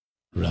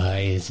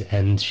Rise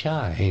and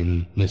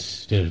shine,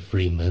 Mr.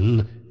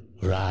 Freeman.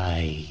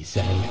 Rise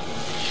and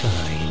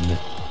shine.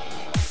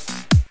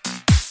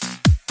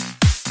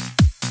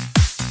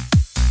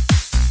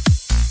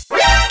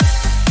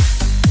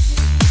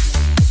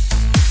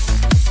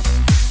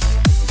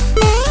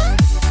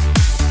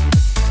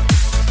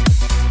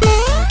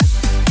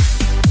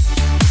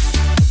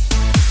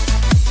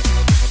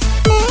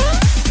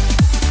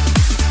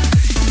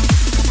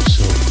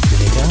 So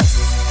wake up,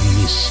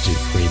 Mr.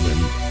 Freeman.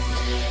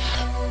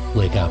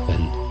 Wake up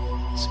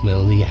and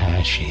smell the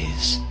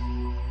ashes.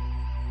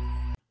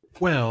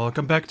 Well,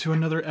 welcome back to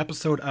another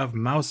episode of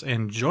Mouse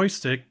and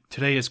Joystick.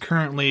 Today is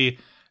currently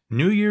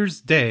New Year's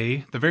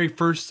Day, the very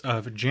 1st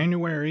of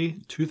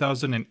January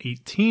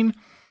 2018.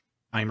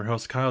 I'm your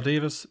host, Kyle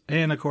Davis,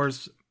 and of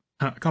course,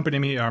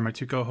 accompanying me are my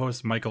two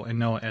co-hosts, Michael and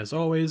Noah, as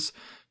always.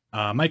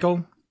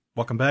 Michael,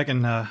 welcome back,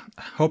 and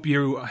hope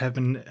you have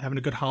been having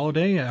a good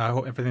holiday. I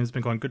hope everything's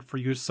been going good for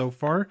you so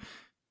far.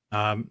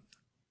 Nice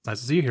to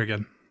see you here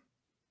again.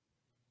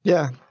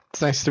 Yeah,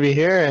 it's nice to be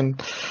here,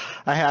 and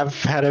I have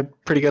had a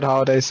pretty good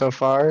holiday so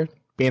far.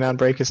 Being on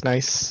break is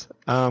nice.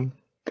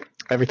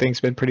 Everything's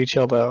been pretty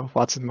chill though.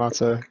 Lots and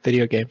lots of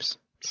video games.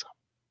 So.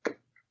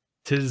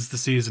 'Tis the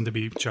season to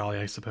be jolly,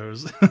 I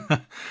suppose.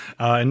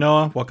 And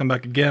Noah, welcome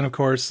back again, of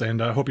course,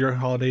 and I hope your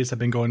holidays have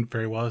been going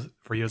very well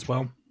for you as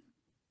well.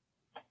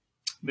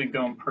 Been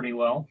going pretty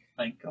well,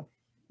 thank you.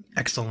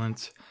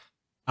 Excellent.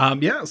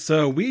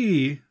 So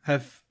we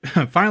have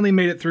finally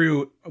made it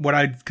through what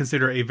I'd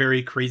consider a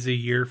very crazy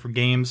year for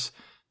games.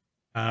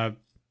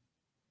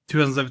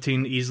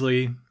 2017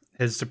 easily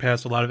has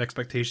surpassed a lot of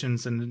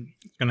expectations and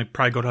it's going to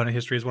probably go down in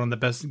history as one of the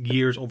best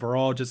years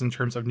overall, just in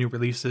terms of new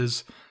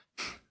releases.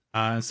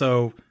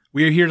 So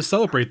we are here to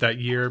celebrate that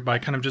year by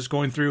kind of just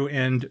going through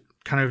and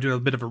kind of doing a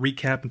bit of a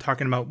recap and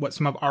talking about what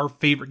some of our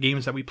favorite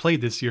games that we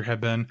played this year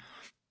have been.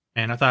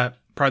 And I thought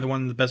probably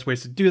one of the best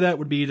ways to do that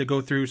would be to go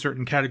through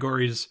certain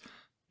categories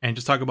and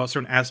just talk about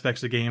certain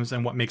aspects of games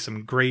and what makes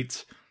them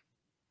great.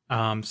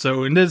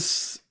 So in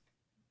this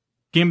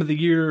Game of the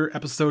Year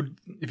episode,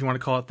 if you want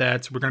to call it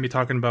that, we're going to be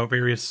talking about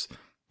various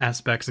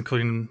aspects,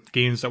 including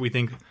games that we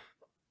think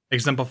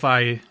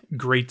exemplify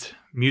great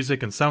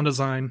music and sound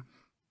design,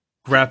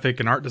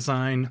 graphic and art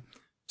design,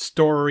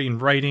 story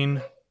and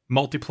writing,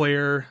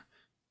 multiplayer.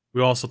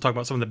 We also talk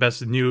about some of the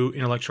best new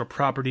intellectual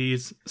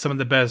properties, some of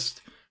the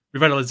best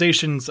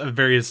revitalizations of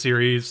various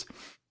series,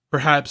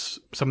 perhaps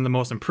some of the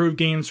most improved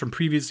games from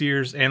previous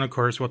years, and of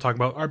course, we'll talk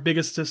about our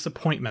biggest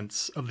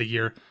disappointments of the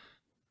year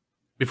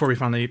before we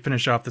finally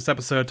finish off this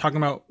episode, talking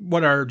about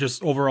what our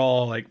just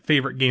overall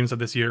favorite games of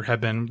this year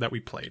have been that we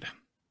played.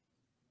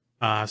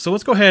 So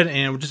let's go ahead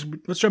and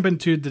let's jump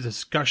into the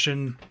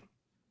discussion.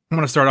 I'm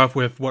going to start off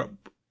with what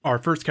our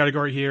first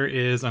category here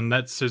is, and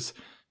that's just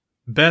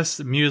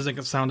best music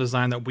and sound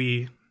design that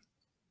we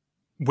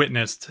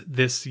witnessed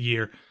this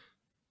year.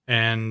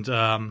 And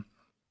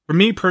for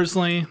me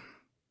personally,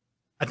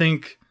 I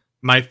think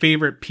my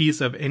favorite piece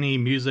of any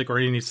music or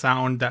any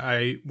sound that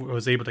I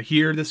was able to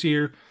hear this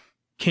year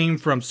came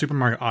from Super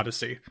Mario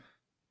Odyssey.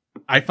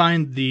 I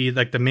find the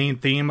main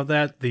theme of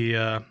that,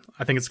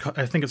 I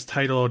think it's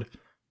titled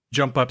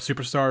Jump Up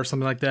Superstar or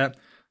something like that.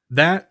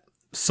 That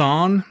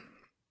song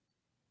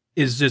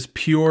is just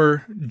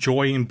pure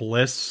joy and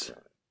bliss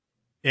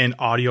in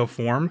audio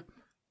form.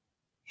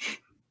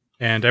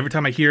 And every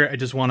time I hear it, I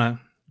just want to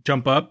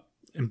jump up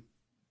and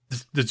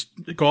just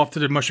go off to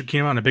the Mushroom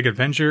Kingdom on a big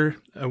adventure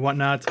and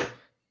whatnot.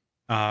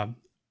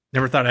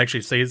 Never thought I'd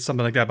actually say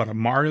something like that about a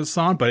Mario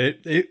song, but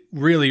it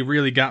really,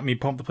 really got me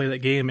pumped to play that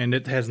game, and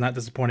it has not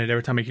disappointed.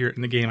 Every time I hear it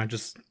in the game, I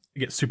just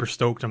get super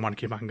stoked and want to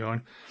keep on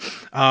going.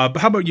 But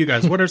how about you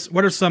guys? What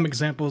are some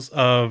examples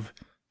of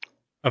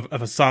a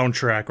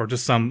soundtrack or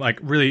just some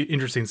really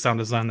interesting sound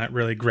design that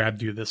really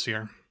grabbed you this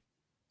year?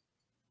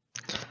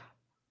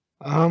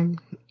 I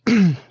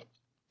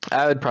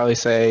would probably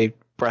say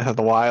Breath of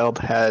the Wild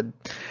had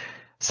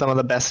some of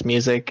the best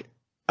music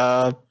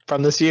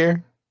from this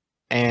year,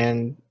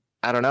 and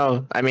I don't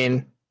know. I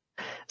mean,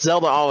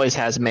 Zelda always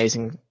has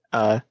amazing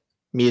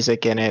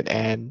music in it,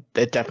 and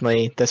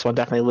this one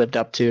definitely lived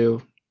up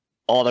to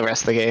all the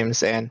rest of the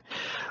games. And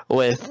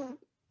with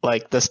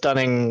the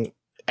stunning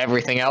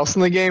everything else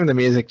in the game, the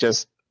music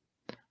just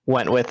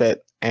went with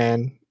it,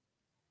 and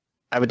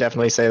I would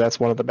definitely say that's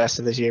one of the best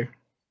of this year.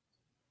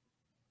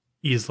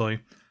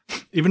 Easily.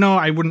 Even though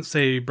I wouldn't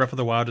say Breath of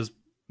the Wild is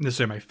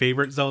necessarily my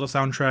favorite Zelda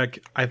soundtrack,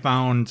 I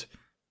found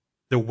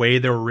the way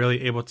they were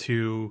really able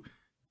to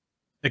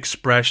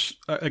express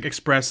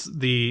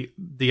the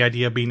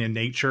idea of being in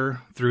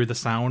nature through the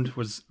sound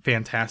was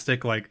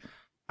fantastic.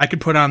 I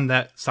could put on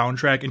that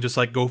soundtrack and just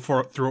go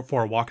for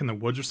a walk in the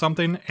woods or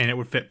something, and it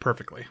would fit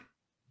perfectly.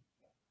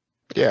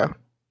 Yeah,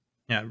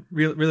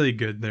 really, really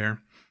good there.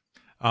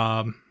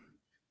 And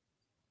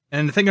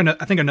I think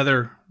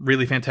another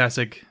really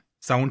fantastic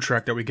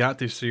soundtrack that we got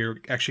this year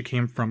actually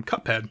came from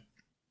Cuphead.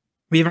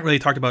 We haven't really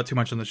talked about it too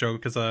much on the show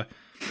because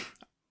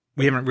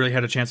we haven't really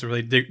had a chance to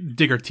really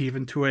dig our teeth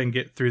into it and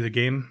get through the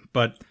game.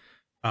 But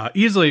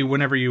easily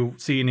whenever you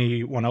see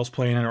anyone else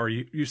playing it or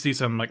you see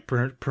some like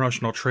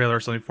promotional trailer or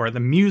something for it, the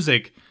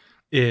music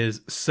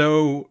is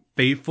so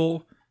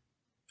faithful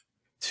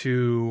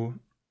to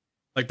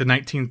like the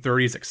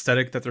 1930s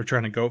aesthetic that they're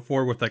trying to go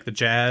for with like the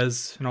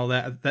jazz and all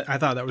that. I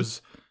thought that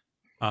was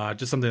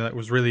just something that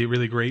was really,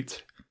 really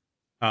great.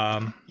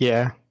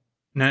 Yeah.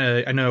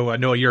 I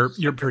know you're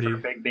pretty For a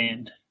big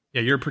band.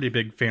 Yeah, you're a pretty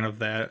big fan of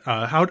that.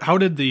 How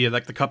did the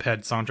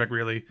Cuphead soundtrack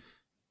really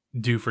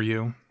do for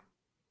you?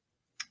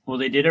 Well,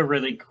 they did a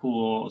really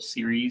cool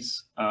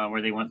series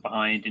where they went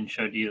behind and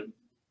showed you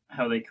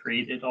how they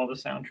created all the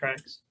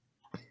soundtracks,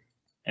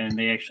 and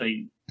they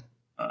actually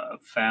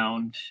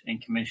found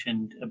and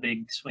commissioned a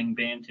big swing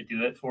band to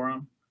do it for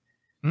them.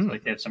 So,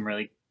 like, they have some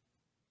really,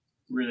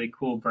 really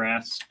cool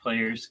brass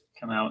players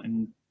come out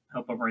and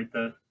help them write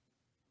the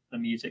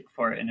music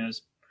for it, and it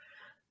was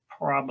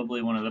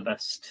probably one of the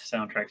best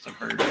soundtracks I've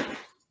heard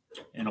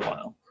in a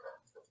while.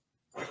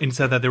 And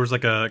said that there was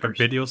like a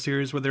video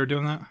series where they were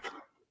doing that?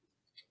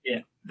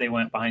 Yeah, they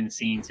went behind the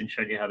scenes and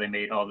showed you how they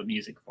made all the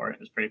music for it. It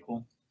was a pretty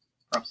cool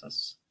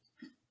process.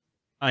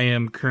 I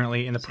am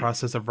currently in the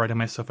process of writing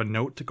myself a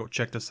note to go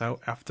check this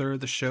out after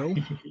the show.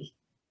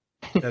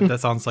 that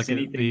sounds like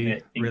it'd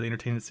be really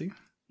entertaining to see.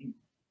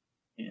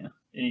 Yeah,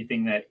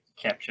 anything that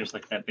captures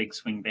like that big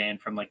swing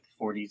band from like the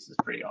 40s is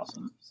pretty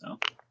awesome. So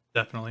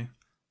definitely.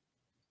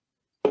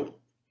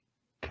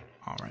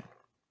 All right.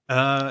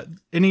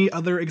 Any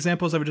other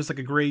examples of just like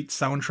a great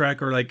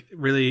soundtrack or like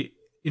really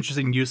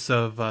interesting use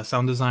of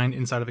sound design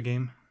inside of a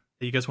game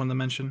that you guys wanted to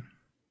mention?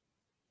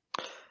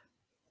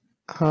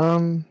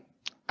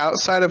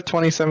 Outside of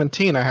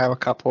 2017, I have a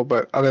couple,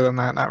 but other than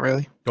that, not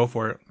really. Go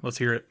for it. Let's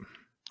hear it.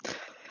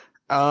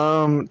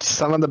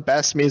 Some of the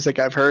best music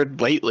I've heard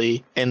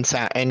lately in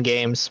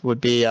games would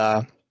be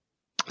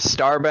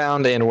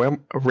Starbound and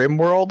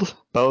RimWorld.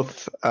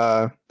 Both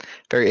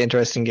very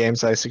interesting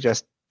games. I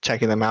suggest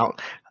checking them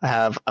out. I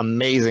have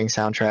amazing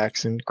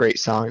soundtracks and great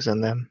songs in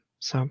them.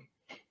 So,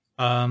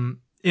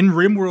 in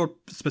RimWorld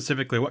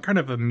specifically, what kind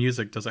of a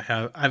music does it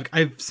have?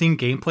 I've seen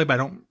gameplay, but I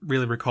don't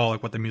really recall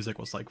like what the music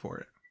was like for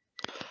it.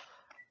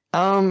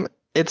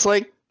 It's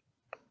like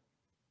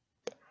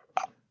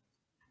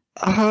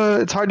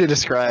it's hard to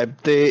describe.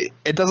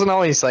 It doesn't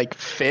always like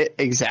fit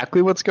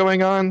exactly what's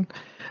going on.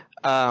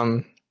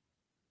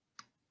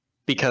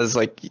 Because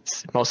like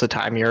most of the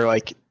time you're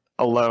like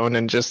alone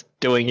and just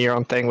doing your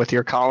own thing with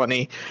your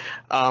colony.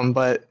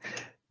 But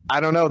I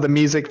don't know, the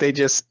music, they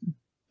just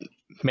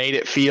made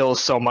it feel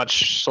so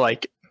much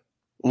like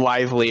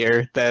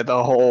livelier than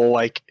the whole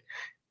like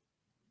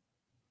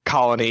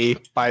colony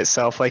by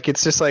itself. Like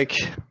it's just like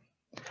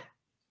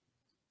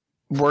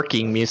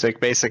working music,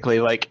 basically,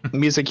 like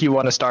music you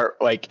want to start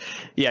like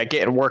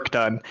getting work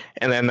done.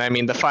 And then I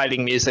mean the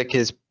fighting music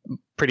is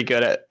pretty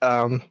good at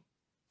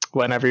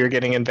whenever you're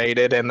getting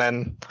invaded. And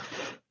then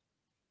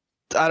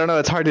I don't know,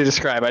 it's hard to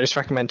describe. I just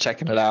recommend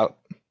checking it out.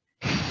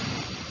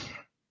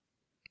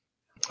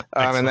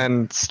 And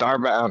then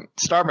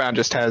Starbound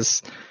just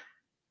has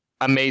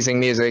amazing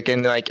music,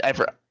 and like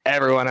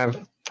everyone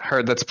I've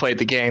heard that's played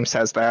the game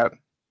says that.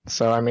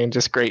 So I mean,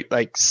 just great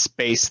like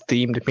space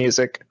themed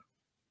music.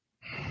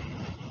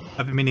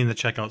 I've been meaning to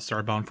check out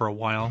Starbound for a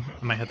while.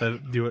 I might have to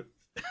do it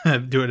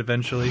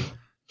eventually.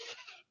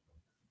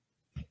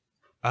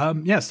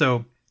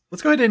 So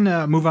let's go ahead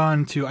and move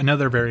on to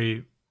another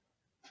very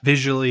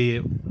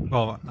visually,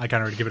 well, I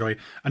kind of already give it away.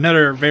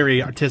 Another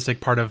very artistic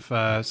part of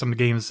some of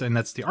the games, and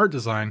that's the art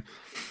design.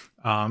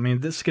 I mean,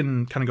 this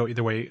can kind of go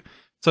either way.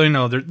 So, you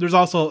know, there's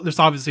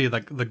obviously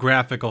like the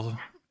graphical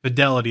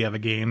fidelity of a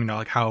game, you know,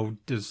 like how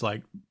just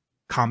like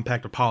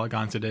compact or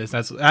polygons it is.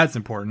 That's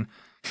important.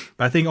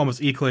 But I think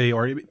almost equally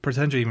or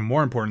potentially even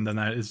more important than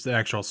that is the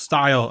actual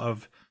style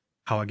of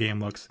how a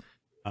game looks.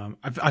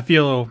 I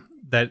feel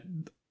that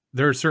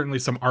there are certainly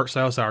some art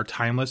styles that are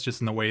timeless just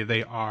in the way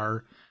they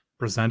are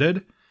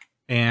presented.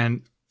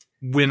 And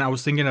when I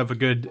was thinking of a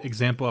good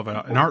example of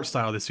an art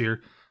style this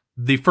year,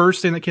 the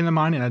first thing that came to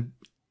mind, and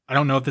I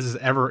don't know if this is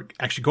ever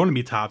actually going to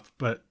be topped,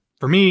 but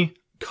for me,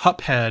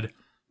 Cuphead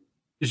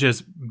is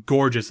just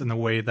gorgeous in the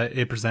way that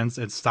it presents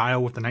its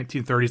style with the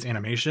 1930s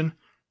animation.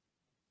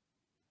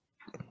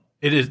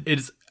 It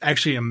is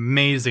actually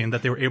amazing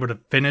that they were able to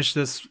finish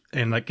this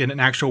and like get an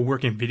actual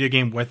working video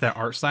game with that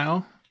art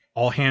style,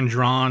 all hand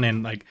drawn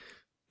and like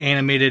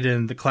animated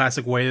in the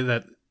classic way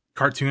that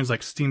cartoons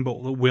like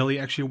Steamboat Willie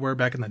actually were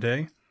back in the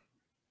day.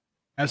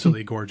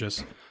 Absolutely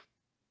gorgeous.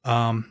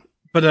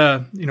 But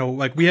you know,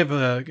 like we have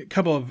a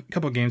couple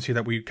of games here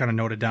that we kind of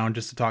noted down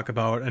just to talk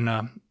about,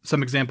 and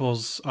some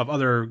examples of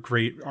other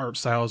great art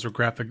styles or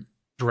graphic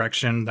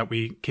direction that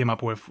we came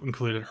up with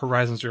included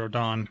Horizon Zero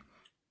Dawn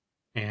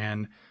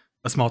and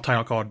a small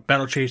title called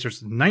Battle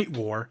Chasers Night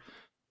War.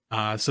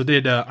 So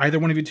did either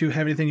one of you two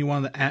have anything you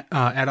wanted to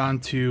add on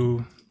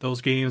to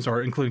those games,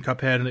 or including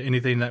Cuphead,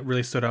 anything that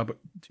really stood out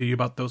to you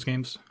about those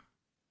games?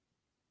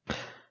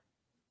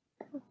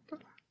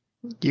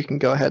 You can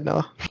go ahead,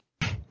 Noah.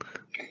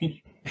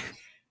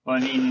 Well, I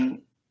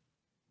mean,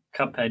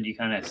 Cuphead, you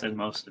kind of said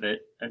most of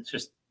it. It's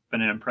just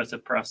been an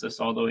impressive process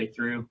all the way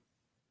through.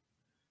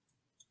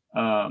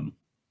 Um,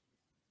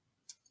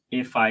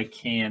 if I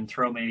can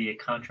throw maybe a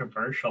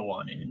controversial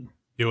one in,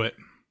 Do it.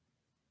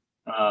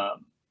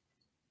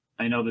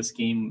 I know this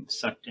game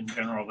sucked in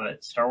general,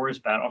 but Star Wars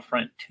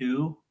Battlefront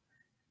 2,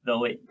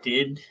 though it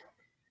did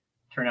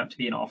turn out to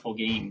be an awful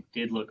game,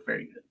 did look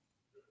very good.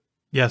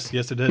 Yes,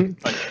 it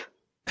did. Like,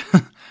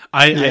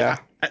 Yeah.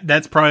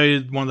 That's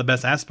probably one of the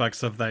best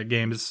aspects of that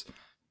game is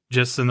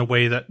just in the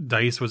way that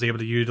DICE was able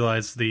to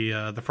utilize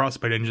the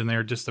Frostbite engine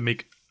there just to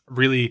make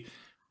really,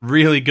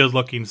 really good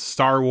looking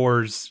Star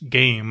Wars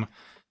game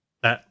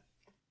that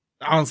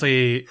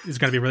honestly is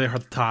going to be really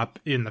hard to top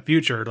in the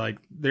future. Like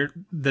the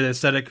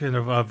aesthetic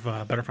of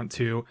Battlefront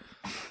 2,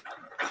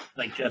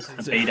 like just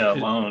the beta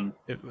alone,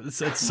 it's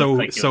looked so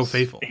like it was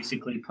faithful.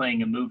 basically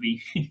playing a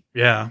movie.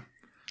 Yeah.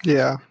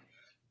 Yeah.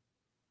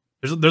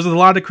 There's a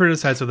lot to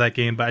criticize with that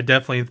game, but I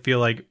definitely feel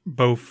like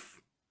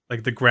both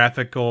like the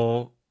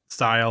graphical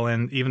style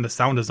and even the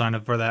sound design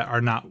for that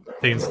are not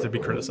things to be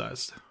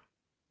criticized.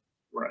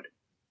 Right.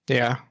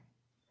 Yeah.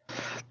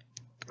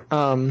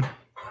 And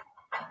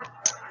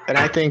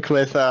I think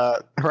with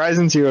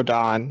Horizon Zero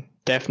Dawn,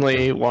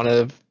 definitely one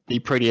of the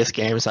prettiest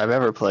games I've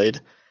ever played.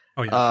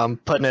 Oh yeah.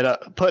 Putting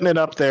it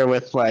up there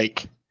with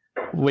like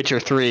Witcher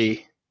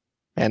 3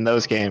 and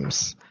those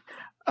games.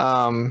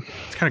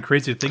 It's kind of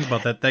crazy to think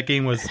about that. That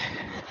game was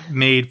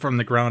made from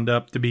the ground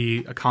up to be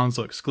a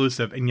console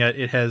exclusive, and yet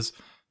it has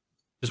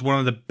just one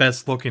of the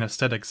best looking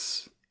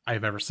aesthetics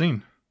I've ever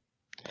seen.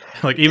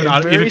 Like even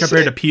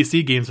compared to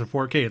PC games in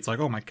 4K, it's like,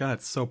 oh my god,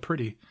 it's so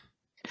pretty.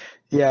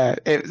 Yeah,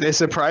 it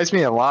surprised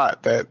me a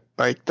lot that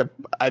like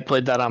I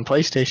played that on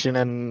PlayStation,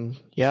 and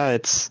yeah,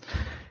 it's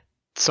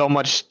so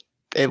much.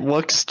 It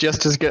looks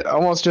just as good,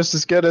 almost just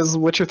as good as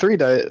Witcher 3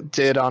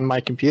 did on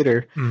my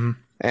computer. Mm-hmm.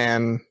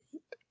 And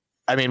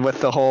I mean,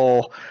 with the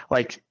whole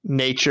like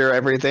nature,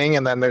 everything,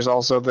 and then there's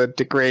also the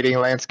degrading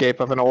landscape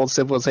of an old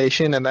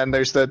civilization, and then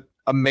there's the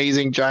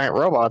amazing giant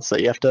robots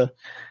that you have to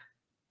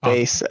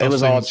face. It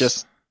was all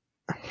just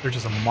they're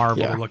just a marvel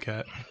Yeah. to look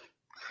at.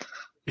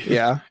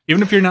 Yeah.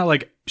 Even if you're not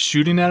like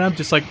shooting at them,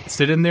 just like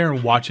sitting there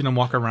and watching them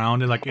walk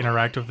around and like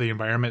interact with the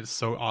environment is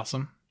so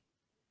awesome.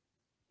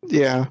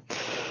 Yeah.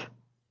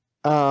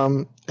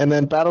 And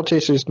then Battle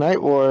Chasers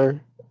Night War,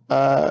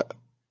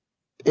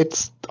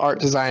 its art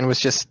design was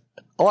just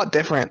a lot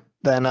different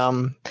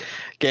than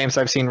games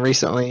I've seen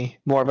recently.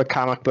 More of a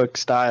comic book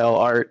style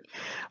art.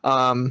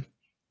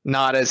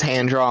 Not as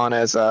hand drawn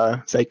as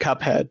say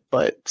Cuphead,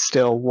 but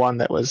still one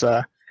that was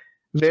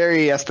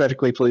very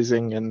aesthetically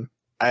pleasing, and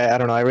I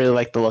don't know, I really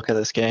like the look of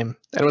this game.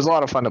 And it was a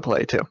lot of fun to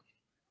play too.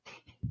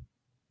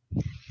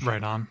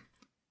 Right on.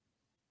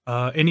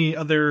 Any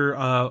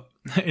other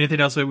anything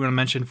else that we want to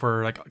mention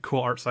for like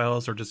cool art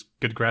styles or just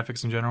good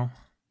graphics in general?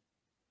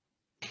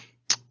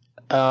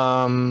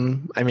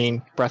 I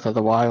mean Breath of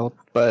the Wild,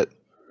 but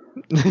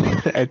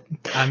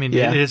I mean,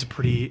 yeah. it's a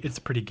pretty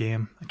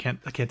game. I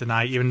can't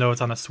deny, even though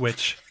it's on a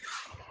Switch.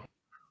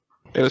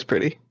 It was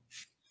pretty.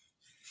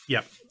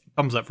 Yep,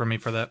 thumbs up for me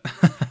for that.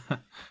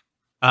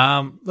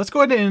 Let's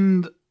go ahead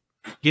and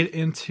get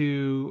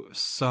into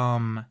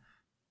some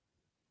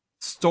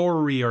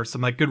story or some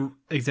like good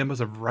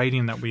examples of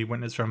writing that we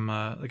witnessed from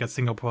like a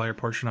single player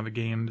portion of a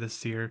game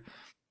this year.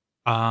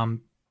 Should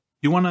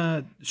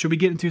we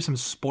get into some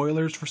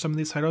spoilers for some of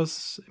these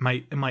titles?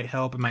 It might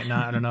help, it might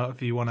not. I don't know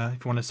if you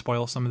want to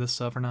spoil some of this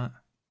stuff or not.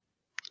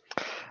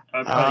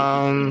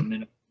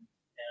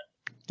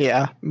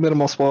 Yeah,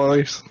 minimal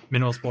spoilers.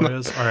 Minimal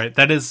spoilers. All right,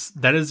 that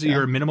is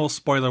your minimal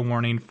spoiler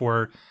warning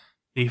for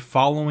the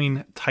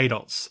following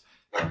titles: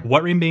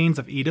 What Remains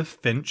of Edith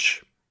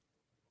Finch,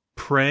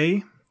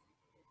 Prey,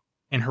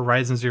 and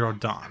Horizon Zero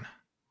Dawn.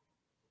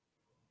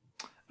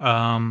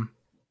 I'll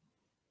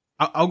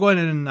go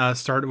ahead and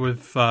start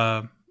with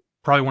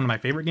probably one of my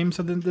favorite games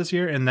of this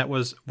year, and that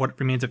was What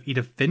Remains of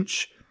Edith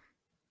Finch.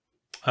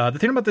 The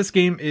thing about this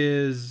game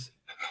is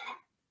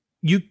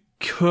you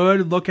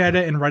could look at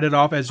it and write it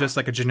off as just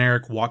like a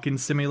generic walking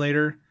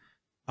simulator.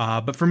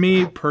 But for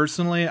me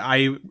personally,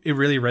 it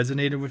really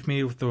resonated with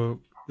me with the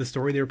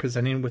story they were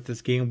presenting with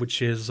this game,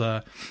 which is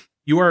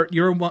you're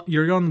a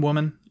young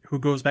woman who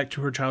goes back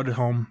to her childhood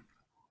home,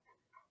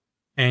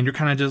 and you're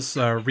kind of just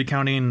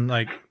recounting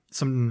like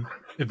some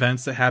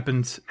events that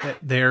happened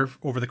there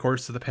over the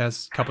course of the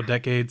past couple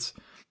decades,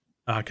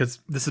 because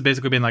this has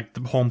basically been like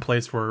the home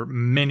place for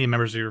many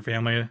members of your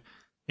family,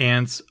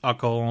 aunts,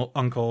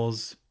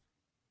 uncles,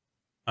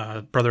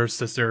 brothers,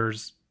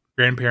 sisters,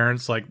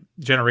 grandparents, like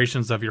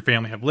generations of your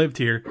family have lived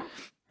here.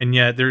 And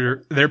yet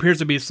there appears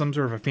to be some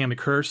sort of a family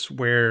curse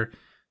where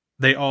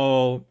they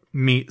all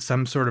meet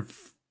some sort of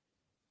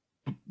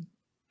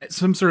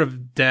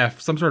death,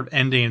 some sort of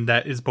ending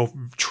that is both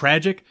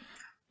tragic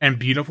and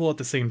beautiful at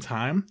the same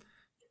time.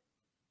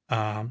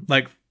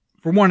 Like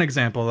for one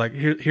example, like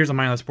here's a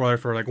mindless spoiler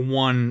for like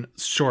one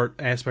short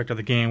aspect of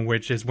the game,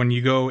 which is when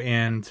you go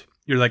and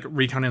you're like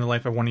recounting the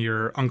life of one of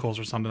your uncles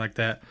or something like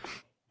that.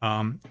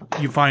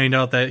 You find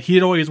out that he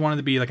had always wanted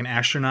to be like an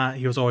astronaut.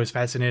 He was always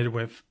fascinated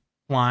with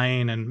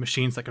flying and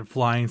machines that could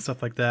fly and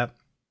stuff like that.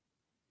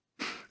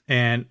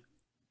 And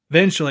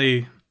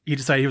eventually, he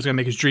decided he was going to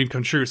make his dream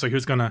come true. So he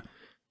was going to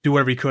do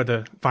whatever he could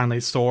to finally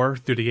soar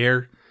through the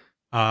air.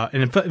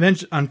 And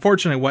eventually,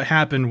 unfortunately, what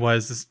happened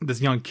was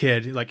this young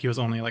kid, like he was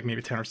only like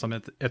maybe 10 or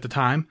something at the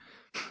time.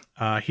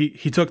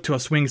 He took to a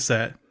swing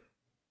set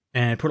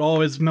and put all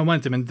of his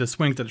momentum into the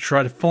swing set to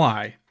try to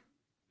fly.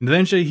 And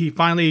eventually, he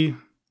finally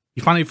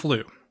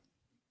flew.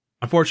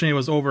 Unfortunately, it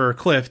was over a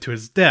cliff to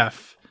his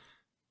death,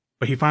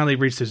 but he finally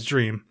reached his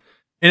dream.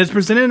 And it's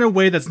presented in a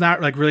way that's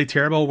not like really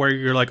terrible, where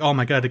you're like, oh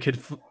my god, the kid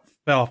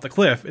fell off the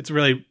cliff. It's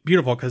really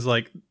beautiful because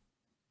like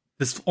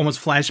this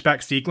almost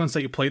flashback sequence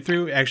that you play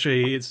through,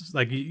 actually, it's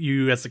like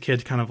you as a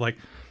kid kind of like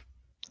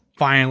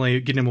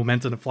finally getting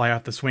momentum to fly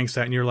off the swing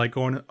set, and you're like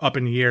going up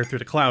in the air through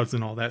the clouds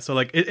and all that. So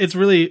like it's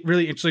really,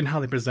 really interesting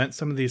how they present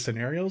some of these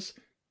scenarios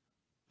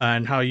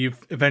and how you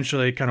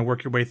eventually kind of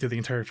work your way through the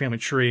entire family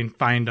tree and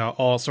find out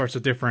all sorts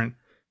of different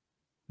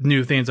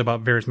new things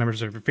about various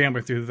members of your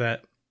family through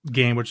that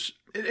game, which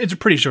it's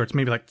pretty short. It's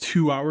maybe like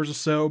 2 hours or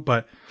so,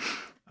 but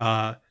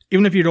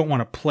even if you don't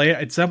want to play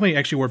it, it's definitely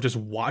actually worth just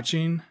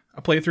watching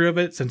a playthrough of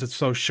it, since it's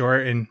so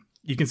short and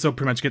you can still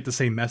pretty much get the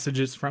same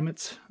messages from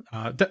it.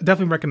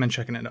 Definitely recommend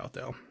checking it out,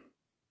 though.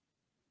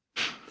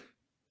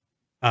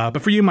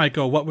 But for you,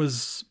 Michael, what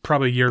was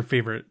probably your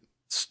favorite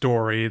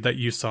story that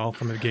you saw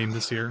from the game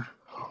this year?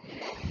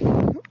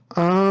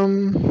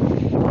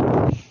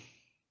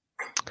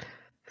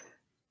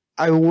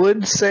 I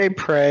would say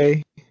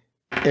Prey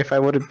if I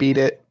would have beat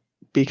it,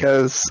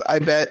 because I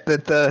bet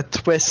that the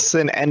twists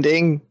and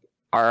ending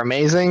are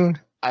amazing.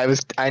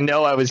 I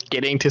know I was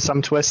getting to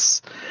some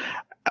twists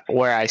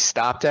where I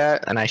stopped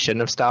at, and I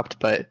shouldn't have stopped,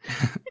 but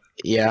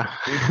yeah.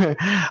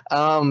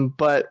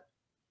 But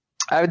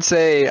I would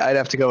say I'd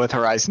have to go with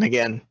Horizon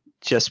again,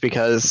 just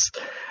because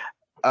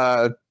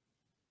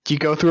you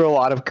go through a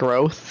lot of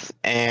growth,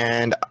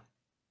 and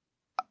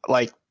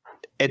like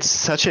it's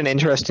such an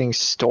interesting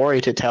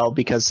story to tell,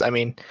 because I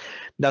mean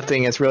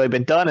nothing has really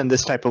been done in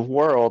this type of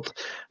world,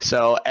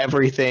 so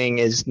everything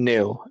is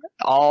new.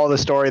 All the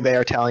story they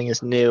are telling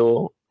is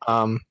new.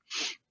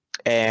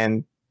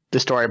 And the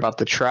story about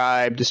the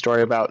tribe, the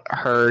story about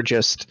her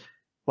just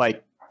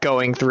like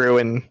going through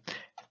and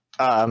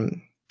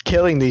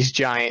killing these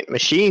giant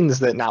machines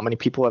that not many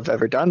people have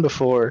ever done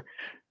before,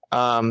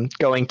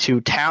 going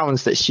to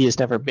towns that she has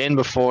never been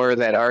before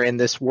that are in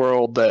this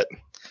world that,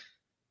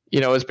 you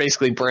know, is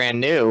basically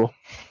brand new.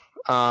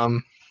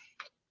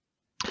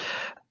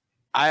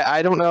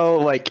 I don't know,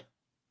 like,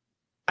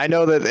 I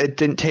know that it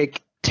didn't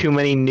take too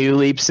many new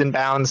leaps and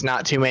bounds,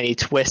 not too many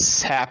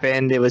twists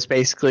happened. It was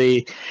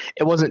basically,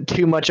 it wasn't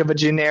too much of a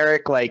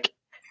generic like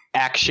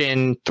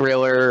action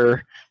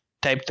thriller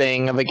type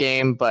thing of a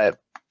game, but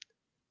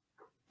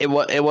it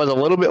was a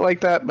little bit like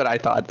that. But I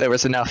thought there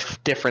was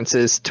enough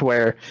differences to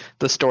where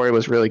the story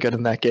was really good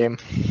in that game.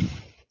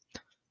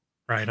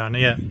 Right on,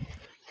 yeah.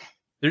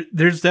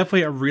 There's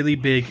definitely a really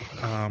big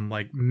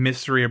like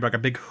mystery, or like a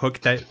big hook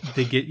that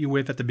they get you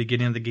with at the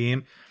beginning of the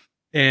game,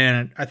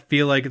 and I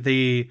feel like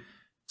they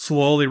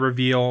slowly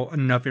reveal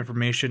enough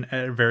information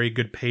at a very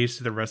good pace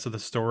to the rest of the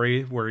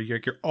story, where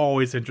you're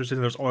always interested.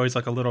 There's always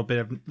like a little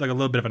bit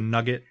of a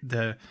nugget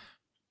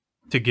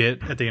to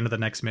get at the end of the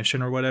next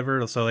mission or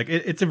whatever. So like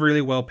it's a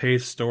really well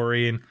paced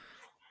story, and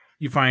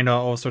you find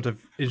out all sorts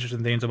of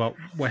interesting things about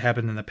what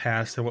happened in the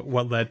past and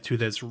what led to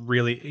this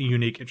really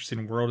unique,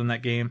 interesting world in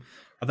that game.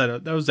 I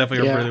thought that was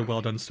definitely a really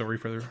well done story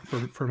for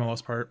the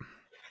most part.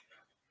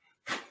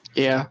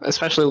 Yeah,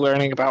 especially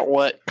learning about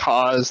what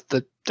caused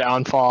the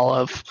downfall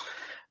of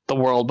the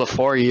world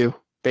before you,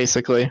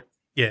 basically.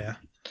 Yeah,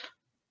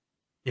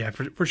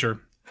 for sure.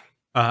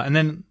 And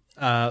then,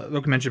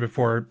 like I mentioned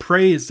before,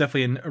 Prey is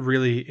definitely a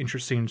really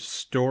interesting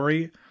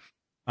story.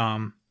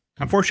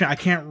 Unfortunately, I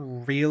can't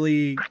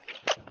really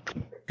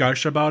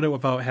gush about it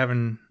without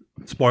having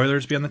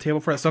spoilers be on the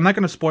table for it. So I'm not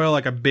going to spoil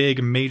like a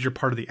big major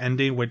part of the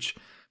ending, which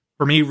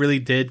for me really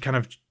did kind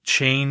of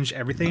change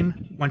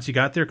everything once you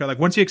got there. Like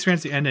once you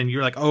experience the ending,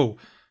 you're like, oh,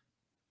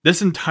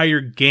 this entire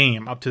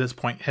game up to this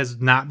point has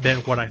not been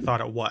what I thought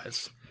it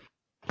was.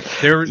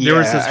 There was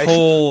this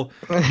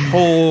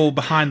whole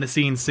behind the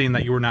scenes scene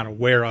that you were not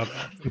aware of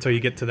until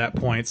you get to that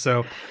point.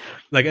 So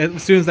like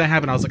as soon as that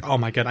happened, I was like, oh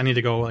my god, I need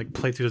to go like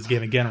play through this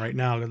game again right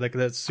now. Like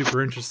that's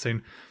super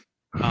interesting.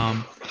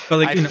 But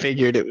like I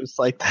figured it was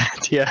like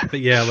that, yeah. But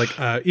yeah,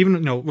 like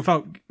even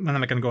without, I'm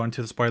not going to go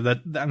into the spoiler. That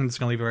I'm just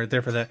going to leave it right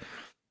there for that.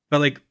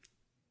 But like,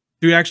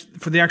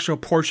 for the actual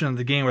portion of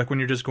the game, like when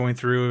you're just going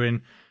through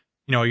and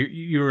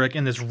you're like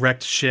in this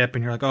wrecked ship,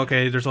 and you're like,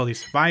 okay, there's all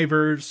these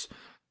survivors.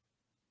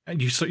 And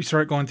you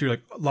start going through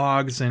like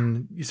logs,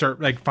 and you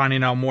start like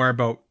finding out more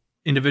about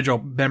individual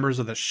members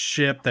of the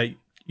ship that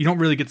you don't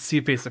really get to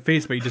see face to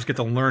face, but you just get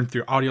to learn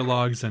through audio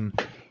logs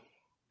and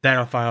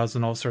data files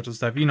and all sorts of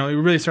stuff. It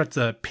really starts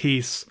to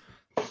piece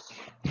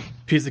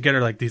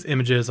together like these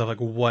images of like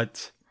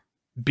what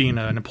being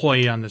an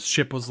employee on this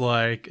ship was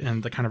like,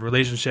 and the kind of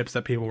relationships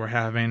that people were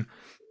having.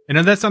 And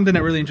if that's something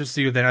that really interests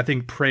you, then I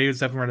think Prey is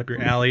definitely right up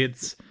your alley.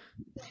 It's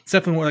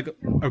definitely more like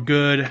a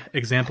good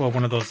example of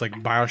one of those like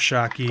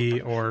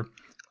BioShocky or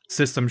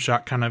System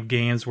Shock kind of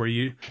games where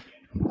you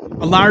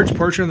a large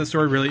portion of the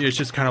story really is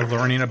just kind of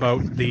learning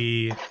about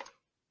the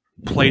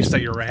place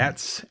that you're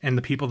at and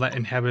the people that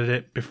inhabited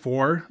it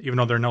before, even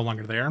though they're no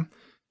longer there.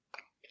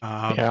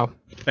 Yeah.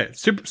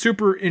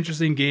 Super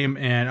interesting game,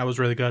 and I was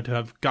really glad to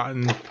have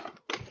gotten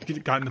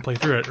to play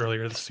through it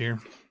earlier this year.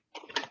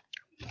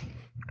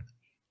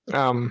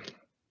 I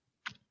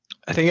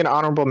think an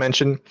honorable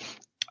mention.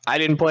 I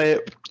didn't play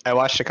it. I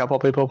watched a couple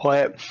people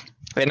play it,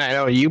 and I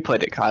know you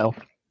played it, Kyle.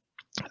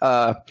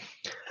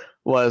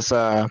 Was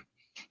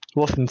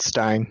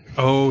Wolfenstein.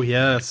 Oh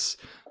yes,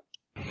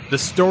 the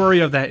story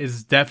of that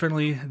is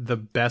definitely the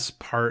best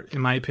part,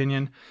 in my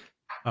opinion.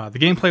 The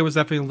gameplay was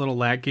definitely a little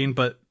lagging,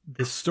 but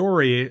the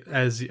story,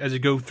 as you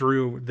go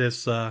through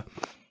this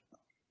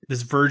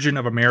this version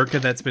of America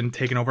that's been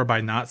taken over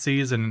by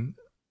Nazis, and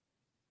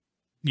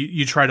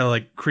you try to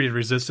like create a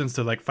resistance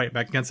to like fight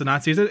back against the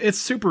Nazis. It's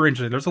super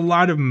interesting. There's a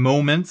lot of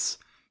moments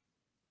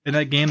in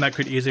that game that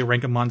could easily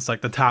rank amongst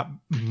like the top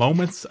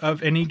moments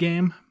of any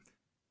game.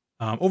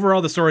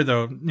 Overall, the story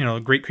though,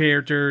 great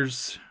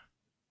characters,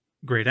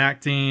 great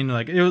acting.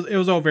 Like it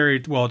was all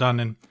very well done,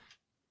 and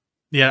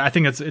yeah, I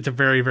think it's a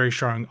very, very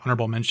strong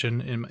honorable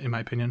mention in my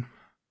opinion.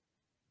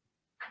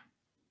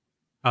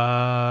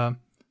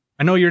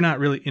 I know you're not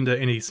really into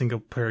any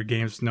single player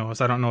games, Noah,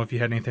 so I don't know if you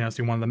had anything else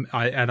you wanted to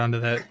add on to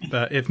that.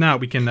 But if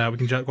not, we can go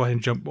ahead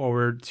and jump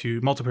over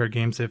to multiplayer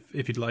games if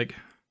you'd like.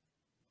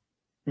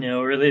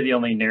 No, really the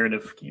only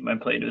narrative game I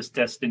played was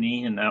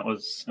Destiny, and that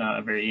was not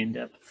a very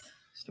in-depth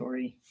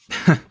story.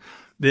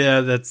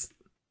 Yeah,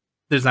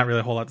 there's not really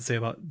a whole lot to say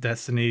about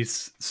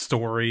Destiny's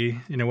story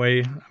in a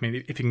way. I mean,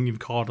 if you can even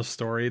call it a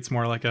story, it's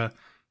more like a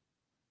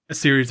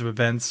series of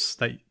events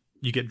that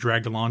you get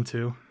dragged along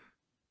to.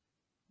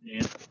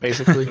 Yeah,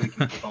 basically.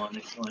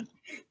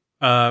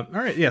 All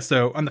right, yeah.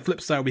 So on the flip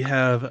side, we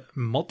have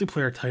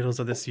multiplayer titles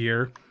of this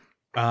year.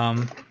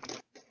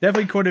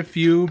 Definitely quite a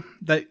few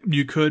that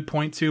you could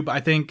point to, but I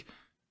think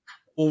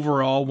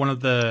overall one of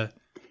the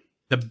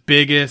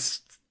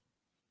biggest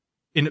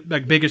I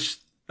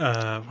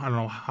don't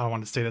know how I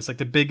want to say this, like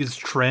the biggest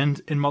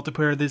trend in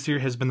multiplayer this year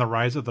has been the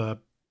rise of the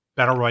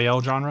battle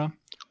royale genre.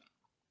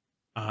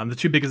 The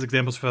two biggest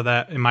examples for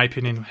that, in my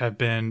opinion, have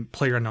been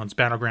PlayerUnknown's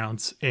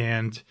Battlegrounds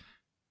and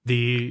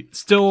the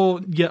still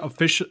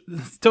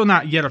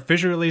not yet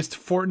officially released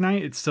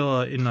Fortnite. It's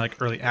still in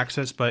like early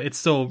access, but it's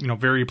still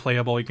very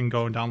playable. You can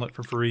go and download it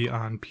for free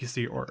on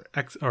PC or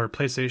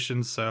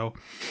PlayStation. So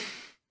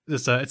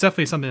it's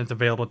definitely something that's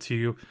available to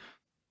you.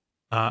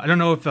 I don't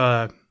know if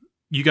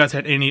you guys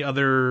had any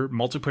other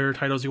multiplayer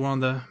titles you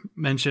wanted to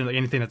mention, like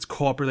anything that's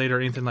co-op related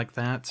or anything like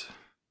that.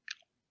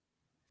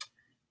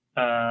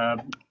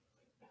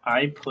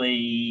 I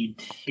played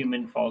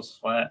Human Falls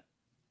Flat.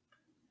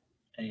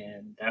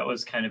 And that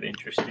was kind of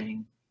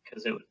interesting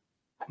because it,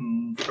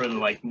 for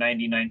like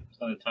 99%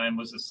 of the time,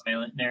 was a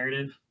silent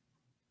narrative.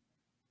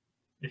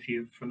 If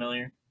you're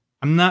familiar,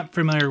 I'm not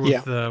familiar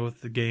with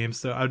the game,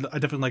 so I'd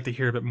definitely like to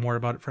hear a bit more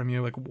about it from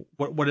you. Like,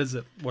 what is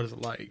it? What is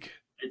it like?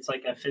 It's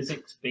like a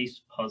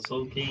physics-based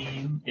puzzle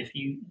game.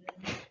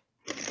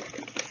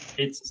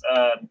 It's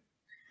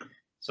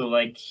so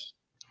like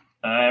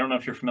I don't know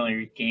if you're familiar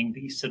with Gang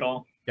Beasts at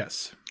all.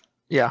 Yes.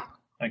 Yeah.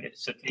 Okay,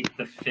 so take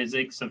the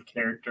physics of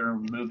character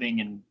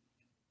moving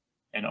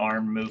and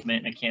arm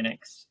movement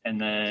mechanics, and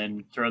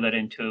then throw that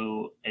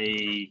into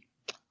a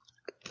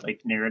like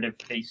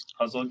narrative-based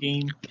puzzle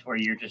game where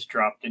you're just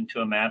dropped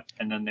into a map,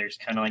 and then there's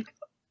kind of like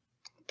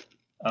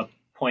a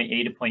point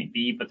A to point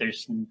B, but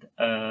there's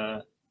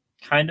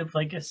kind of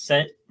like a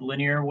set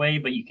linear way,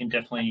 but you can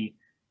definitely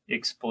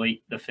exploit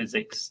the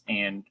physics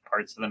and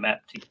parts of the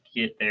map to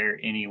get there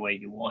any way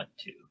you want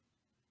to.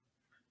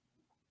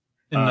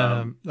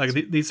 And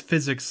these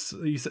physics,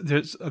 you said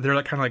they're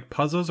like kind of like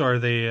puzzles, or are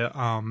they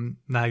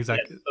not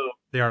exactly? Yeah, so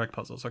they are like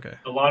puzzles. Okay.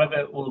 a lot of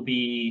it will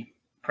be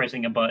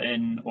pressing a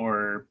button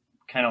or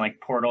kind of like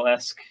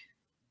Portal-esque,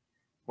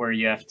 where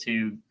you have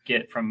to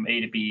get from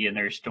A to B, and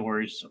there's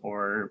doors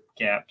or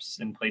gaps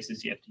and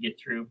places you have to get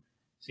through.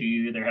 So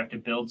you either have to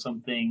build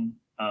something,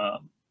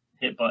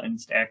 hit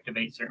buttons to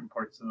activate certain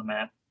parts of the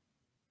map,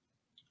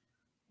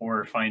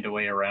 or find a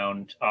way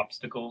around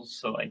obstacles.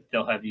 So like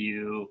they'll have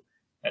you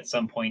at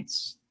some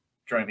points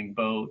driving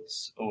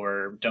boats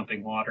or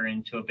dumping water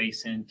into a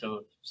basin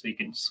so you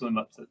can swim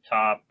up to the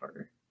top,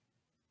 or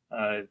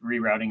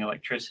rerouting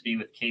electricity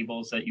with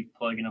cables that you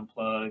plug and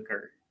unplug,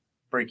 or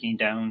breaking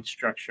down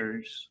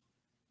structures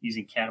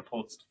using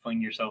catapults to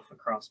fling yourself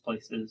across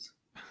places.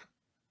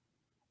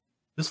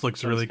 This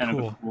looks really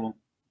cool.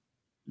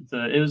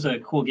 It was a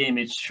cool game.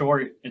 It's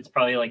short. It's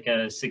probably like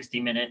a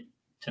 60-minute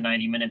to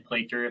 90-minute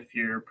playthrough if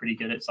you're pretty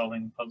good at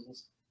solving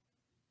puzzles.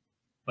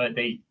 But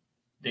they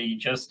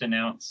just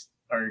announced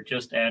or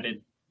just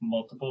added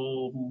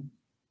multiple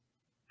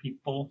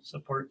people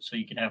support, so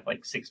you can have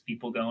like 6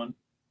 people going.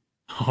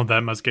 Oh,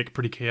 that must get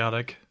pretty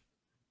chaotic.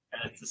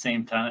 At the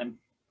same time,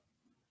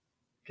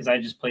 because I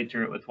just played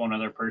through it with one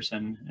other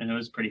person, and it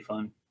was pretty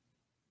fun.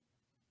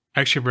 I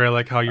actually really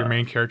like how your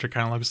main character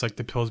kind of looks like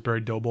the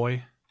Pillsbury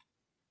Doughboy.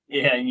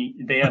 Yeah,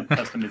 and they have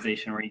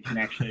customization where you can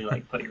actually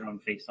like put your own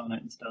face on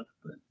it and stuff.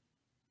 But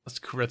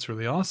That's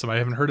really awesome. I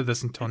haven't heard of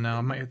this until now.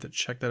 I might have to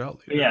check that out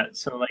But later. yeah,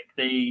 so like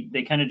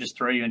they kind of just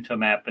throw you into a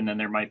map, and then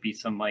there might be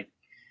some like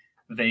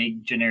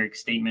vague generic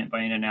statement by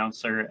an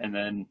announcer, and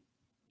then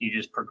you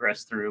just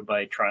progress through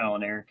by trial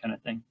and error kind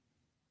of thing.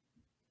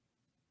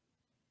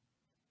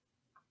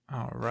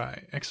 All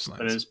right, excellent.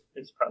 But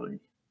it's probably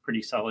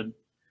pretty solid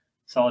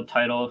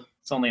title.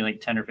 It's only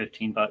like $10 or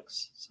 $15,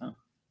 so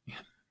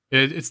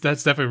That's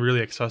definitely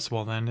really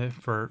accessible then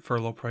for a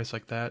low price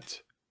like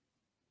that.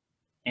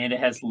 and it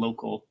has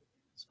local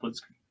split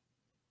screen.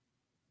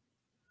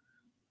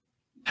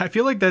 I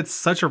feel like that's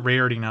such a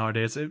rarity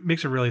nowadays. It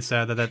makes it really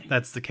sad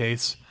that's the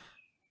case.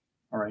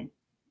 All right.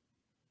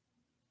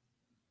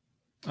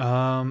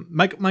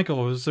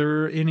 Michael, is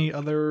there any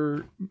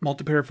other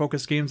multiplayer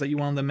focused games that you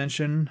wanted to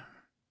mention?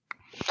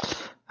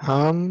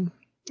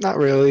 Not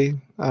really.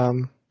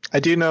 I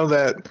do know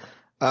that,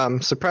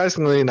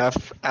 surprisingly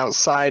enough,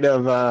 outside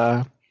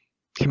of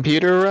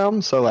computer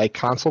realm, so like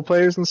console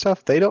players and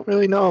stuff, they don't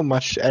really know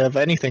much of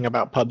anything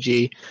about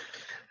PUBG.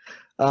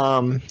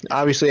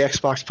 Obviously,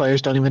 Xbox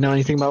players don't even know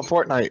anything about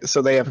Fortnite,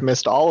 so they have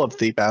missed all of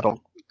the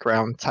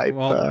battleground type.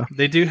 Well,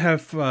 they do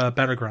have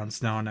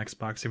Battlegrounds now on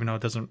Xbox, even though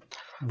it doesn't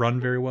run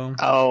very well.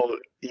 Oh,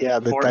 yeah,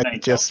 that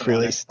Fortnite's just also on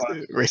released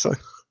Xbox. recently.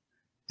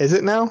 Is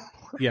it now?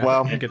 Yeah,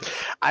 Well, I get it.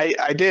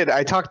 I did.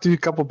 I talked to a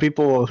couple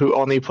people who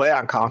only play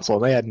on console.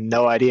 They had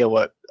no idea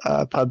what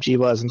PUBG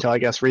was until I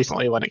guess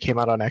recently when it came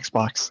out on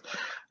Xbox.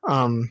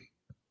 But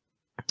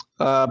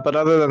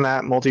other than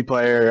that,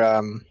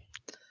 multiplayer,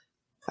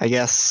 I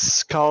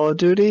guess Call of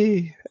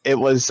Duty. I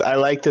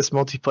like this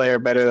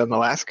multiplayer better than the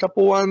last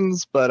couple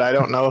ones, but I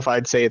don't know if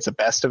I'd say it's the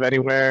best of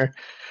anywhere.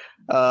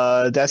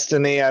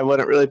 Destiny, I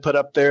wouldn't really put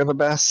up there in the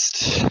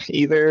best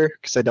either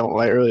because I don't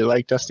really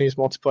like Destiny's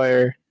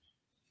multiplayer.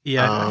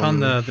 Yeah, I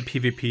found the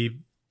PvP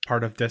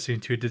part of Destiny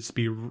 2 to just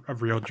be a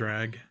real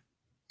drag.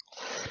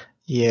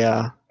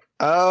 Yeah.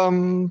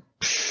 But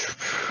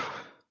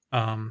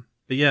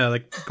yeah,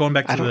 like going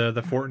back I to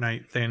the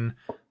Fortnite thing,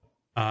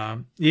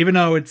 even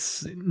though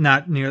it's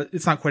not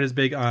quite as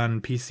big on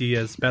PC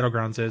as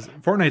Battlegrounds is,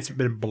 Fortnite's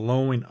been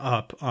blowing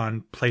up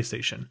on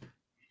PlayStation.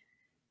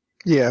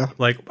 Yeah.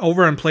 Like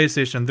over on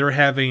PlayStation, they're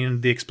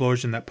having the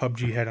explosion that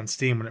PUBG had on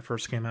Steam when it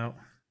first came out.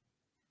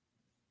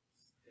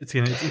 It's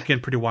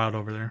getting pretty wild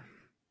over there.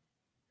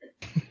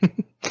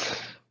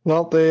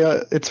 Well,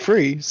 it's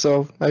free,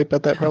 so I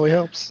bet that probably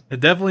helps. It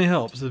definitely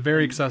helps. It's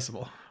very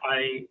accessible.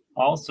 I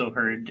also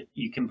heard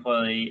you can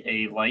play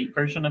a light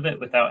version of it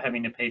without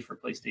having to pay for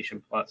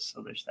PlayStation Plus.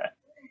 So there's that.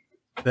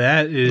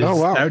 That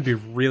wow. That would be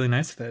really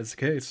nice if that is the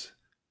case.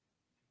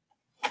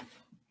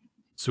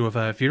 So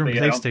if you're on But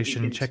yeah, I don't think you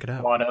PlayStation, can check it out.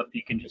 squad up.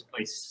 You can just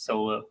play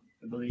solo,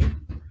 I believe.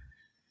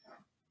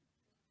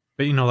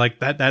 But like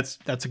that's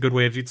a good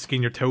way of just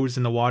getting your toes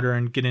in the water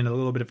and getting a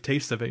little bit of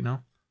taste of it.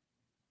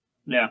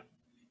 Yeah.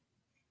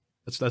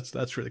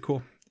 That's really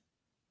cool.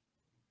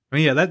 I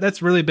mean, yeah,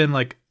 that's really been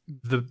like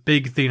the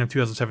big theme of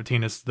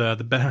 2017 is the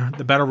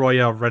battle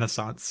royale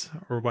renaissance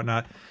or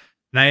whatnot.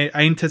 And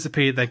I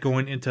anticipate that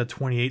going into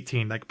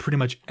 2018, like pretty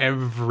much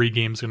every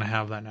game's gonna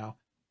have that now.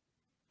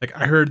 Like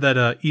I heard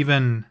that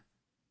even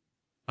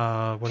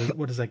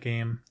what is that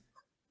game?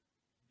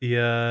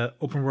 The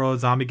open world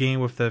zombie game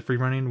with the free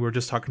running. We were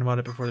just talking about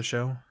it before the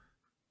show.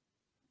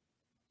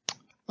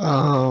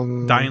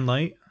 Dying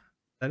Light. Is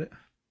that it?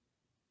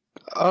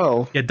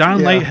 Oh. Yeah,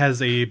 Dying yeah. Light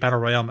has a battle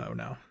royale mode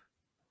now.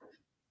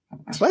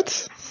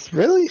 What?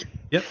 Really?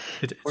 Yep,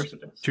 Of course it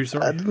is. true I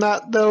story. did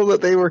not know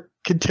that they were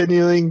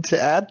continuing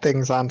to add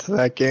things onto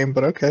that game,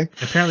 but okay.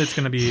 Apparently, it's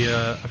going to be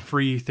a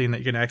free thing that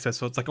you can access.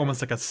 So it's like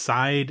almost like a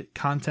side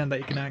content that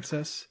you can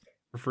access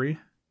for free.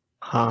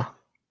 Huh.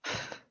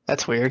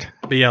 That's weird.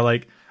 But yeah,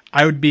 like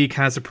I would be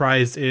kind of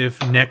surprised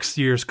if next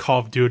year's Call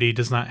of Duty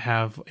does not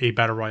have a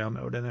battle royale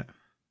mode in it.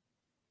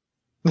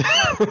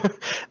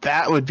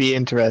 That would be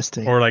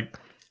interesting. Or like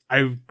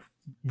I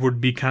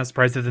would be kind of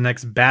surprised if the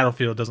next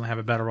Battlefield doesn't have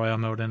a battle royale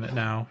mode in it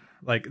now.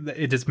 Like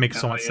it just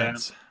makes so Oh, much yeah.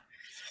 sense.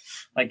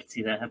 I could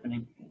see that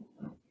happening.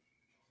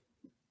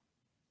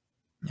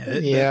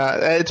 Yeah,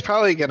 It's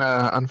probably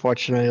gonna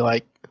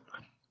unfortunately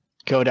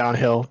go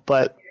downhill,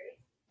 but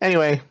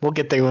anyway, we'll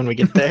get there when we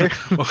get there.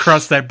 we'll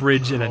cross that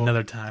bridge at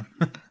another time.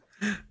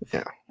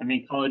 I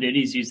mean, Call of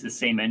Duty's used the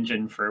same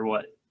engine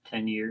for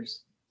 10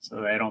 years,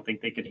 so I don't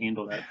think they could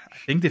handle that. I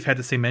think they've had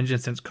the same engine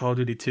since Call of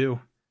Duty 2.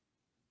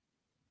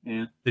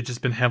 Yeah. They've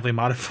just been heavily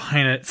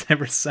modifying it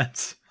ever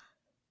since.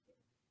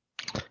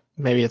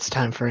 Maybe it's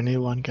time for a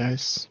new one,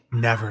 guys.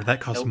 Never. That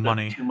costs That would be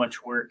money. Too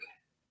much work.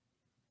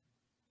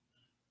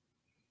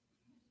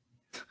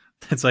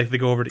 It's like they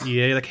go over to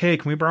EA, like, hey,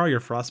 can we borrow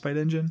your Frostbite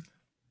engine?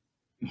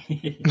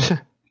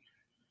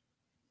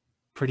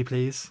 Pretty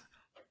please.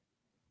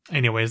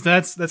 Anyways,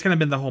 that's kind of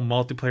been the whole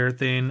multiplayer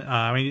thing.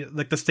 I mean,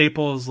 like the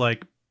staples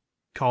like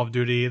Call of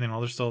Duty,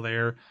 they're still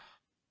there.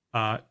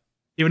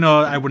 Even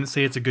though I wouldn't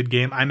say it's a good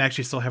game, I'm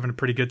actually still having a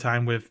pretty good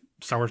time with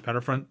Star Wars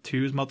Battlefront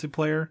 2's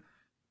multiplayer.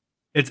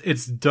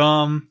 It's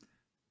dumb,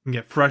 can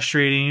get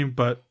frustrating,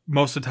 but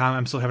most of the time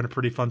I'm still having a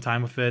pretty fun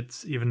time with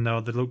it, even though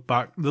the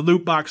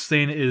loot box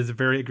thing is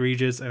very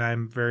egregious and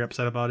I'm very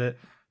upset about it.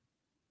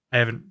 I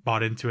haven't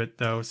bought into it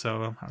though,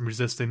 so I'm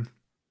resisting.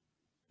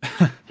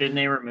 Didn't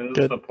they remove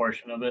a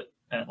portion of it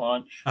at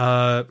launch?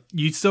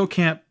 You still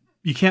can't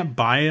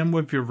buy them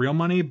with your real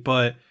money,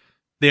 but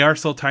they are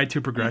still tied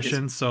to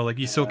progression. So like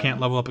you still can't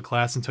level up a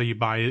class until you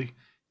buy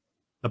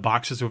the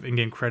boxes with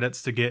in-game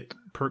credits to get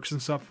perks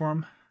and stuff for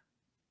them.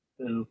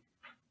 Ooh.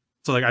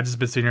 So like I just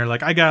been sitting here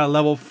like I got a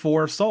level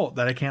 4 assault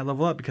that I can't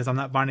level up because I'm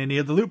not buying any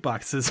of the loot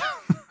boxes.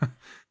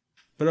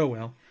 But oh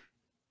well,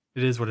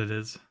 it is what it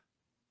is.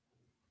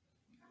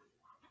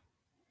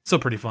 Still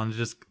pretty fun to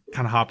just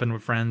kind of hop in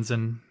with friends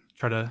and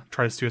try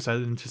to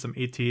suicide into some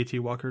AT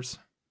walkers.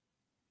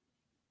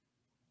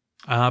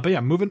 But yeah,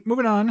 moving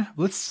on.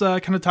 Let's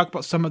kind of talk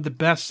about some of the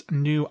best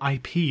new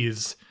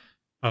IPs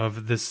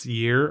of this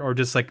year, or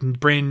just like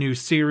brand new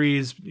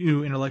series,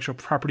 new intellectual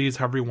properties,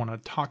 however you want to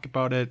talk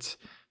about it.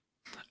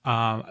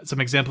 Some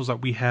examples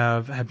that we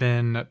have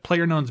been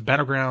PlayerUnknown's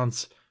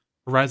Battlegrounds,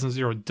 Horizon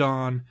Zero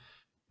Dawn,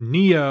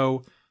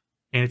 Neo,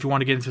 and if you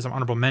want to get into some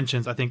honorable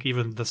mentions, I think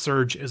even The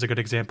Surge is a good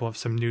example of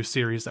some new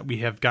series that we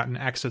have gotten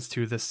access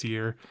to this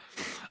year.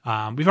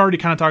 We've already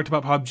kind of talked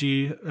about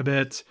PUBG a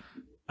bit.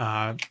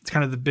 It's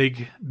kind of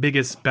the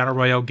biggest battle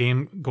royale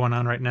game going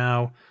on right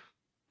now.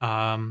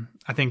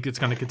 I think it's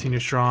going to continue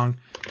strong.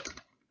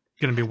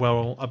 Going to be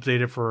well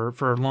updated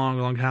for a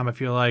long time. I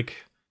feel like.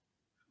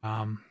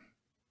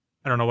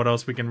 I don't know what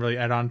else we can really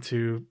add on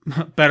to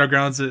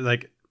Battlegrounds.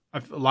 Like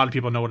a lot of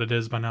people know what it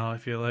is by now, I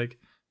feel like.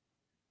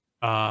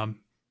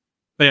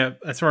 But yeah,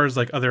 as far as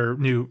like other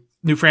new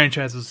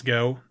franchises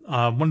go,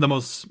 one of the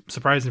most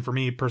surprising for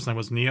me personally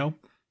was Neo.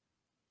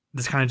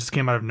 This kind of just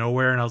came out of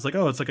nowhere, and I was like,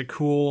 oh, it's like a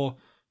cool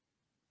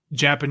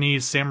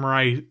Japanese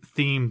samurai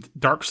themed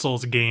Dark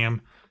Souls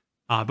game.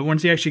 But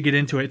once you actually get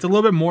into it, it's a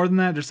little bit more than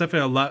that. There's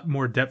definitely a lot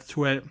more depth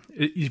to it.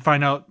 You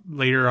find out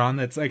later on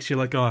that it's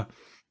actually like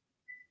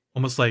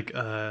almost like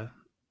a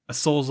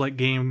Souls-like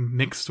game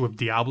mixed with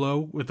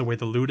Diablo with the way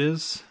the loot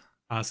is.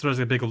 So there's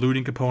a big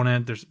looting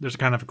component. There's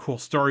kind of a cool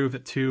story with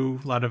it too.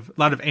 A lot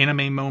of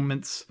anime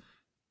moments.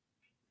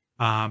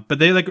 But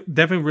they like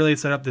definitely really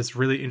set up this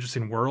really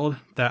interesting world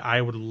that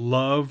I would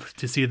love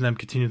to see them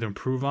continue to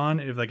improve on.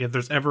 If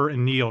there's ever a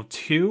Neo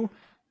 2,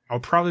 I'll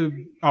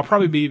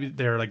probably be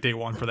there like day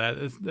one for that.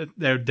 That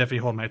would definitely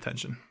hold my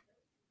attention.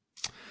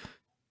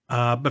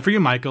 But for you,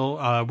 Michael,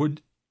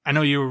 I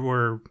know you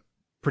were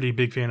pretty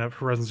big fan of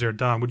Horizon Zero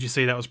Dawn. Would you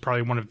say that was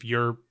probably one of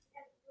your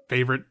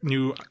favorite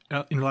new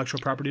intellectual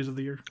properties of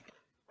the year?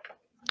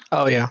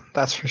 Oh yeah,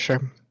 that's for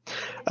sure.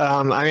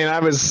 I mean, I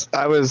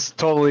was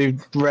totally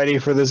ready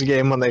for this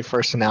game when they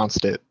first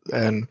announced it,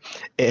 and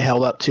it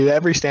held up to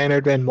every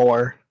standard and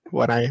more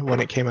when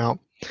it came out.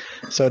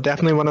 So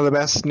definitely one of the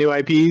best new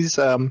IPs.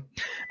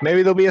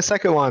 Maybe there'll be a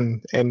second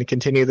one and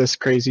continue this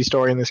crazy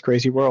story in this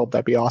crazy world.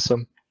 That'd be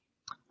awesome.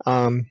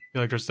 I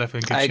feel like there's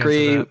definitely a good I chance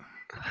agree. of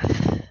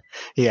that.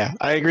 Yeah,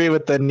 I agree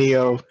with the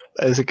Neo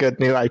as a good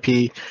new IP.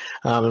 It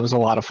was a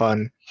lot of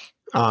fun.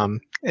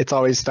 It's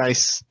always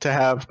nice to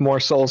have more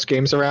Souls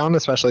games around,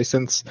 especially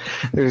since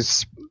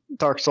there's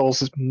Dark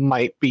Souls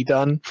might be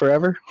done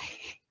forever.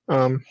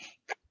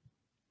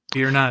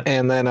 You're not.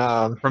 And then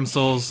From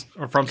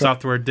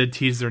Software did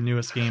tease their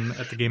newest game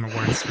at the Game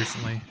Awards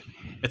recently.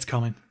 It's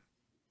coming.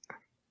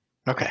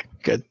 Okay,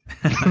 good.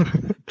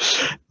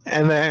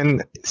 And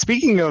then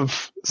speaking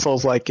of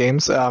Souls-like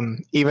games,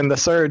 even The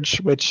Surge,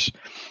 which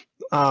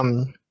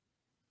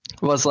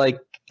was like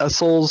a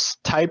Souls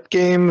type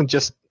game,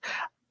 just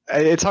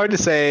it's hard to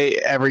say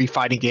every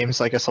fighting game is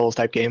like a Souls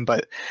type game,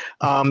 but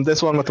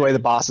this one with the way the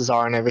bosses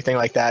are and everything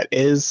like that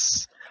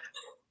is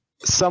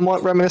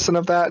somewhat reminiscent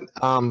of that.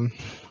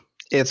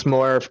 It's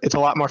a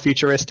lot more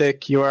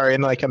futuristic. You are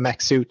in like a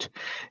mech suit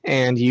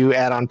and you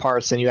add on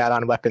parts and you add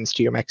on weapons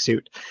to your mech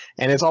suit,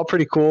 and it's all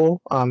pretty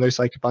cool. There's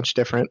like a bunch of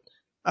different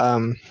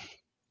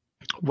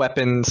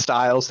weapon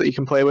styles that you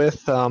can play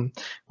with,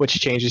 which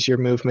changes your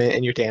movement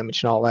and your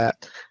damage and all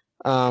that.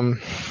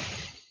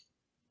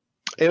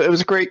 It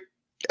was a great.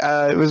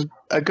 It was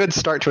a good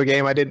start to a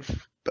game. I didn't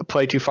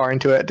play too far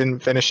into it.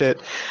 Didn't finish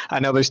it. I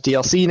know there's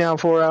DLC now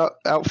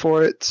out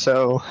for it,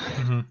 so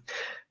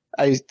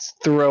I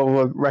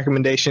throw a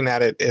recommendation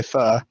at it if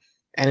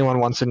anyone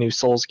wants a new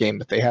Souls game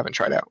that they haven't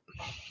tried out.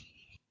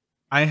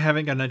 I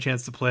haven't gotten a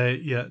chance to play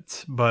it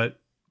yet, but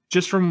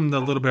just from the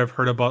little bit I've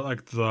heard about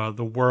like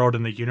the world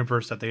and the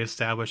universe that they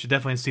established, it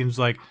definitely seems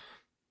like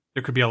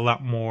there could be a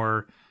lot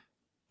more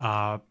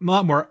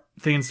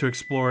things to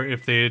explore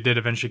if they did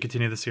eventually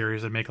continue the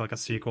series and make like a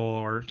sequel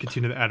or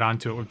continue to add on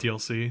to it with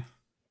DLC.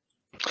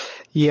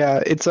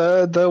 Yeah, it's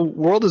the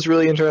world is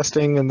really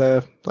interesting and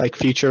the like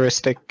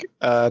futuristic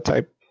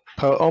type,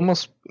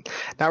 almost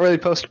not really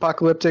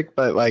post-apocalyptic,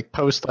 but like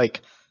post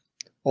like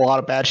a lot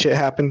of bad shit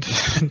happened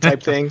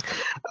type thing.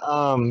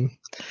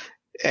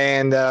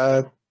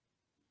 And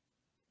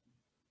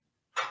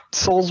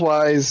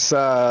Souls-wise,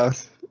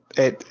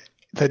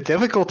 the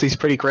difficulty's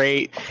pretty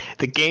great.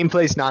 The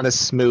gameplay's not as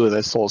smooth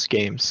as Souls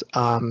games.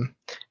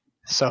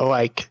 So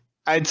like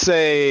I'd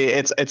say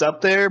it's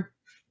up there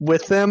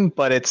with them,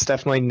 but it's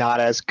definitely not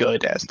as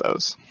good as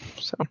those.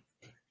 So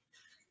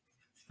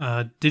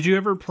Did you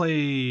ever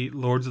play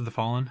Lords of the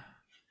Fallen?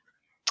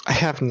 I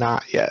have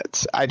not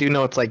yet. I do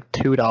know it's like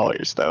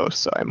 $2 though,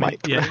 so I might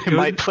I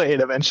might play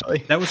it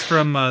eventually. That was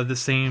from the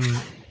same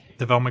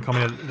development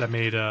company that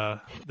made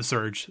The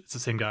Surge. It's the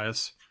same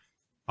guys.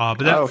 But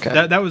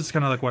that was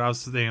kind of like what I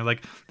was thinking.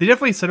 Like they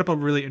definitely set up a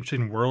really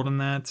interesting world in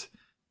that.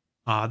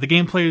 The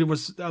gameplay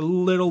was a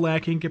little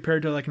lacking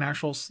compared to like an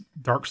actual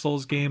Dark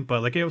Souls game,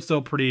 but like it was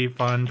still pretty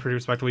fun, pretty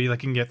respectable. You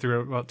like can get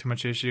through it without too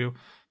much issue.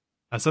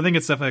 So I think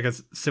it's definitely like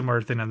a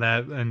similar thing to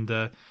that,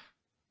 and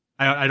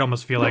I'd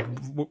almost feel like,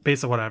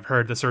 based on what I've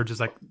heard, The Surge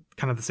is like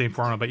kind of the same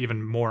formula, but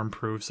even more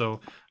improved. So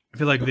I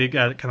feel like they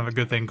got kind of a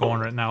good thing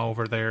going right now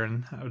over there,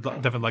 and I would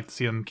definitely like to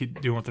see them keep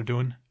doing what they're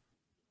doing.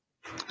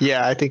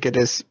 Yeah, I think it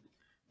is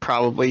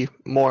probably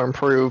more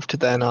improved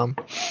than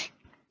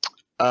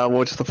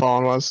Lords of the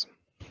Fallen was.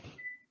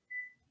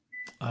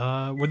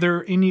 Were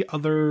there any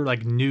other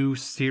like new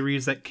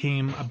series that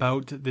came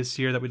about this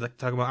year that we'd like to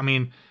talk about? I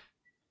mean,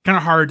 kind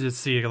of hard to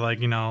see, like,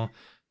 you know,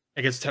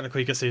 I guess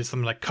technically you could say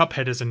something like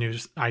Cuphead is a new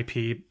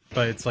IP,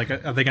 but it's like,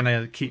 are they going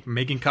to keep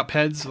making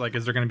Cupheads? Like,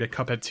 is there going to be a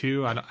Cuphead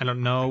 2? I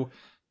don't know.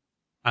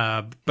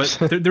 But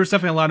there's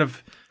definitely a lot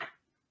of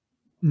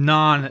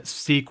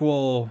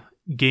non-sequel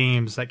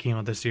games that came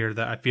out this year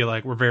that I feel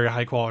like were very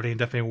high quality and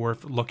definitely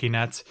worth looking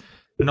at.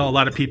 I know a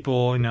lot of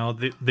people, you know,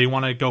 they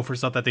want to go for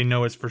stuff that they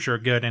know is for sure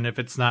good, and if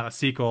it's not a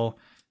sequel,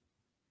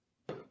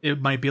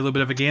 it might be a little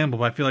bit of a gamble.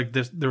 But I feel like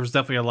there was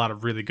definitely a lot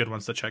of really good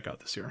ones to check out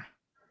this year.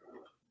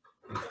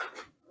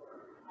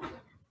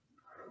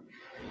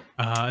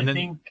 And then,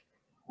 think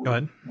go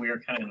ahead. We are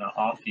kind of in an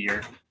off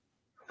year.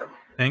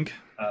 Think?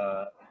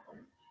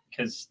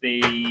 Because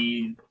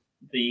they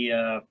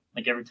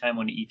like every time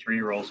when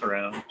E3 rolls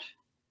around,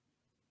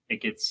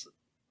 it gets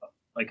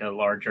like a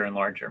larger and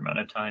larger amount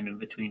of time in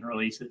between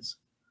releases.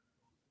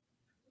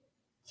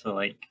 So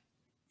like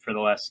for the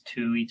last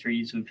 2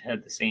 E3s, we've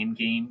had the same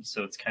game,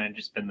 so it's kind of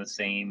just been the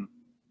same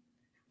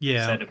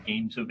set of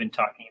games we've been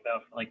talking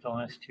about for like the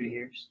last 2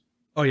 years.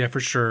 Oh yeah, for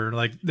sure.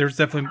 Like there's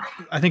definitely,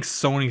 I think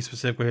Sony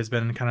specifically has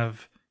been kind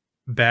of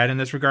bad in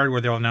this regard,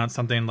 where they'll announce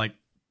something like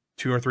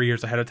 2 or 3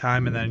 years ahead of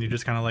time, and then you're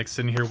just kind of like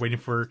sitting here waiting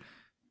for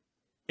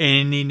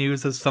any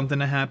news of something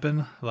to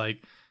happen.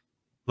 Like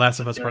Last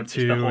of Us Part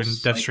 2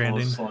 and Death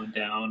Stranding slowed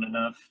down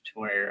enough to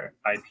where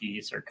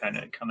IPs are kind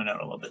of coming out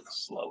a little bit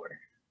slower.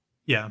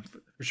 Yeah,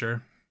 for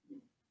sure.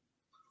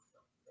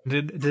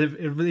 It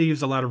really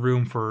leaves a lot of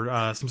room for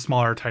some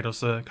smaller titles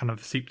to kind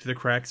of seep through the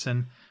cracks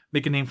and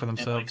make a name for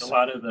themselves. And like a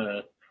lot of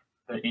the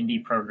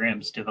indie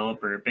programs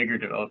bigger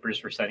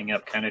developers were setting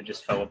up kind of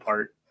just fell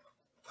apart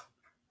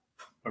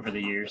over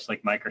the years.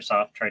 Like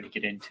Microsoft tried to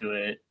get into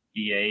it.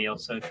 EA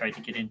also tried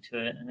to get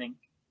into it, I think.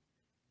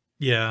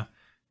 Yeah.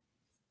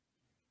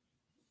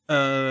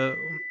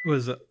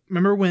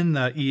 Remember when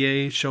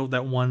EA showed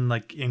that one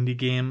like indie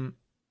game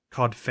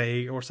called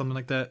Faye or something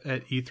like that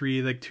at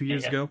E3 like 2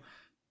 years ago?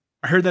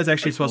 I heard that's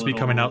actually supposed to be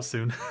coming out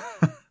soon.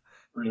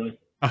 Really?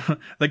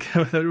 Like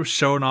it was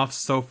shown off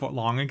so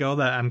long ago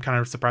that I'm kind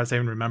of surprised I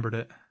even remembered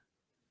it.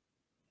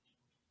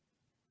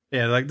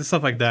 Yeah, like the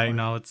stuff like that, you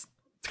know, it's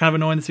kind of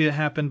annoying to see it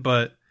happen,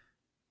 but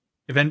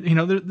you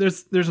know,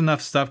 there's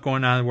enough stuff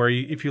going on where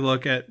if you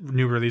look at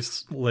new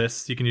release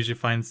lists, you can usually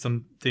find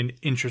something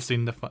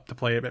interesting to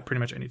play at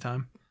pretty much any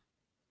time.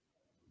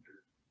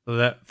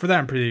 So for that,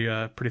 I'm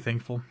pretty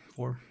thankful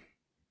for.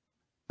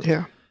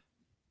 Yeah.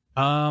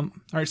 All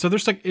right. So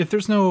if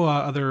there's no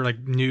other like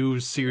new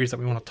series that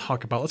we want to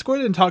talk about, let's go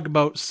ahead and talk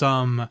about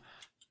some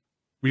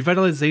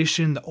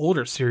revitalization, the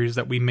older series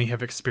that we may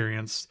have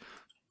experienced.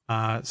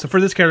 So for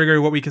this category,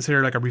 what we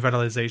consider like a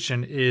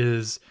revitalization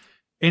is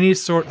any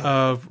sort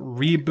of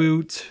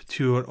reboot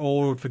to an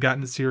old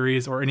forgotten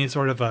series, or any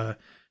sort of a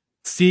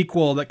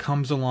sequel that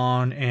comes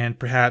along and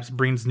perhaps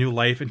brings new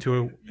life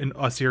into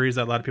a series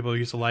that a lot of people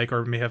used to like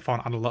or may have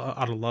fallen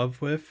out of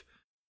love with.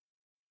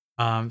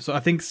 So I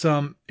think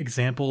some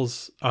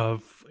examples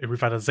of a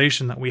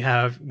revitalization that we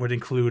have would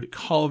include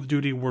Call of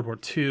Duty World War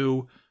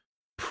II,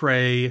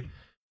 Prey,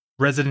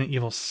 Resident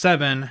Evil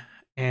 7,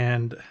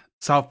 and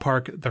South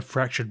Park: The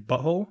Fractured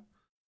Butthole.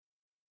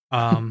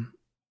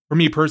 For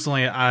me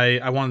personally,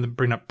 I wanted to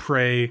bring up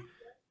Prey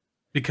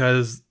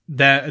because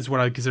that is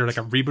what I consider like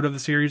a reboot of the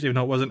series, even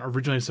though it wasn't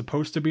originally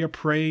supposed to be a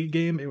Prey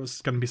game. It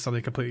was going to be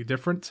something completely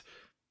different.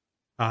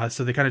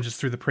 So they kind of just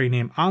threw the Prey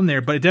name on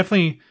there, but it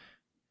definitely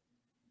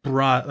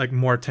brought like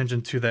more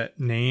attention to that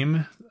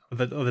name of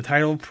the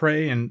title of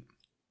Prey, and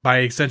by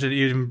extension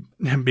even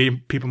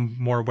made people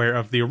more aware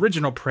of the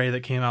original Prey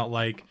that came out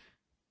like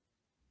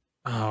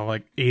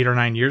 8 or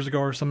 9 years ago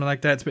or something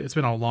like that. It's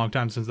been a long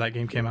time since that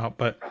game came out,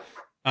 but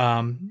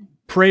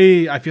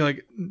Prey, I feel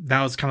like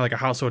that was kind of like a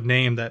household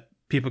name that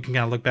people can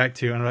kind of look back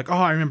to and like, oh,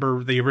 I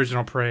remember the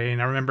original Prey,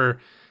 and I remember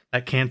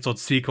that canceled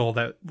sequel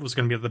that was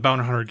going to be the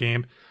Bounty Hunter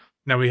game.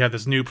 Now we have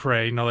this new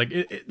Prey. You know, like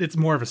it's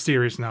more of a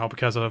series now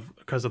because of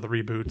the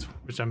reboot,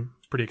 which I'm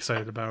pretty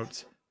excited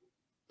about.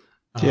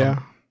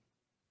 Yeah.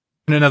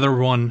 And another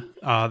one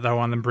that I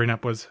wanted to bring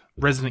up was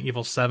Resident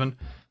Evil 7.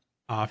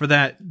 For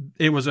that,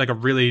 it was like a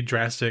really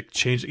drastic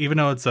change. Even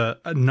though it's a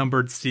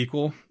numbered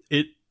sequel,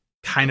 it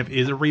kind of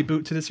is a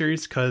reboot to the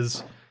series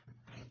because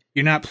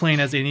you're not playing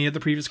as any of the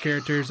previous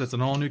characters. It's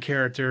an all new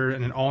character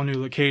and an all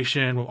new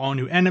location with all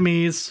new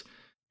enemies.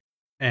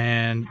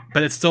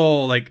 But it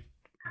still like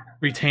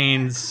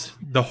retains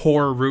the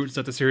horror roots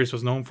that the series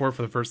was known for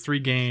the first 3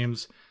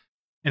 games.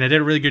 And it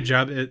did a really good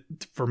job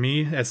for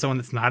me, as someone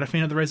that's not a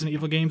fan of the Resident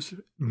Evil games,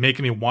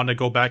 making me want to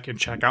go back and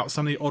check out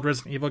some of the old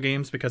Resident Evil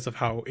games because of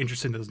how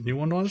interesting this new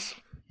one was.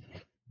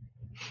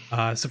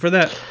 So for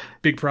that,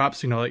 big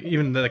props. Like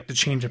even the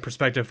change of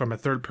perspective from a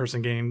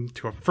third-person game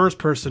to a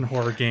first-person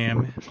horror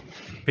game,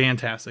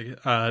 fantastic.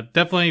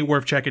 Definitely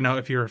worth checking out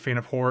if you're a fan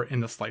of horror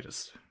in the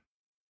slightest.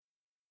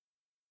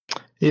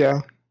 Yeah,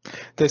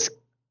 this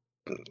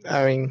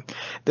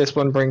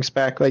one brings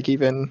back like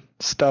even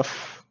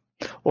stuff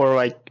or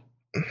like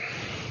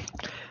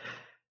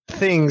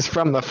things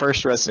from the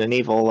first Resident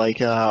Evil,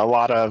 like a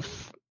lot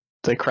of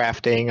the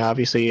crafting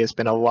obviously has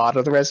been a lot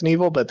of the Resident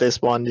Evil, but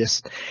this one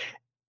just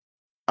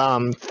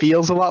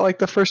feels a lot like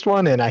the first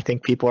one, and I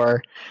think people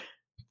are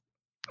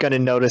going to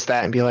notice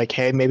that and be like,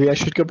 hey, maybe I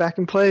should go back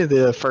and play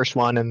the first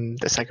one and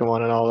the second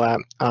one and all that.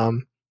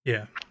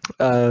 Yeah.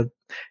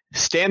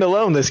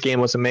 Standalone, this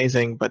game was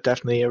amazing, but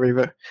definitely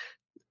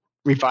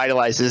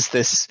revitalizes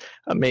this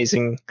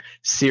amazing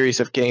series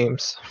of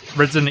games.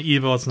 Resident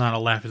Evil, it's not a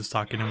laugh and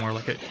stock anymore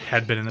like it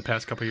had been in the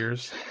past couple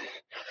years.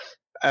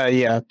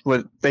 Yeah,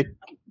 they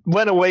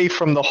went away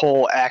from the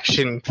whole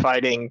action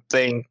fighting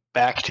thing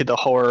back to the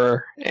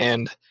horror,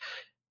 and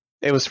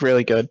it was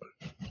really good.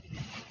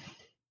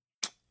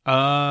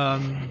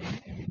 Call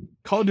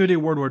of Duty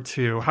World War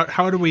II.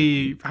 How do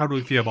we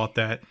feel about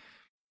that?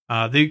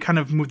 They kind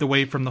of moved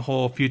away from the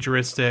whole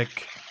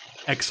futuristic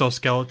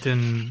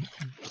exoskeleton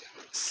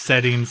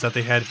settings that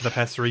they had for the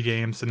past 3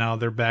 games, and now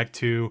they're back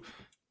to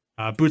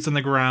boots on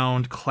the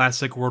ground,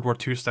 classic World War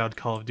II style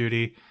Call of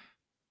Duty.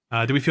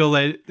 Do we feel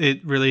that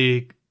it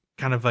really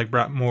kind of like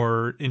brought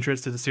more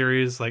interest to the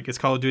series? Like, is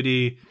Call of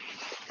Duty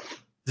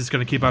just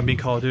going to keep on being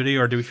Call of Duty,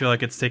 or do we feel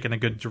like it's taken a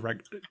good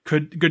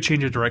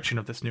change of direction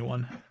of this new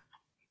one?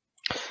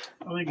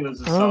 I think it was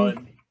a solid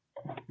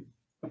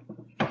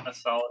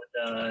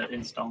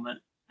installment.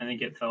 I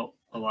think it felt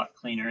a lot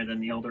cleaner than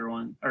the older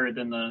one, or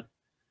than the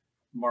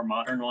more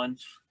modern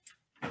ones.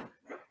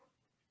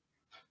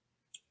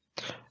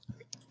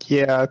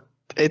 Yeah,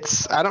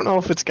 I don't know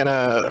if it's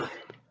gonna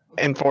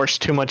enforce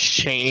too much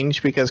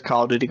change because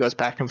Call of Duty goes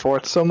back and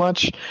forth so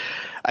much.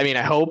 I mean,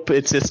 I hope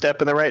it's a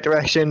step in the right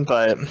direction,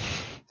 but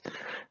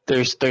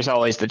there's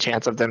always the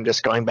chance of them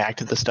just going back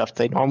to the stuff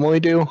they normally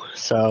do.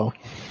 So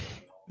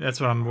that's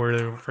what I'm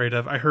really afraid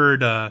of. I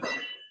heard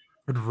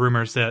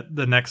rumors that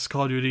the next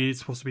Call of Duty is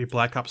supposed to be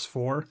Black Ops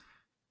 4,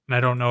 and I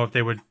don't know if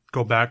they would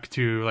go back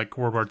to like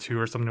World War II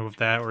or something with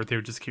that, or if they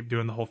would just keep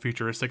doing the whole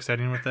futuristic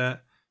setting with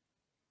that.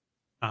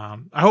 I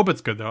hope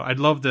it's good though. I'd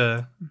love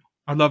to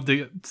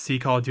see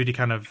Call of Duty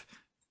kind of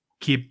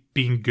keep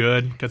being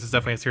good, because it's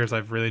definitely a series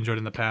I've really enjoyed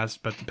in the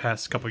past, but the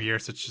past couple of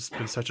years it's just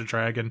been such a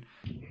drag, and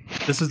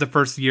this is the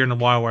first year in a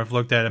while where I've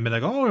looked at it and been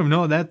like, oh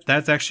no,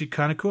 that's actually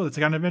kind of cool. It's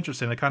kind of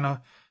interesting. I'd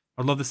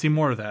love to see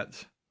more of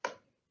that.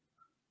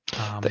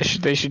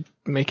 They should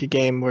make a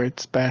game where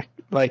it's back,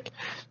 like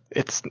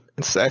it's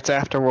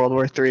after World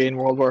War III and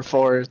World War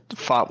IV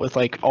fought with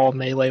like all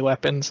melee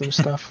weapons and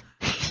stuff.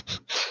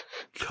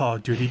 Call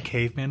of Duty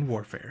Caveman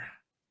Warfare.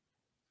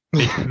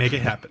 Make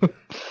it happen.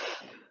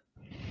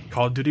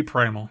 Call of Duty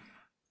Primal.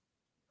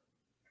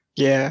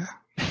 Yeah.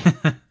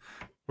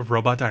 With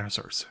robot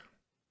dinosaurs.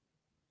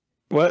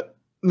 What?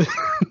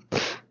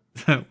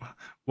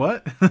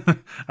 What? I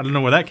don't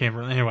know where that came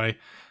from. Anyway,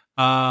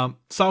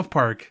 South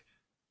Park.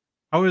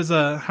 How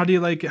do you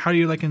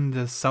like in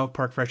the South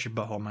Park Fresh Your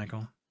Butthole,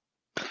 Michael?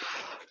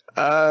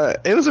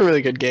 It was a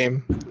really good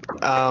game.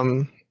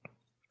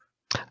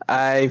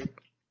 I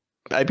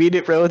beat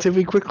it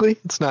relatively quickly.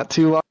 It's not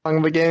too long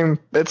of a game.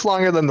 It's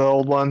longer than the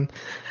old one,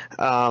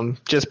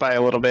 just by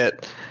a little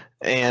bit.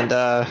 And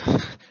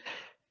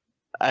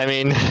I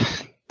mean,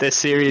 this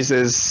series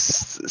is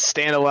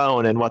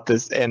standalone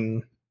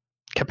and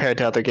compared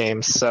to other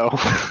games. So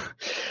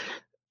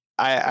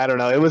I don't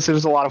know. It was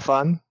a lot of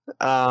fun.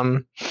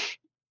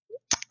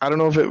 I don't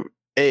know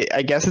if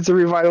I guess it's a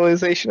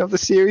revitalization of the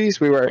series.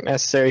 We weren't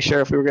necessarily sure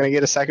if we were going to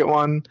get a second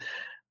one.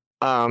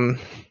 I'm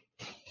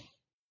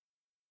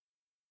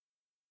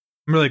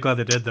really glad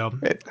they did, though.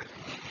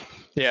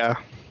 Yeah.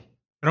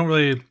 I don't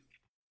really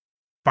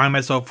find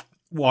myself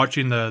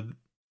watching the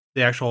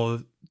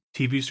actual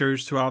TV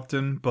series too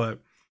often, but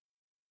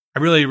I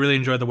really, really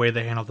enjoy the way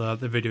they handle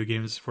the video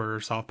games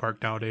for South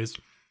Park nowadays.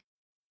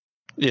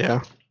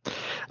 Yeah.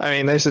 I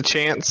mean, there's a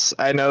chance.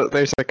 I know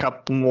there's a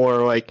couple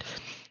more, like,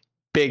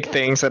 big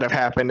things that have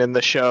happened in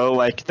the show.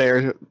 Like,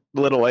 they're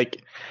little,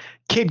 like,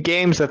 kid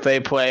games that they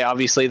play,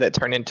 obviously, that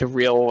turn into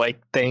real,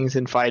 like, things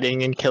and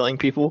fighting and killing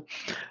people.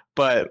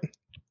 But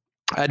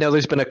I know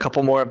there's been a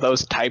couple more of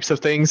those types of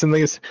things in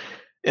this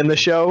in the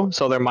show,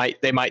 so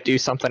they might do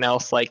something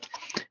else. Like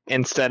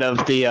instead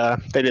of they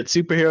did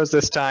superheroes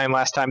this time.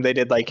 Last time they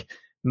did like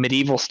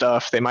medieval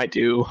stuff. They might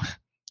do,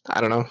 I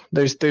don't know.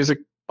 There's a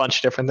bunch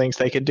of different things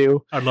they could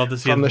do. I'd love to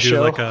see from them the do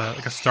show. like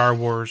a Star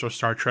Wars or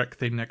Star Trek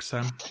thing next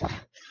time.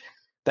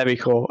 That'd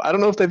be cool. I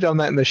don't know if they've done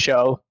that in the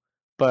show,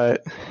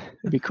 but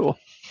it'd be cool.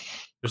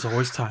 There's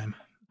always time.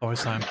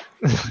 Always time.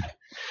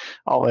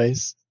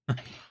 Always.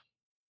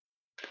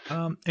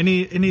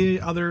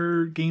 Any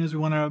other games we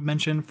want to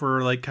mention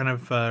for like kind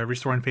of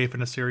restoring faith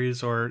in a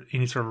series, or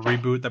any sort of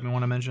reboot that we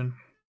want to mention?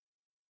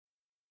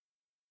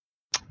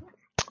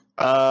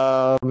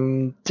 No,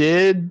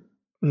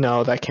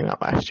 that came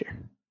out last year.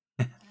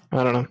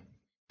 I don't know.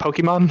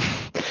 Pokemon?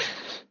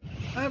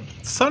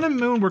 Sun and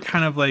Moon were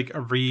kind of like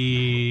a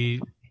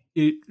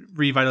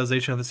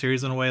revitalization of the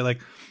series in a way.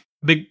 Like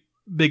big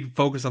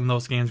focus on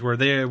those games where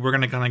we're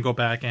gonna kind of go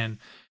back and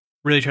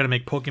really try to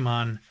make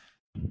Pokemon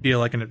feel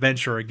like an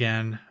adventure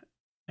again,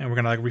 and we're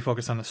gonna like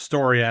refocus on the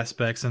story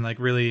aspects and like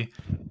really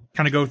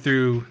kind of go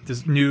through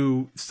this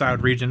new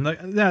styled region. Like,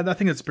 yeah, I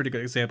think it's a pretty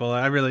good example.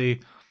 I really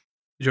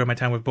enjoyed my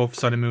time with both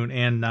Sun and Moon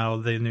and now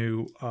the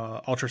new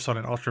Ultra Sun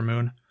and Ultra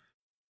Moon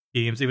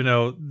games, even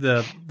though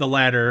the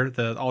latter,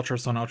 the Ultra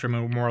Sun, Ultra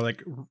Moon, were more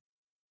like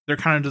they're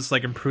kind of just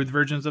like improved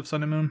versions of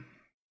Sun and Moon.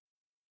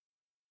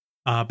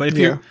 But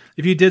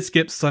if you did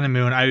skip Sun and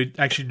Moon, I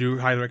actually do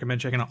highly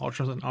recommend checking out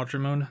Ultra Sun and Ultra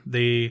Moon.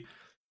 They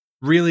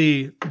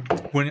really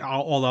went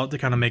all out to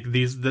kind of make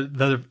these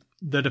the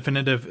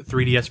definitive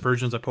 3DS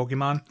versions of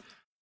Pokemon,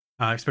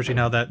 especially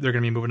now that they're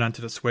going to be moving on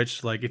to the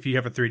Switch. Like if you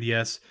have a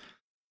 3DS,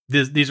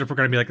 these are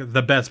going to be like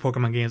the best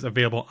Pokemon games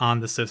available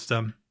on the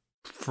system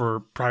for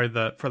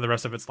probably for the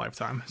rest of its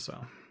lifetime.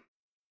 So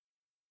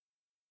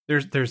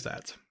there's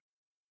that.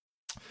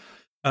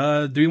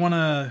 Do we want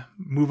to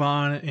move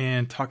on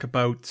and talk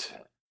about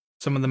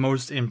some of the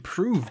most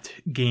improved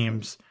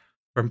games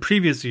from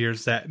previous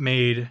years that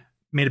made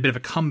a bit of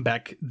a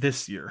comeback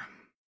this year?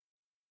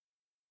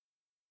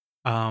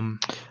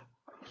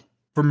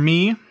 For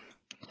me,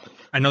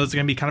 I know this is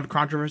going to be kind of a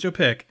controversial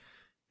pick,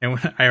 and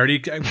I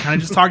kind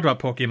of just talked about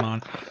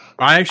Pokemon.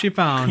 I actually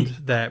found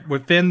that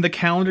within the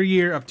calendar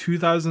year of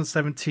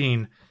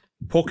 2017,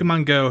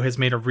 Pokemon Go has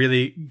made a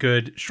really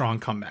good, strong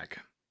comeback.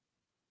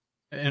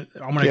 And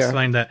I'm going to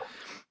explain that.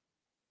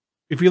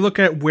 If you look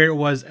at where it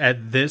was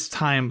at this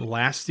time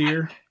last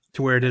year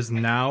to where it is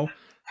now,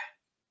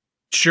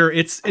 sure,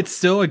 it's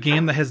still a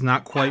game that has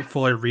not quite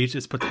fully reached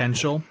its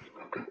potential.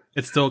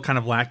 It's still kind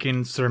of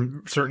lacking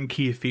certain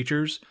key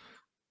features,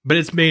 but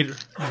it's made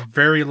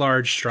very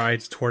large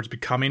strides towards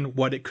becoming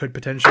what it could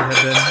potentially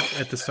have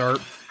been at the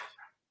start.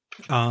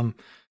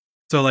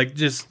 So like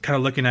just kind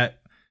of looking at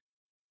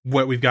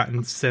what we've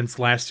gotten since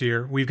last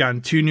year, we've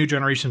gotten 2 new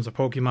generations of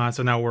Pokemon.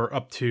 So now we're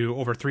up to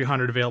over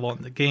 300 available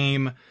in the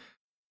game.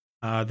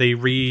 They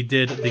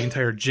redid the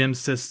entire gym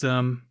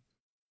system,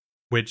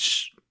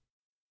 which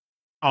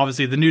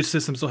obviously the new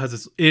system still has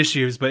its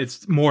issues, but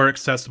it's more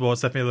accessible.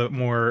 It's definitely a little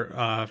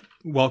more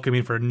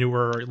welcoming for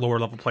newer, lower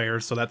level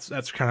players. So that's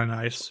kind of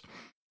nice.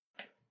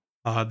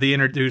 They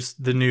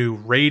introduced the new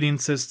raiding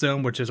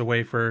system, which is a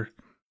way for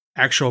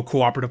actual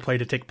cooperative play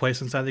to take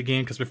place inside the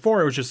game. Because before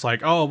it was just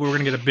like, oh, we're going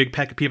to get a big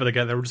pack of people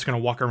together. We're just going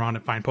to walk around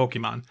and find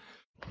Pokemon.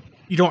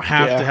 You don't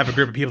have to have a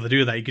group of people to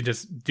do that. You could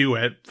just do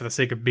it for the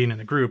sake of being in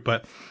a group.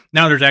 But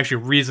now there's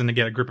actually a reason to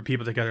get a group of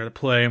people together to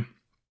play.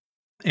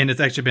 And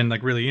it's actually been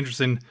like really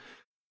interesting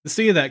to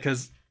see that,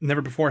 because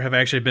never before have I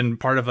actually been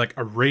part of like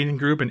a raiding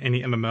group in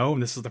any MMO.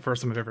 And this is the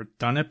first time I've ever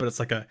done it, but it's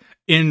like a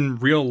in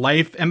real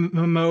life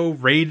MMO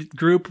raid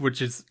group,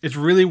 which it's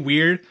really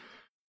weird.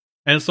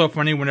 And it's so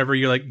funny whenever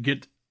you like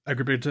get a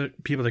group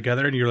of people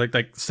together and you're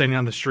like standing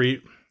on the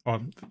street,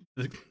 or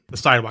the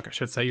sidewalk, I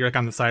should say. You're like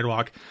on the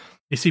sidewalk.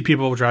 You see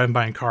people driving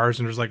by in cars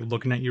and they're just like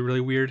looking at you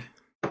really weird.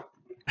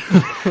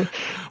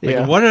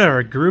 What are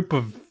a group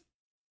of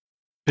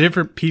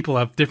different people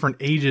of different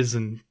ages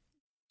and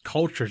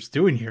cultures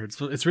doing here?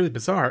 It's really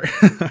bizarre.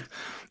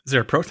 Is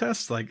there a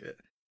protest? Like,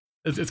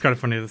 it's kind of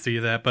funny to see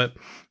that. But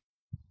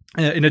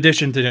in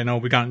addition to,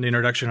 we got an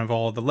introduction of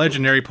all the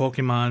legendary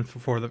Pokemon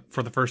for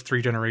the first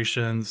 3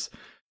 generations.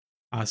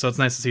 So it's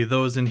nice to see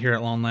those in here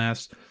at long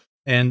last.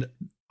 And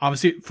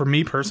obviously, for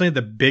me personally,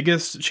 the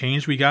biggest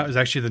change we got is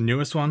actually the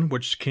newest one,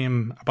 which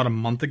came about a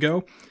month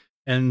ago.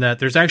 And that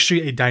there's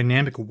actually a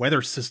dynamic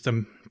weather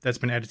system that's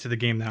been added to the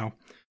game now,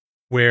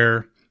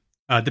 where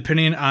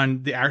depending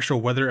on the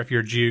actual weather of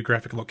your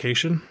geographic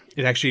location,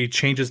 it actually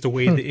changes the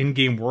way the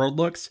in-game world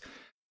looks.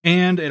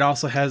 And it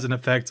also has an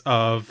effect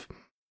of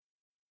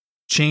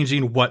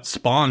changing what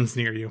spawns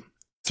near you.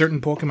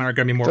 Certain Pokemon are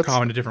going to be more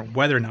common to different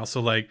weather now.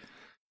 So like,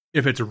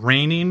 if it's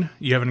raining,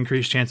 you have an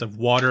increased chance of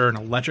water and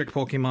electric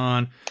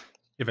Pokemon.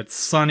 If it's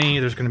sunny,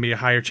 there's going to be a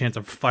higher chance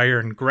of fire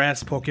and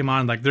grass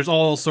Pokemon. Like, there's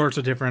all sorts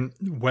of different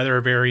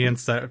weather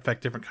variants that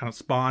affect different kind of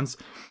spawns.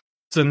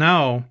 So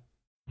now,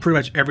 pretty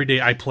much every day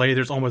I play,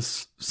 there's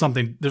always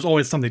something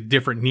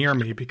different near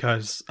me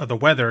because of the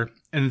weather,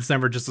 and it's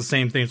never just the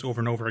same things over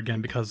and over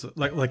again, because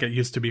like it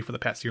used to be for the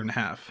past year and a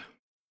half.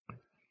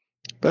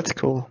 That's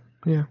cool.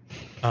 Yeah.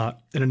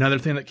 And another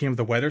thing that came with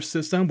the weather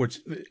system, which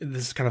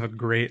this is kind of a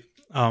great,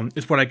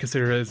 is what I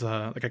consider as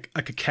like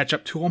a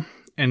catch-up tool,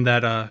 and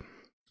that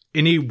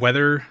any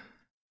weather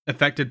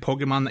affected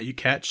Pokemon that you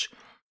catch,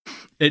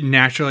 it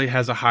naturally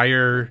has a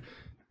higher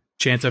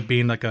chance of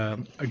being like a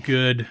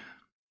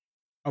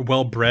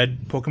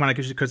well-bred Pokemon. I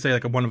guess you could say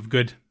like one of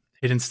good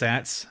hidden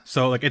stats.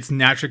 So like it's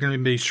naturally going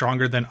to be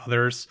stronger than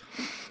others,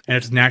 and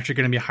it's naturally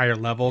going to be a higher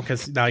level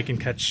because now you can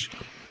catch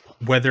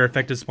weather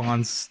affected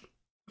spawns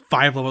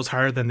 5 levels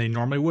higher than they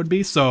normally would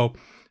be. So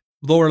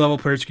lower level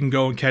players can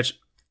go and catch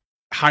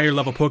higher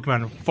level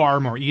Pokemon far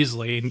more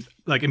easily and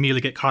like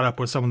immediately get caught up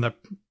with some of the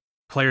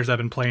players that have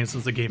been playing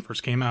since the game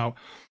first came out.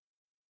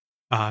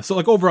 So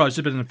like overall, it's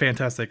just been a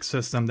fantastic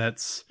system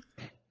that's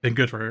been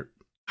good for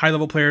high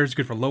level players,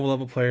 good for low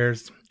level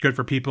players, good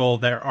for people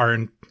that are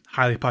in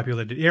highly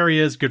populated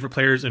areas, good for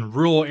players in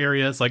rural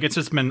areas. Like it's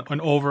just been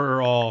an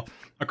overall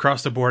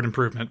across the board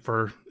improvement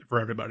for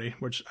everybody,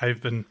 which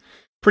I've been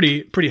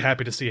pretty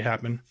happy to see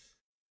happen.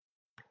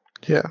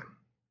 Yeah.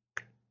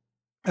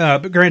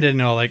 But granted,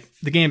 no, like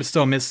the game is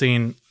still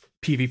missing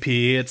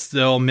PvP. It's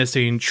still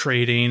missing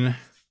trading.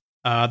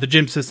 The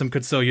gym system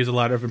could still use a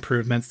lot of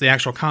improvements. The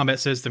actual combat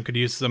system could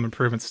use some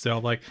improvements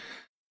still. Like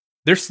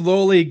they're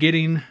slowly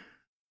getting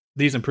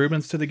these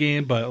improvements to the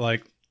game, but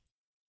like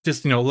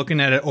just,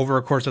 looking at it over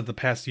a course of the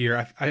past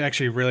year, I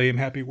actually really am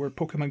happy where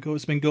Pokemon Go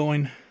has been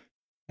going.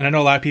 And I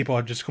know a lot of people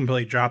have just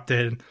completely dropped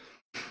it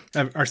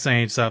and are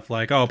saying stuff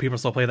like, oh, people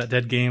still play that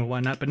dead game and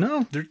whatnot. But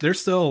no, there's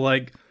still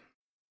like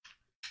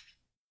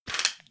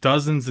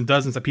dozens and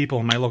dozens of people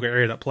in my local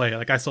area that play it.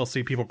 Like I still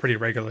see people pretty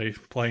regularly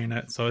playing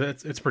it. So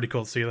it's pretty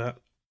cool to see that.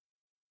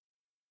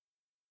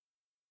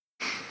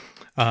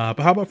 But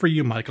how about for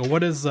you, Michael?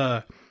 What is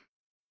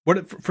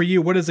for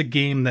you, what is a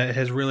game that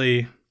has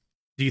really,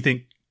 do you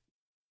think,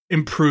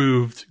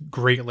 improved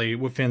greatly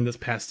within this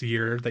past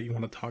year that you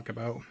want to talk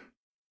about?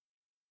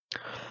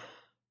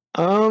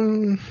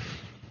 I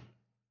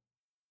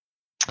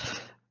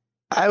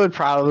would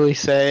probably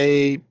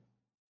say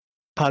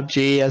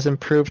PUBG has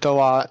improved a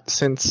lot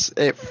since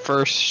it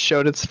first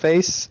showed its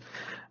face.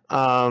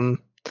 I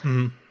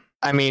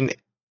mean,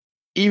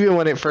 even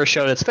when it first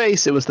showed its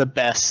face, it was the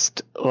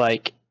best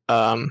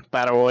battle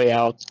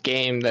royale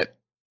game that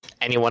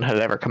anyone had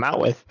ever come out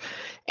with,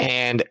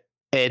 and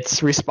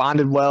it's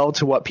responded well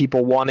to what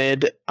people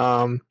wanted.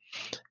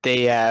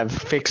 They have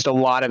fixed a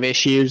lot of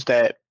issues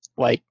that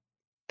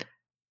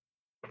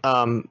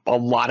a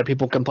lot of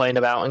people complained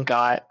about and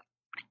got.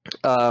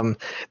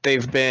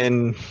 They've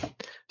been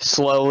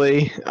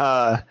slowly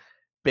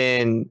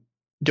been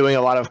doing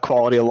a lot of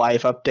quality of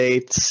life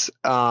updates,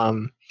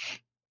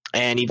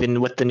 and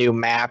even with the new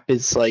map,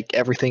 is like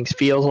everything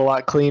feels a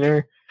lot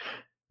cleaner.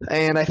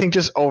 And I think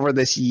just over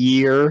this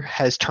year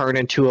has turned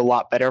into a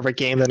lot better of a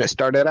game than it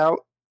started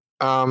out.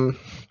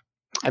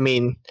 I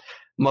mean,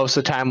 most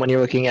of the time when you're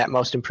looking at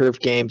most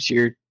improved games,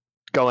 you're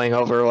going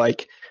over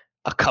like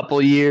a couple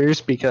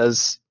years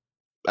because,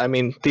 I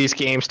mean, these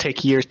games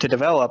take years to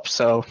develop.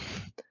 So,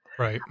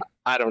 right.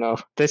 I don't know.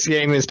 This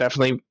game has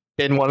definitely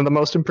been one of the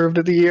most improved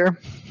of the year.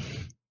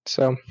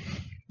 So,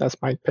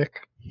 that's my pick.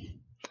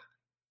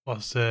 Well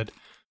said.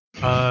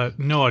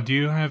 Noah, do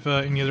you have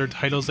any other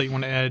titles that you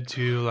want to add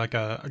to like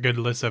a good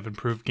list of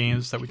improved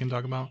games that we can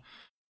talk about?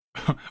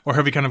 Or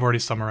have we kind of already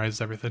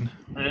summarized everything?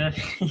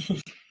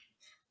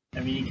 I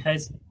mean, you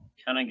guys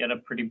kind of got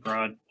a pretty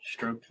broad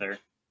stroke there.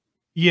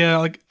 Yeah,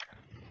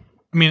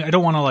 I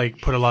don't want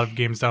to put a lot of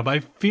games down, but I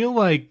feel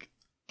like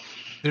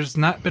there's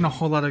not been a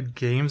whole lot of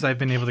games I've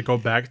been able to go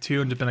back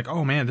to and just been like,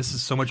 oh man, this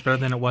is so much better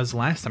than it was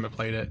last time I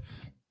played it.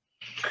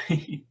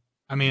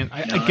 I mean,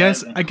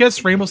 I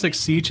guess Rainbow Six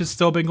Siege has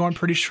still been going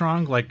pretty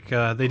strong.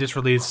 They just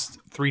released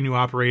 3 new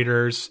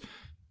operators.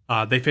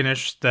 They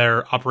finished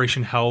their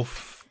Operation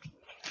Health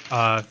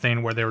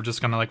thing where they were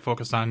just gonna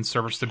focus on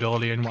server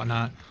stability and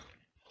whatnot.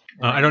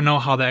 I don't know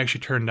how that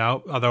actually turned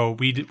out. Although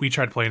we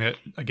tried playing it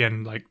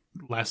again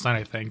last night,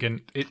 I think,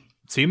 and it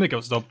seemed like it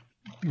was still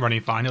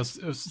running fine. It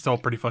was still a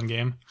pretty fun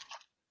game.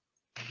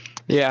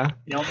 Yeah.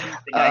 The only thing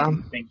I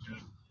can think of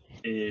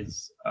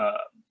is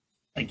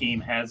a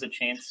game has a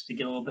chance to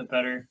get a little bit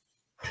better.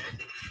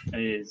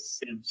 Is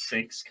Civ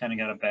 6 kind of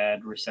got a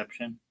bad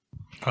reception.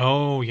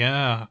 Oh,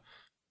 yeah.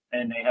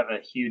 And they have a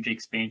huge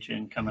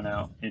expansion coming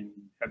out in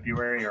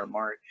February or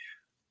March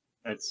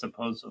that's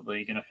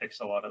supposedly going to fix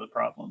a lot of the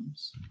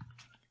problems.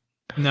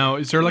 Now,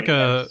 is there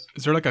a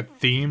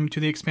theme to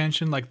the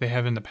expansion like they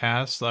have in the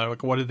past?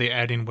 What are they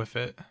adding with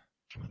it?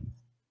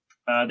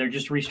 They're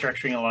just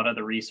restructuring a lot of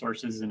the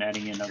resources and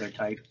adding in other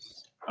types.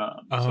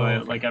 Okay.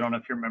 I don't know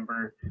if you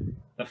remember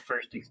the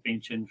first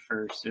expansion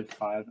for Civ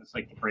 5. It's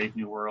the Brave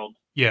New World.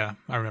 Yeah,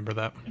 I remember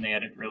that. And they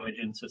added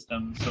religion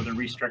systems. So they're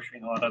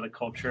restructuring a lot of the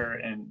culture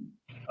and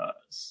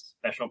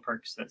special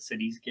perks that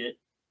cities get.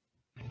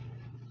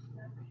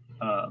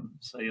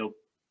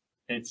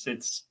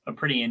 It's a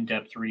pretty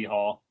in-depth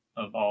rehaul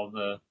of all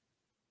the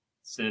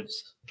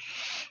civs.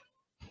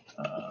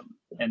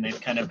 And they've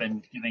kind of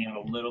been giving out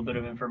a little bit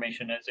of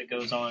information as it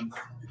goes on.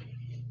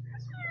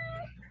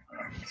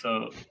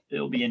 So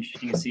it'll be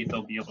interesting to see if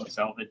they'll be able to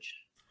salvage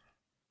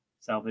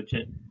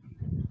it.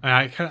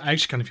 I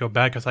actually kind of feel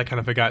bad because I kind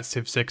of forgot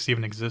Civ 6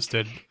 even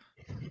existed.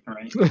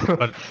 Right.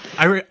 But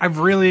I've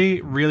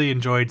really, really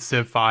enjoyed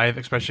Civ 5,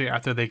 especially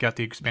after they got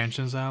the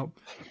expansions out.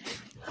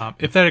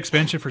 If that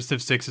expansion for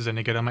Civ 6 is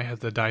any good, I might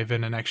have to dive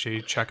in and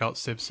actually check out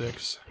Civ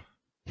 6.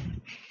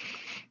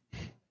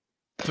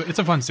 So it's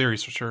a fun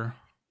series for sure.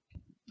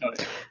 Oh,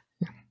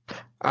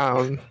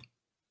 yeah.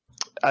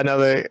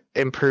 Another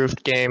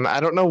improved game. I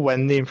don't know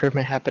when the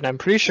improvement happened. I'm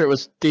pretty sure it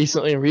was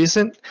decently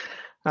recent.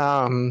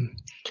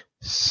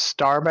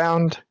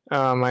 Starbound.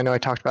 I know I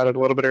talked about it a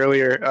little bit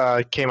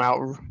earlier. Came out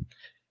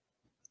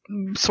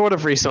sort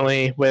of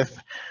recently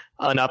with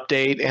an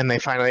update, and they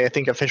finally, I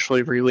think,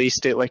 officially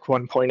released it, like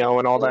 1.0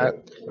 and all that,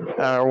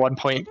 or 1.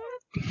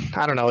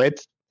 I don't know.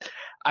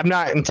 I'm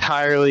not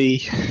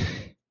entirely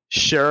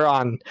sure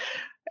on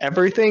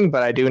everything,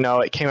 but I do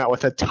know it came out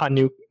with a ton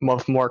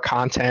of more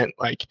content.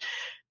 Like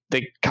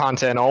the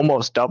content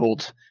almost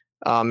doubled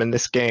in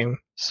this game.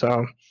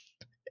 So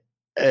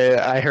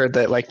I heard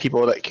that like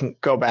people that can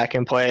go back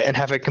and play it and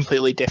have a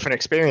completely different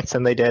experience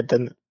than they did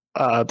than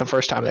the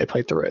first time they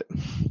played through it.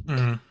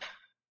 Mm-hmm.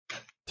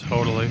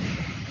 Totally.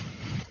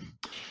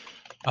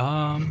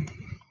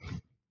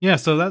 Yeah,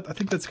 so I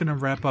think that's gonna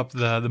wrap up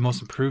the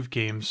most improved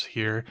games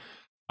here.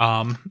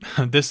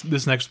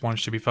 This next one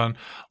should be fun.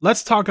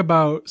 Let's talk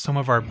about some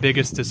of our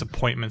biggest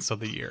disappointments of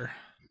the year.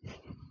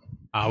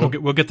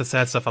 We'll get the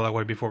sad stuff out of the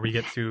way before we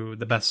get to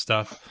the best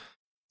stuff.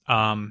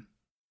 I'm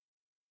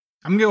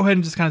gonna go ahead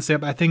and just kind of say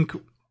I think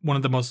one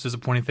of the most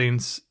disappointing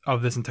things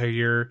of this entire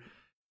year,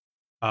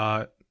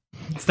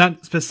 it's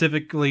not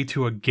specifically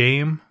to a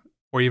game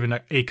or even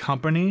a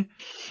company,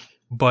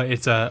 but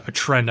it's a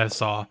trend I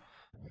saw.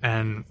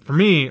 And for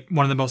me,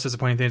 one of the most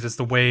disappointing things is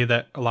the way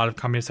that a lot of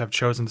companies have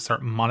chosen to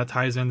start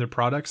monetizing their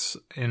products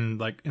in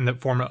the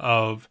form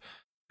of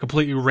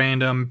completely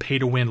random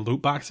pay-to-win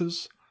loot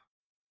boxes.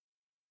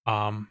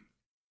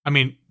 I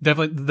mean,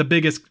 definitely the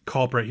biggest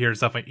culprit here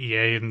is definitely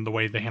EA and the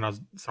way they handle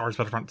Star Wars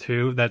Battlefront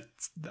 2.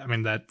 That's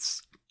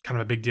kind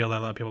of a big deal that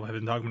a lot of people have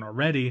been talking about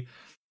already.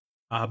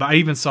 But I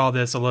even saw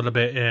this a little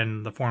bit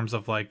in the forms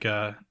of like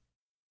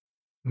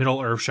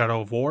Middle-earth: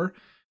 Shadow of War,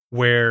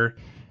 where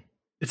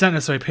it's not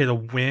necessarily pay to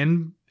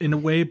win in a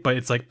way, but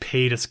it's like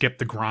pay to skip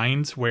the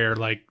grind, where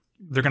like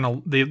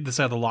they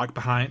decided to lock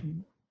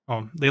behind.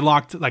 They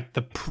locked like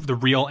the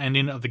real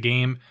ending of the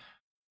game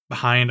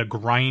behind a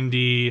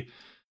grindy,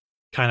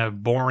 kind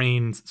of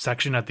boring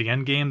section at the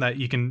end game that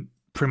you can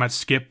pretty much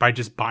skip by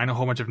just buying a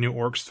whole bunch of new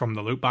orcs from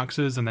the loot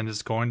boxes and then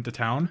just going to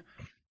town.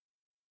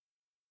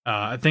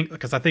 I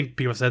think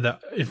people said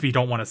that if you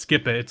don't want to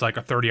skip it, it's like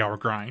a 30-hour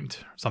grind,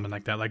 something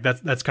like that. Like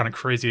that's kind of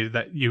crazy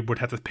that you would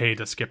have to pay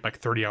to skip like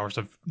 30 hours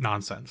of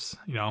nonsense,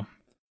 you know?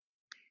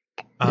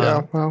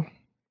 Yeah, well.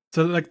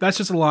 So like that's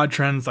just a lot of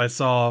trends I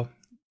saw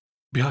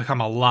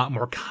become a lot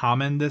more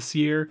common this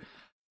year,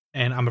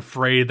 and I'm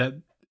afraid that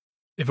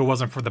if it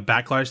wasn't for the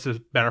backlash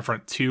to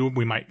Battlefront 2,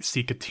 we might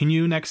see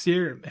continue next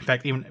year. In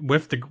fact, even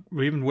with the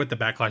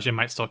backlash, it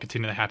might still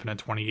continue to happen in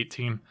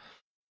 2018.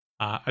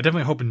 I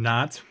definitely hope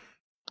not.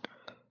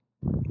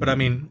 But I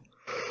mean,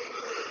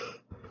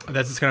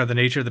 that's just kind of the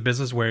nature of the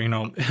business where, you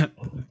know,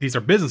 these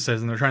are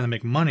businesses and they're trying to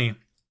make money.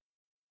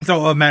 It's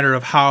all a matter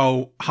of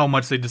how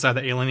much they decide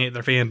to alienate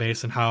their fan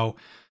base and how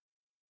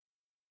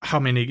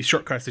many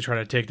shortcuts they try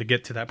to take to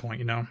get to that point,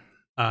 you know.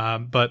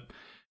 But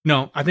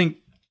no, I think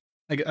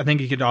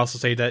you could also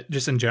say that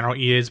just in general,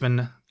 EA has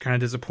been kind of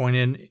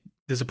disappointing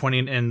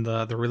in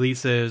the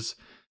releases,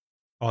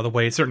 all the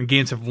way certain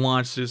games have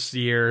launched this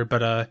year.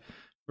 But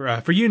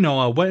for you,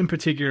 Noah, what in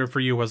particular for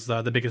you was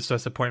the biggest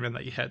disappointment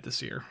that you had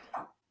this year?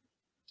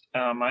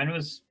 Mine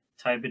was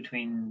tied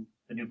between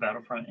the new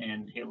Battlefront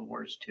and Halo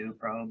Wars 2,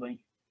 probably.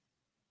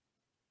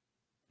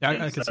 Yeah,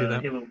 I can see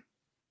that.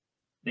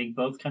 They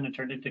both kind of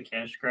turned into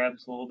cash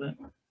grabs a little bit.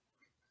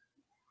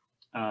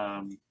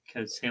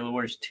 Because Halo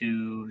Wars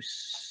 2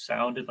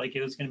 sounded like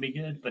it was going to be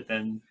good, but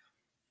then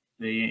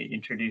they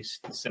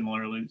introduced a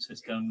similar loot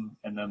system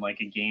and then like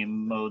a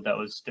game mode that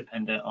was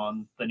dependent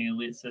on the new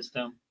loot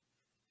system.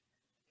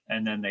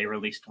 And then they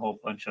released a whole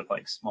bunch of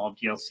like small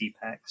DLC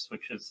packs,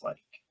 which is like,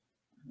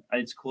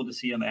 it's cool to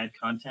see them add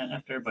content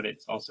after, but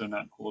it's also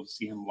not cool to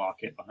see them lock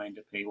it behind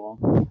a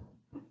paywall.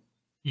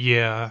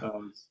 Yeah.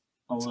 So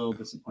I was a little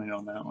disappointed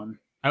on that one.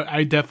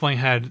 I definitely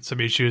had some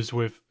issues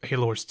with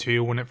Halo Wars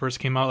 2 when it first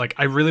came out. Like,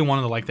 I really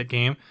wanted to like that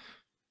game.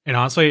 And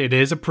honestly, it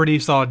is a pretty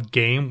solid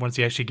game once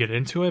you actually get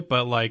into it.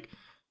 But, like,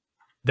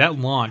 that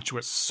launch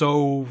was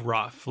so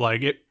rough.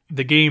 Like,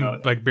 the game,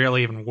 like,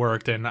 barely even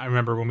worked. And I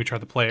remember when we tried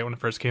to play it when it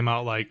first came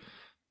out, like,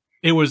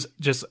 it was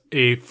just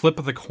a flip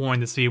of the coin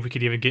to see if we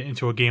could even get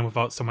into a game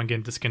without someone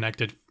getting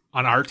disconnected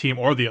on our team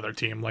or the other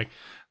team. Like,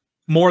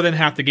 more than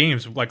half the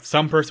games, like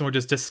some person would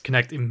just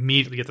disconnect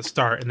immediately at the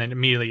start, and then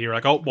immediately you're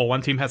like, oh, well,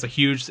 one team has a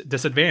huge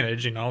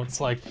disadvantage. You know, it's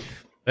like,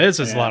 this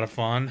is a lot of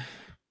fun.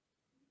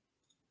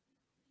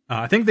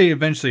 I think they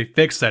eventually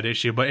fixed that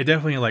issue, but it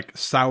definitely like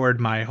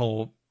soured my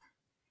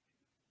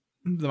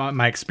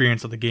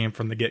experience of the game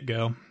from the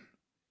get-go.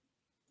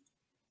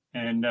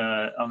 And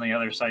on the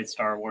other side,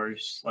 Star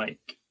Wars, like,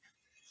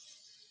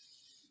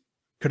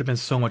 Could have been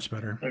so much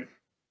better.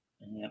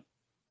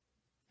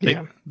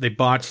 yeah, They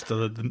botched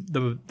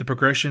the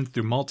progression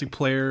through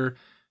multiplayer.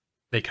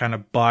 They kind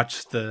of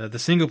botched the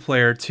single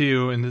player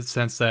too, in the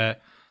sense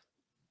that,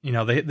 you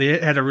know, they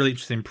had a really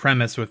interesting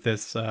premise with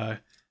this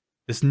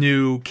this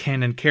new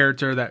canon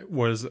character that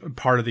was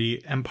part of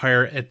the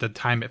Empire at the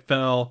time it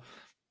fell,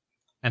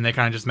 and they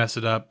kind of just messed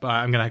it up.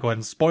 I'm gonna go ahead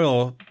and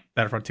spoil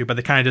Battlefront 2, but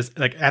they kind of just,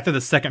 like, after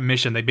the second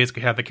mission, they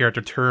basically have the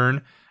character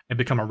turn and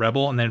become a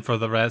rebel, and then for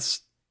the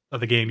rest of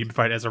the game, you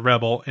fight as a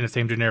rebel in the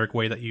same generic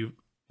way that you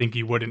think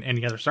you would in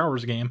any other Star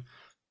Wars game.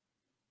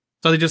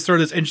 So they just throw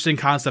this interesting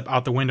concept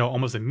out the window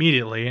almost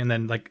immediately, and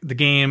then, like, the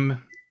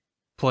game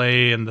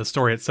play and the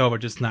story itself are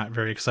just not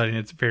very exciting.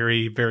 It's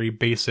very, very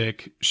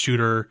basic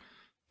shooter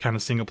kind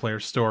of single player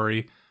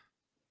story.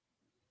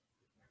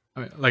 I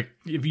mean, like,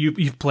 if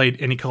you've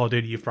played any Call of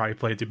Duty, you've probably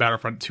played through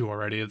Battlefront 2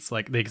 already. It's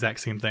like the exact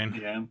same thing.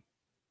 yeah.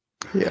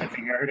 Yeah. I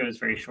figured it was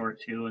very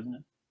short too, wasn't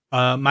it?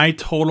 My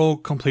total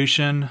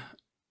completion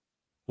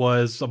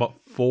was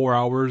about 4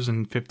 hours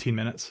and 15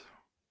 minutes.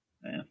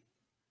 Yeah.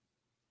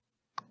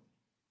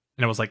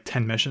 And it was like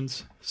 10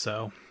 missions.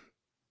 So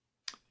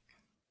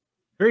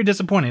very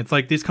disappointing. It's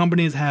like these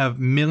companies have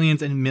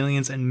millions and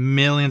millions and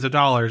millions of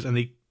dollars, and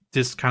they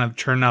just kind of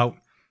churn out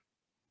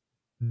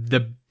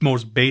the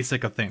most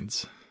basic of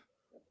things.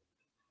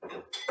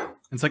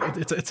 It's like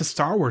it's a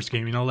Star Wars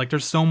game, you know, like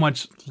there's so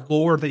much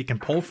lore that you can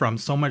pull from,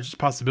 so much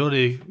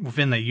possibility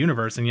within the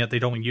universe, and yet they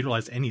don't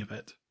utilize any of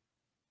it.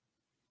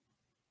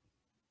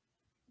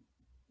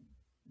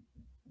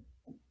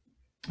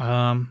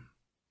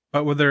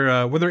 But were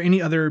there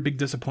any other big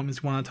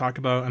disappointments you want to talk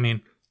about? I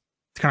mean,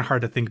 it's kind of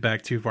hard to think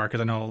back too far because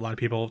I know a lot of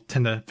people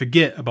tend to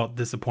forget about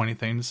disappointing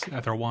things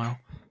after a while.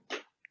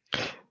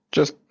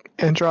 Just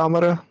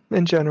Andromeda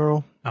in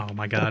general. Oh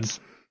my god.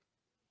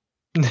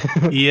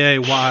 EA,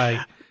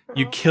 why?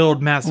 You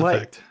killed Mass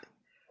Effect.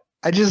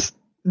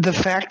 The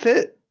fact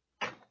that,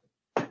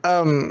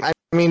 I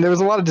mean, there was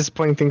a lot of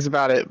disappointing things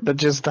about it, but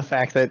just the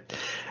fact that,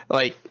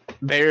 like,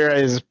 there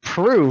is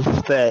proof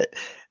that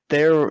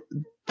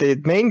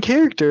the main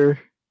character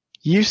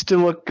used to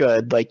look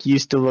good, like,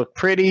 used to look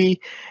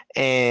pretty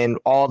and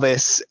all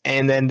this,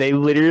 and then they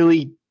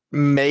literally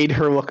made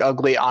her look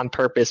ugly on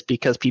purpose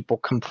because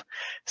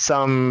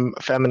some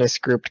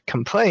feminist group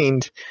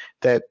complained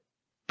that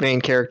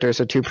main characters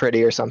are too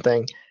pretty or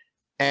something.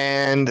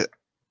 And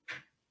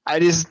I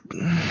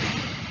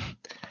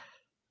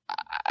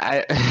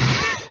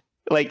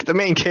like, the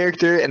main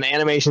character and the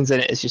animations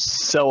in it is just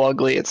so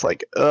ugly. It's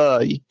like,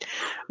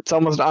 it's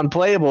almost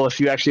unplayable if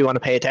you actually want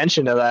to pay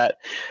attention to that.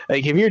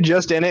 Like, if you're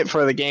just in it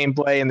for the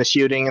gameplay and the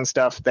shooting and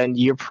stuff, then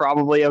you're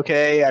probably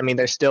okay. I mean,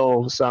 there's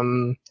still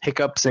some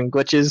hiccups and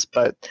glitches,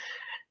 but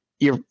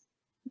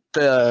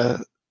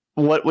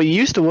what we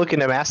used to look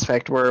into Mass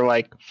Effect were,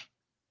 like,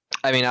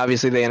 I mean,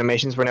 obviously the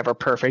animations were never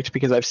perfect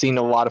because I've seen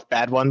a lot of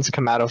bad ones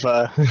come out of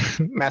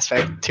Mass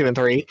Effect 2 and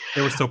 3.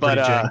 They were still pretty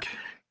jank.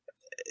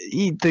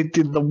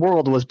 The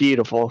world was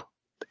beautiful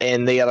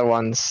in the other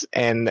ones,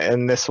 and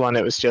in this one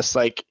it was just,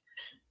 like,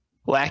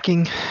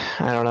 lacking.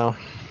 I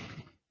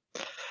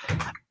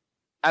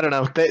don't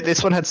know.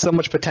 This one had so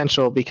much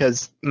potential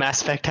because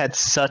Mass Effect had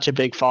such a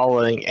big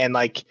following, and,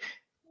 like,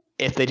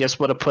 if they just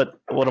would have put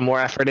a little more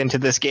effort into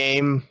this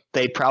game,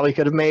 they probably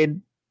could have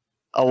made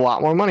a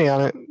lot more money on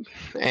it.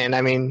 And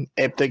I mean,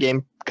 if the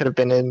game could have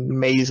been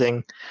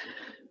amazing,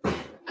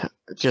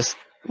 just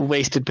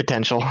wasted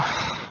potential.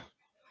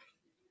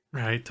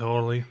 Right,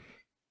 totally.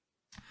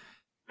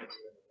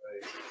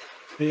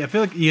 Yeah, I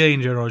feel like EA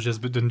in general has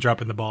just been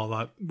dropping the ball a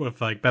lot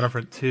with, like,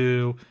 Battlefront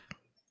 2,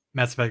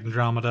 Mass Effect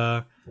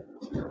Andromeda,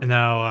 and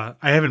now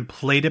I haven't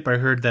played it, but I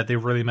heard that they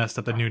really messed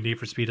up the new Need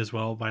for Speed as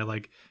well by,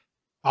 like,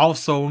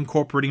 also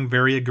incorporating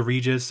very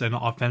egregious and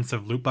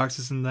offensive loot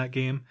boxes in that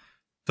game.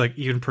 To, like,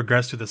 even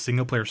progress to the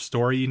single player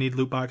story, you need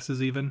loot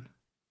boxes even.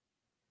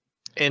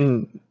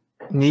 In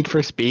Need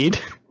for Speed?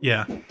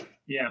 Yeah.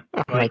 Yeah.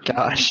 Oh my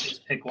gosh.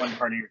 Just pick one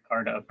part of your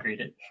car to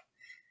upgrade it.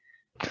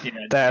 Yeah,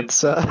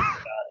 That's a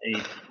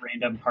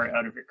random part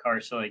out of your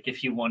car. So, like,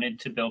 if you wanted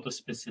to build a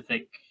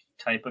specific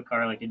type of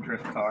car, like a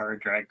drift car or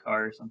drag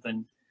car or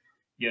something,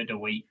 you had to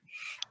wait.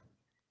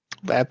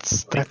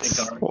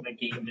 The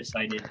game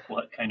decided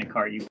what kind of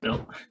car you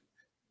built.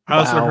 I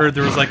also heard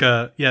there was like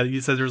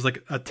you said there was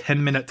like a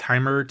 10-minute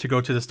timer to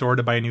go to the store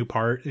to buy a new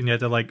part, and you had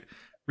to, like,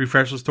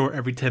 refresh the store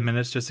every 10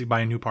 minutes just to buy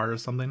a new part or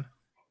something.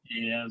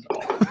 Yeah, it was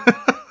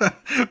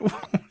awful.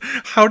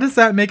 How does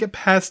that make it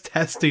past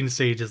testing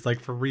stages, like,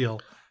 for real?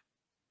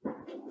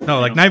 No,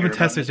 like, not even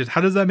testing stages.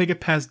 How does that make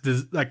it past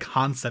this, like,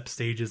 concept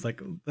stages?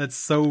 Like, that's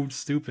so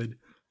stupid.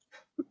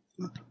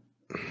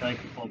 I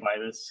can pull by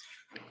this.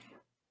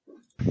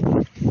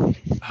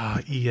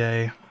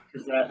 EA.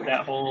 Because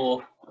that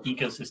whole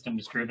ecosystem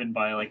is driven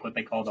by, like, what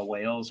they call the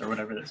whales or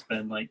whatever that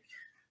spend, like,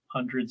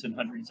 hundreds and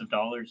hundreds of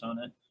dollars on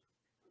it.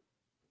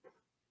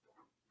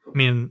 I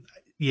mean,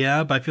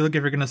 yeah, but I feel like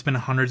if you're going to spend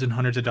hundreds and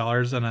hundreds of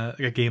dollars on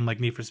a game like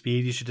Need for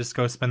Speed, you should just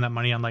go spend that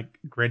money on, like,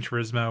 Gran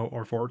Turismo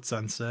or Forza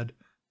instead.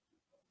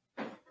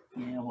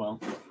 Yeah, well,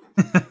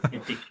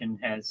 addiction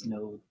has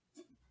no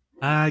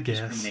I guess.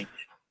 discrimination.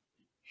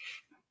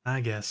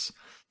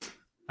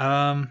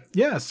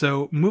 Yeah,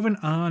 so moving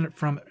on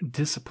from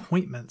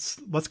disappointments,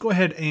 let's go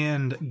ahead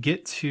and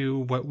get to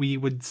what we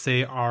would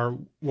say are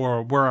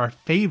or were our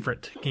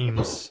favorite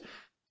games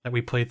that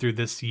we played through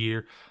this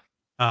year.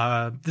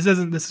 This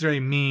doesn't necessarily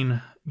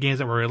mean games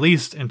that were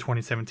released in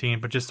 2017,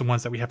 but just the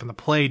ones that we happened to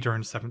play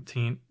during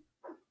 17.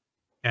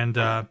 And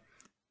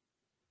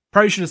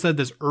probably should have said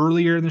this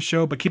earlier in the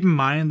show, but keep in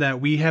mind that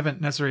we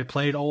haven't necessarily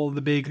played all of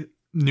the big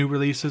new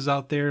releases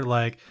out there.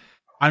 Like,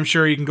 I'm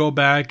sure you can go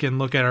back and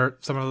look at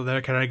some of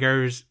the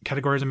categories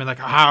and be like,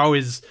 how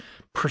is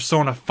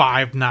Persona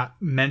 5 not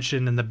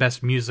mentioned in the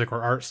best music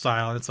or art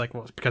style? And it's like,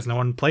 well, it's because no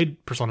one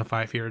played Persona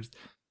 5 here. It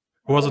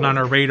wasn't on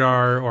our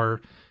radar,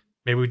 or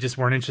maybe we just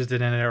weren't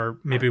interested in it, or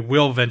maybe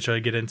we'll eventually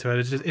get into it.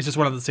 It's just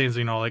one of the things,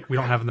 like we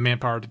don't have the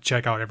manpower to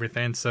check out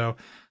everything. So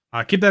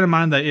keep that in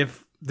mind, that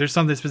if there's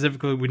something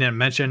specifically we didn't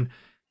mention,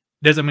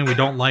 doesn't mean we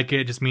don't like it.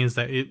 It just means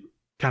that it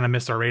kind of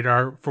missed our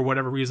radar for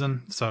whatever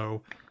reason.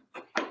 So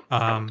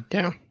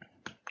Yeah.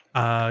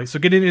 so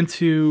getting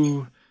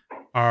into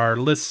our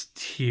list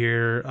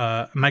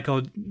here,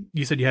 Michael,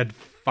 you said you had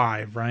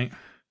 5, right?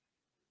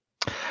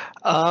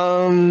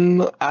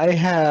 I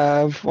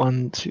have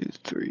 1, 2,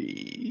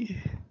 3.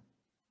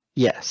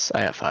 Yes,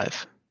 I have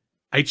 5.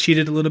 I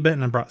cheated a little bit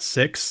and I brought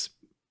 6.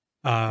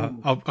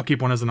 I'll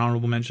keep one as an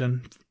honorable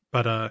mention,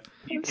 but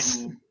You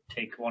can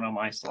take one of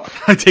my slots.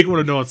 I take one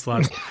of Noah's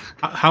slots.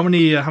 How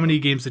many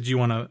games did you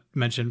want to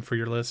mention for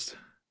your list?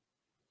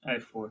 I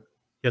have 4.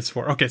 Yes,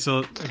 4. Okay,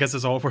 so I guess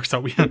this all works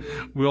out.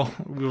 We'll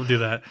do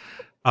that.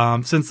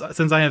 Since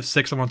I have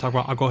 6, I want to talk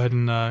about. I'll go ahead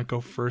and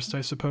go first,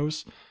 I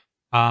suppose.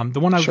 The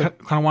one I Sure.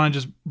 kind of want to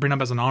just bring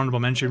up as an honorable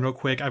mention real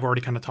quick, I've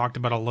already kind of talked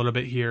about a little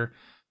bit here,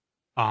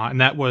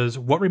 and that was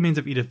What Remains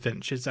of Edith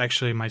Finch. It's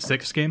actually my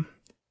 6th game.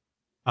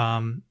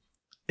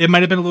 It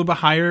might have been a little bit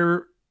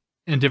higher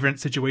in different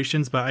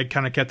situations, but I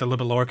kind of kept it a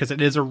little bit lower because it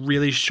is a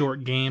really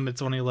short game.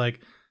 It's only like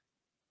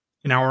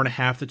an hour and a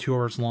half to 2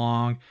 hours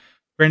long.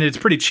 Granted, it's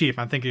pretty cheap.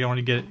 I think you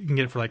can get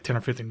it for like $10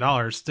 or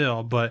 $15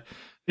 still, but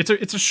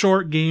it's a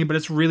short game, but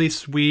it's really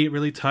sweet,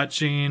 really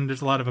touching.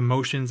 There's a lot of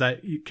emotions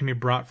that can be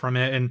brought from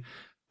it, and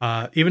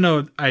even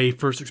though I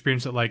first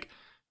experienced it like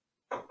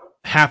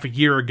half a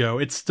year ago,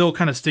 it's still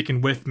kind of sticking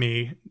with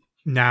me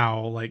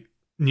now, like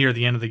near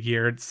the end of the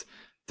year. It's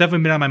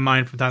definitely been on my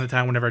mind from time to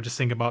time whenever I just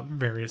think about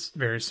various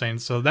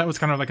things. So that was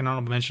kind of like an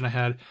honorable mention I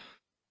had.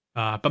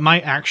 But my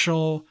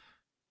actual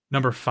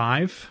number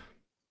 5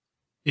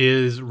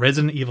 is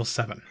Resident Evil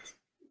 7.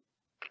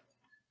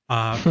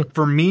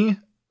 For me,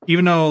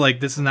 even though like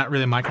this is not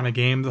really my kind of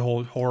game, the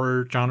whole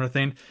horror genre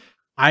thing,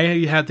 I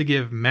had to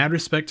give mad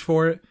respect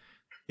for it.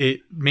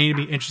 It made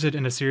me interested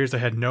in a series I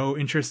had no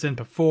interest in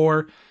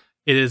before.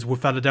 It is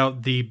without a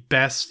doubt the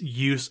best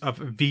use of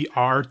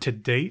VR to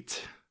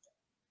date.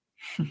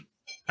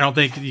 I don't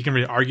think you can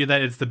really argue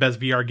that it's the best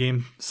VR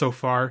game so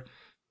far.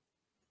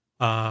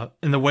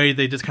 In the way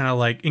they just kind of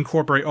like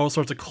incorporate all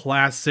sorts of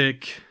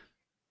classic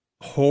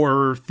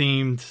horror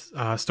themed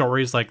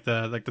stories, like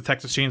the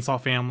Texas Chainsaw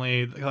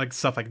Family, like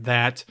stuff like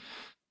that,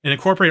 and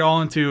incorporate it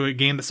all into a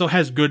game that still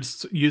has good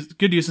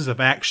uses of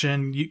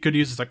action, good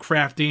uses of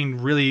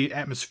crafting, really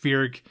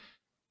atmospheric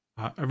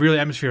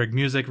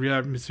music, really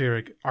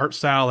atmospheric art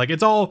style. Like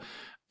it's all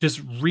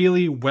just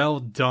really well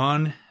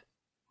done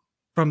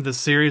from the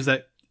series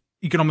that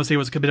you can almost say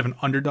was a bit of an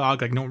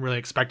underdog. Like no one really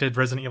expected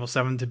Resident Evil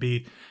 7 to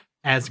be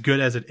as good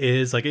as it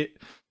is. Like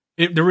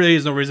there really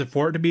is no reason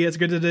for it to be as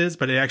good as it is,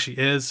 but it actually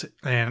is.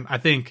 And I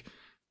think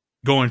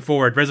going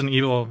forward, Resident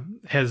Evil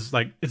has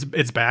like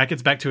it's back.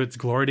 It's back to its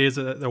glory days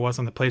that there was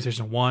on the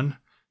PlayStation 1.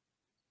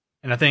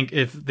 And I think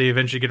if they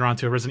eventually get around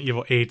to a Resident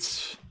Evil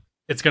 8,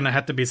 it's going to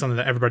have to be something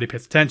that everybody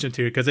pays attention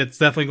to, because it's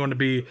definitely going to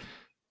be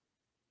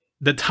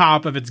the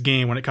top of its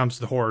game when it comes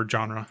to the horror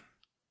genre.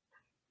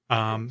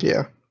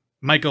 Yeah.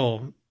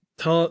 Michael,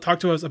 talk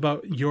to us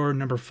about your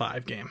number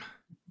 5 game.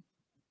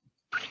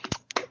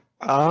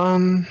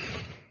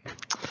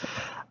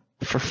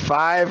 For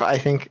 5, I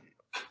think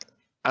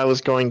I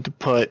was going to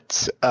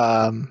put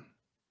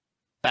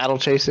Battle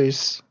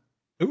Chasers.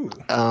 Ooh.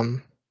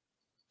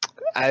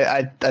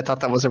 I thought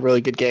that was a really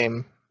good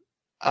game.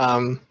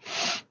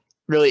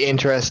 Really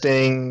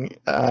interesting,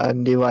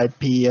 new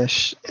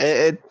IP-ish.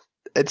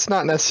 It's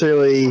not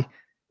necessarily.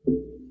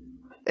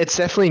 It's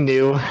definitely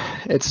new.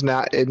 It's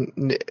not.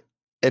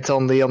 It's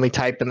only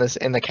type in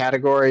the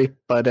category,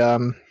 but I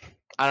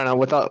don't know.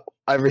 Without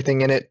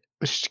everything in it, it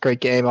was just a great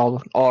game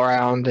all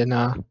around,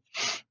 and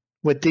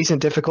with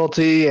decent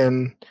difficulty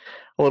and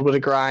a little bit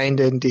of grind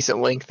and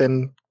decent length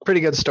and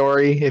pretty good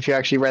story. If you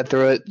actually read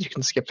through it, you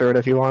can skip through it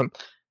if you want.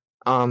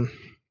 I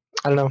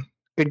don't know.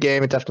 Good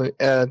game. It definitely.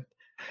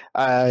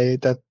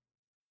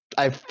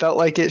 I felt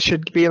like it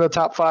should be in the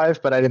top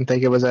 5, but I didn't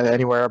think it was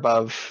anywhere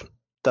above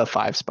the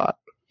 5 spot.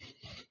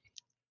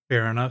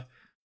 Fair enough.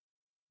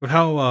 But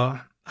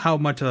how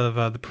much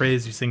of the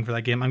praise you sing for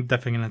that game, I'm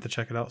definitely gonna have to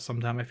check it out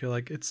sometime. I feel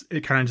like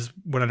it kind of just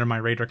went under my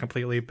radar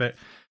completely, but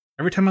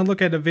every time I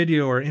look at a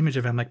video or image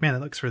of it, I'm like, man, that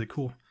looks really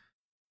cool.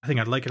 I think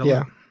I'd like it a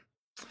Yeah.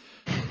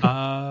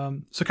 lot.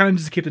 So kind of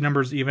just to keep the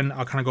numbers even,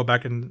 I'll kind of go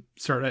back and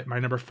start at my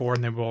number 4,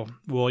 and then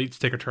we'll each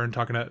take a turn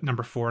talking at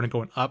number 4 and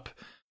going up.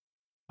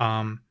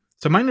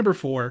 So my number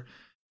 4,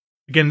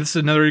 again, this is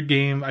another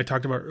game I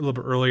talked about a little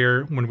bit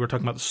earlier when we were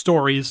talking about the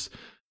stories.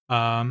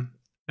 I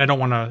don't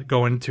want to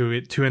go into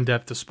it too in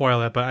depth to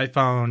spoil it, but I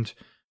found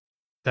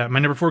that my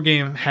number 4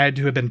 game had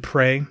to have been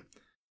Prey.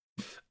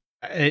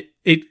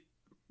 It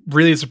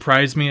really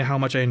surprised me how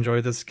much I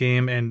enjoyed this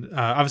game, and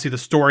obviously the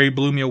story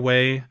blew me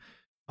away.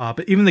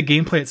 But even the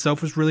gameplay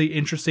itself was really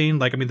interesting.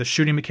 Like, I mean, the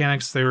shooting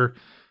mechanics, they're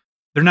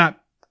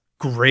not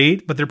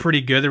great, but they're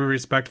pretty good. They're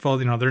respectful.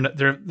 You know,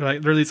 they're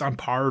at least on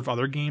par with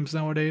other games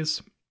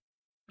nowadays.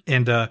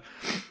 And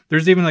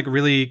there's even like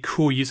really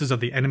cool uses of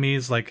the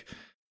enemies. Like,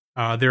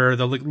 there are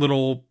the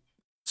little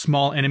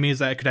small enemies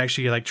that could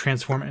actually like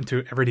transform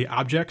into everyday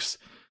objects.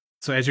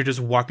 So as you're just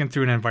walking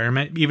through an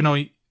environment, even though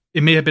it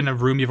may have been a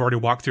room you've already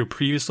walked through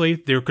previously,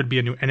 there could be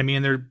a new enemy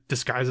in there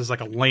disguised as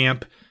like a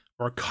lamp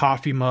or a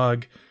coffee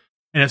mug.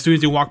 And as soon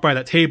as you walk by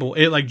that table,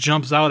 it like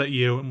jumps out at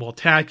you and will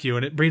attack you.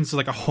 And it brings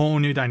like a whole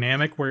new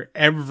dynamic where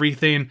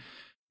everything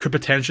could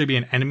potentially be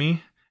an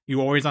enemy.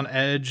 You're always on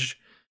edge.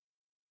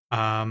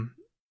 And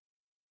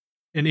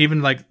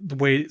even like the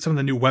way some of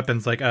the new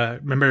weapons, like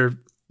remember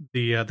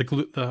the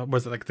glue,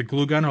 was it like the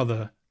glue gun or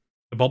the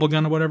bubble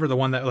gun or whatever, the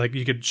one that like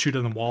you could shoot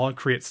on the wall and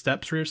create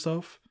steps for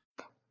yourself.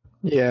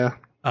 Yeah.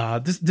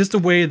 This the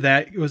way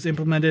that it was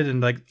implemented,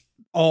 and like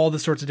all the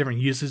sorts of different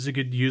uses you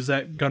could use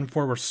that gun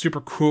for were super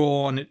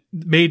cool, and it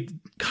made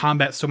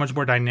combat so much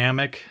more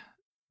dynamic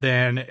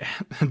than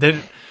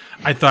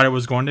I thought it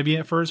was going to be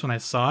at first when I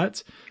saw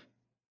it.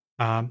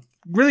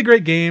 Really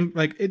great game.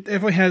 Like, it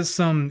definitely has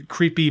some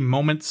creepy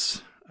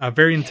moments,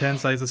 very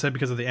intense, as I said,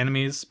 because of the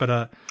enemies.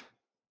 But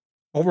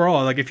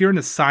overall, like if you're into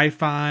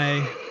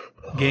sci-fi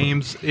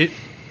games, it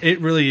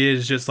really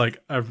is just like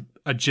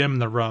a gem in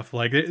the rough.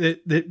 Like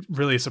it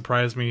really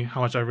surprised me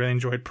how much I really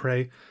enjoyed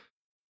Prey.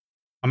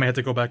 I may have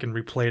to go back and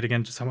replay it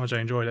again, just how much I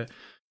enjoyed it.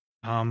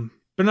 But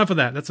enough of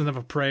that. That's enough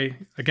of Prey.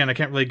 Again, I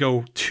can't really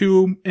go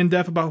too in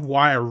depth about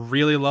why I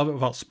really love it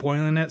without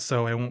spoiling it,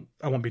 so I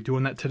won't be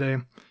doing that today.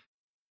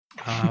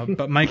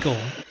 But Michael,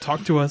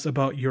 talk to us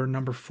about your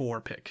number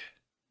 4 pick.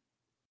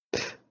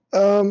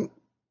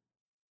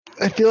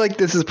 I feel like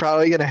this is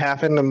probably going to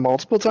happen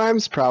multiple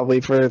times, probably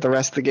for the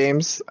rest of the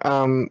games.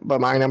 But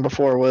my number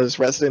 4 was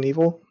Resident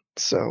Evil.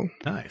 So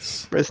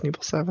Nice. Resident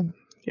Evil 7.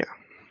 Yeah.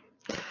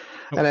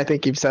 And I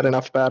think you've said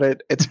enough about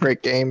it. It's a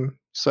great game.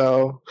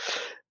 So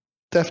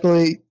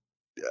definitely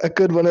a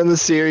good one in the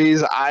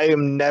series. I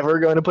am never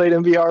going to play it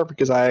in VR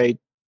because I,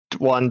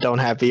 1, don't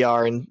have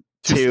VR, and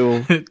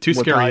 2, too would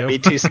scary. probably be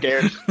too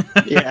scared.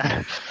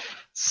 Yeah.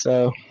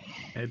 So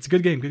It's a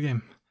good game. Good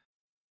game.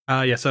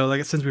 Yeah. So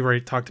like since we've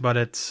already talked about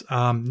it,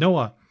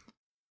 Noah,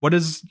 what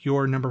is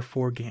your number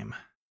 4 game?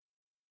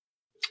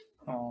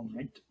 All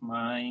right,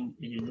 mine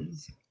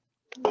is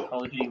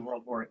Call of Duty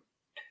World War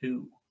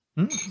II,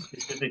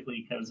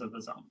 specifically because of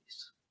the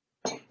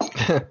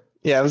zombies.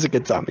 yeah, it was a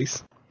good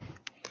zombies.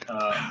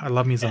 I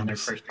love me And their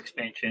zombies. first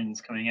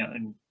expansion's coming out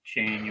in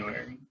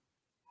January,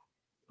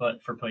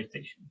 but for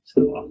PlayStation,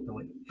 so off the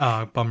way.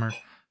 Bummer.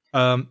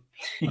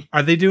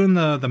 Are they doing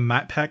the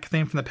map pack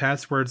thing from the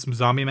past where it's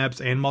zombie maps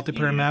and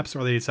multiplayer Yeah. maps, or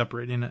are they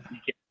separating it?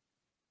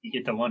 You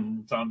get the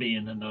one zombie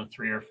and then the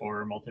 3 or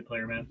 4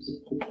 multiplayer maps.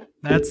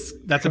 That's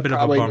a bit of a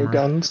Probably new bummer.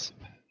 guns.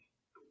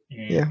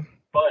 And, Yeah.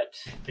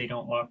 But they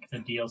don't lock the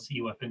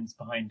DLC weapons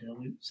behind the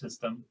loot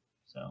system,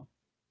 so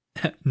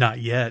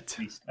Not yet. at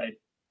least I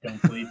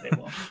don't believe they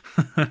will.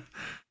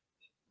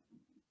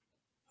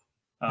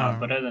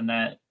 But other than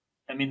that,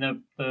 I mean,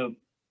 the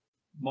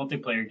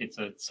multiplayer gets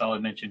a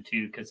solid mention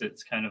too, because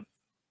it's kind of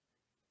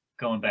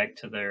going back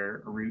to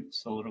their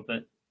roots a little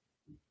bit.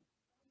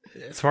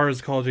 As far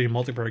as Call of Duty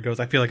multiplayer goes,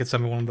 I feel like it's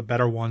one of the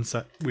better ones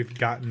that we've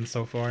gotten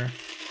so far.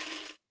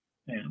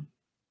 Yeah.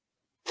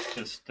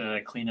 Just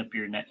clean up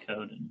your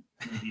netcode and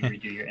maybe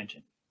redo your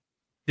engine.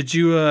 Did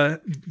you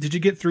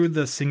get through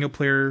the single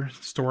player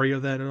story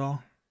of that at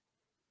all?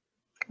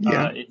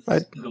 Yeah. It's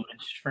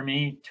glitched for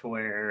me to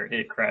where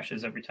it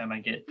crashes every time I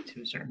get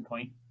to a certain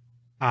point.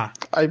 Ah,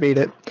 I beat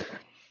it.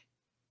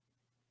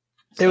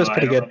 It was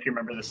pretty I don't good. know if you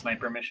remember the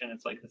sniper mission.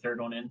 It's like the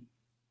third one in.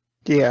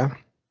 Yeah.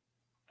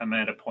 I'm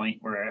at a point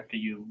where after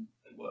you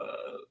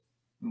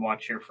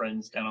watch your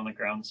friends down on the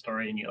ground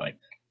story and you like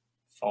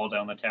fall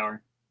down the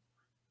tower,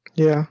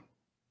 Yeah.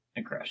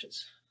 it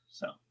crashes.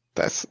 So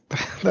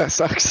That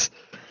sucks.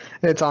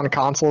 It's on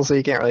console, so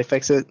you can't really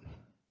fix it.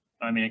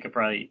 I mean, I could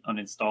probably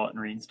uninstall it and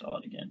reinstall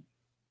it again,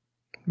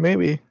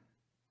 Maybe.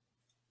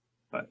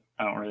 but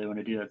I don't really want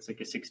to do that. It's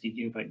like a 60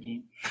 gigabyte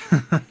game.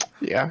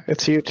 Yeah,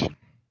 it's huge.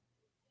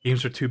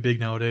 games are too big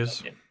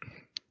nowadays.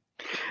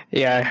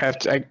 Yeah, I have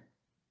to.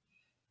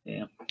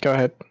 Yeah. Go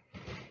ahead.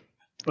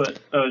 But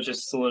I was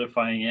just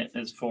solidifying it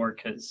as 4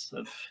 because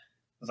of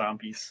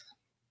zombies.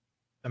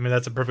 I mean,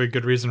 that's a perfectly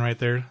good reason right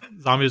there.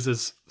 Zombies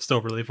is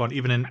still really fun.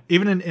 Even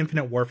in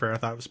Infinite Warfare, I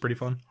thought it was pretty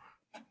fun.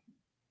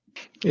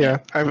 Yeah,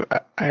 I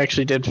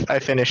actually did. I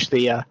finished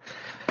the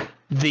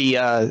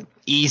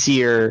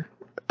easier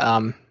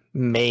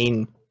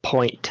main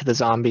point to the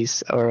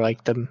zombies, or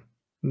like the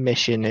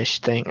mission-ish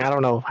thing. I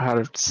don't know how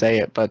to say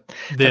it, but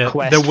The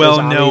quest for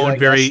well-known, zombies, I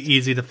very guess.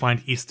 easy to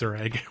find Easter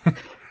egg.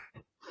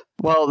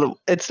 Well,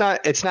 it's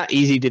not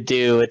easy to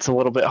do. It's a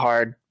little bit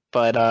hard,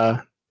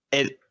 but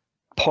it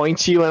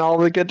points you in all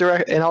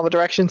the in all the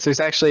directions. There's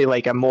actually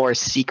like a more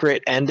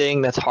secret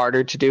ending that's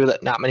harder to do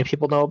that not many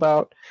people know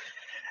about.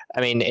 I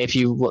mean, if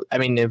you look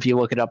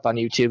it up on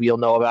YouTube, you'll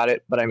know about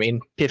it. But I mean,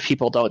 if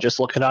people don't just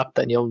look it up,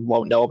 then you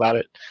won't know about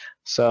it.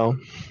 So,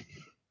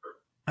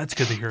 That's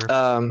good to hear.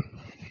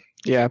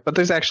 yeah, but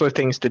there's actually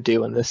things to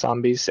do in the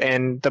zombies,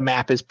 and the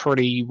map is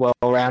pretty well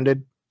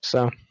rounded.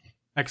 So,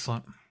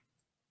 Excellent.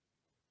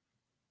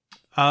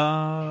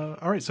 All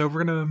right, so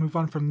we're gonna move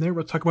on from there.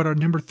 We'll talk about our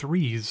number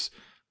threes.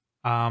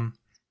 I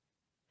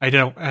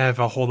don't have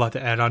a whole lot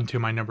to add on to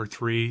my number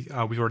three.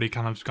 We've already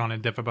kind of gone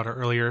in depth about it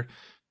earlier.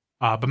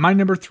 But my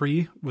number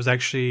three was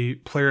actually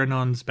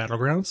PlayerUnknown's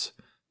Battlegrounds.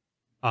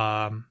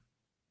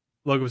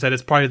 Logan said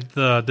it's probably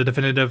the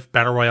definitive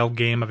Battle Royale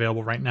game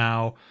available right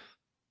now.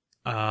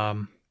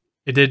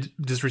 It did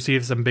just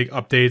receive some big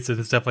updates, and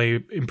it's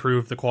definitely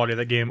improved the quality of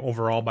that game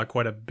overall by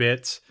quite a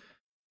bit.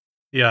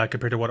 Yeah,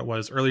 compared to what it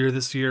was earlier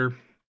this year.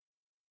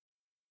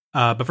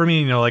 But for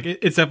me, like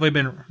it's definitely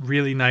been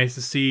really nice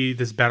to see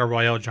this Battle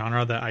Royale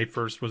genre that I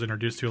first was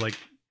introduced to like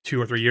 2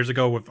 or 3 years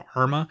ago with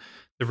Arma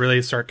to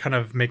really start kind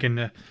of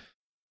making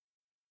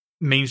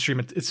mainstream.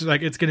 It's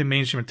like it's getting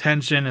mainstream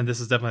attention, and this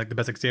is definitely like the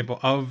best example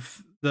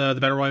of the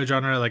Battle Royale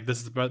genre. Like this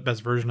is the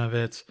best version of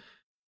it.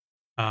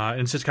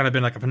 And it's just kind of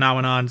been like a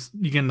phenomenon.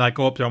 You can like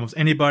go up to almost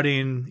anybody,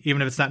 and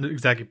even if it's not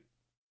exactly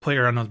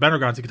PlayerUnknown's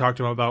Battlegrounds, you can talk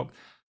to them about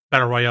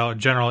Battle Royale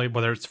generally,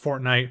 whether it's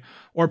Fortnite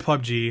or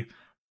PUBG.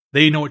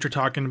 They know what you're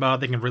talking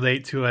about. They can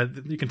relate to it.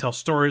 You can tell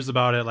stories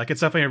about it. Like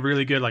it's definitely a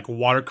really good like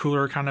water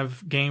cooler kind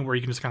of game where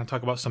you can just kind of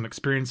talk about some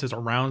experiences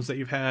or rounds that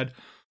you've had.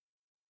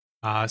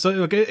 So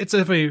look, it's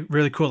definitely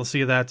really cool to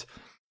see that.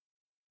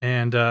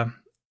 And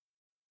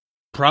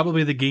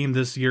probably the game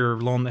this year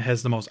alone that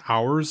has the most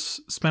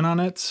hours spent on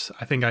it.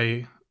 I think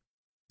it's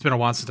been a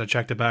while since I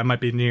checked it, but I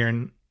might be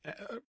nearing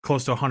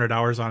close to 100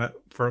 hours on it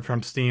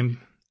from Steam.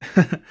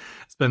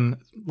 It's been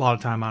a lot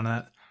of time on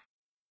that.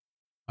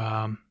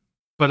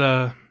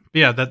 But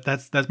yeah,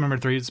 that's number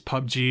three. It's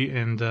PUBG.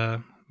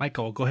 And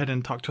Michael, go ahead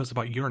and talk to us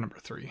about your number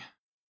three.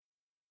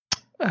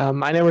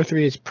 my number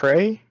three is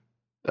Prey.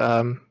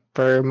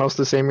 For most of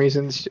the same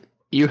reasons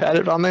you had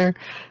it on there.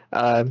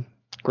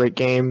 Great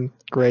game,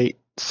 great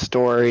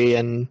story,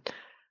 and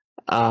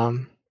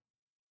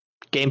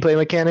gameplay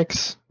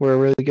mechanics were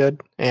really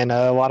good, and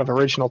a lot of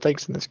original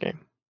things in this game.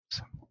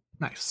 So.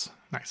 Nice.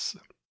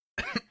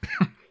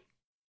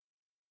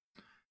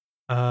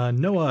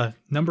 Noah,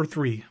 number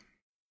three.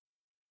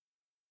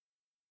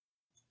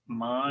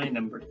 My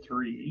number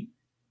three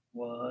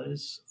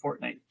was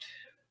Fortnite.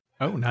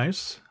 Oh,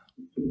 nice.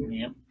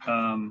 Yep.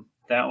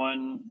 That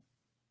one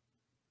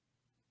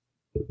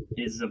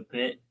is a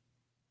bit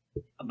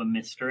of a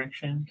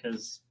misdirection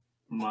because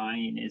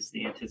mine is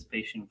the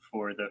anticipation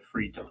for the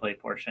free-to-play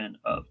portion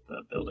of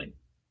the building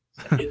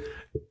section.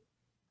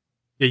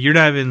 Yeah, you're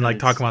not even like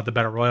talking about the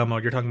Battle Royale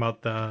mode. You're talking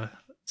about the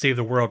Save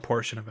the World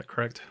portion of it,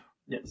 correct?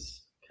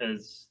 Yes,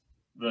 because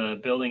the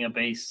building a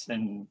base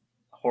and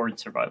horde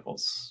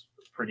survival's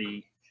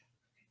pretty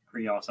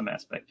awesome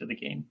aspect of the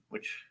game,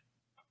 which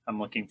I'm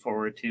looking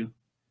forward to,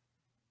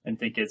 and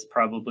think it's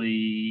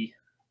probably,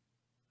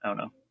 I don't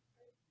know,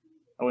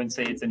 I wouldn't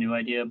say it's a new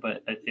idea,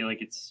 but I feel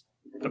like it's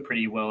a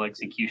pretty well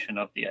execution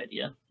of the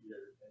idea.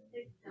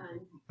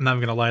 I'm not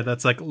gonna lie,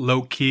 that's like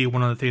low key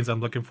one of the things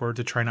I'm looking forward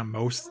to trying out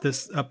most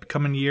this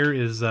upcoming year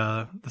is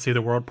the Save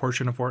the World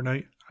portion of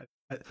Fortnite.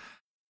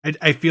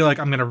 I feel like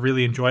I'm gonna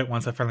really enjoy it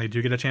once I finally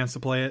do get a chance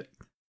to play it.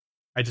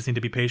 I just need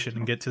to be patient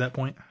and get to that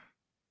point.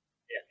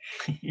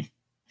 Yeah.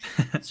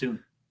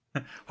 Soon.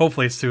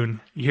 Hopefully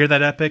soon. You hear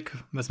that, Epic?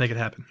 Let's make it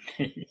happen.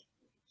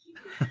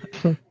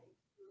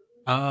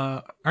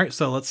 All right,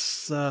 so let's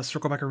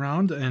circle back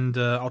around, and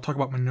I'll talk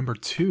about my number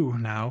two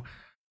now.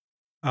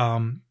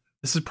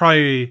 This is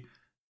probably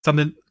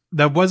something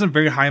that wasn't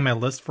very high on my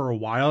list for a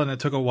while, and it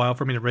took a while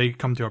for me to really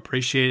come to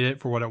appreciate it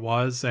for what it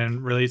was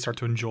and really start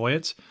to enjoy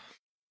it.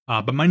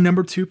 But my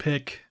number two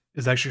pick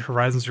is actually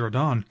Horizon Zero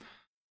Dawn.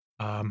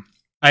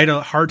 I had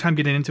a hard time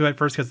getting into it at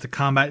first because the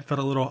combat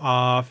felt a little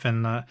off,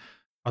 and I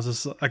was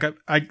just like,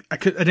 I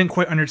didn't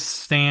quite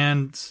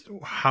understand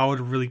how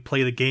to really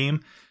play the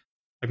game.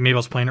 Like maybe I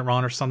was playing it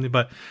wrong or something,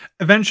 but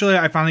eventually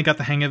I finally got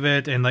the hang of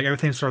it, and like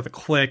everything started to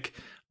click.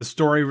 The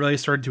story really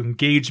started to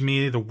engage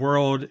me. The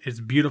world is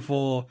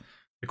beautiful.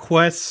 The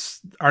quests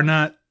are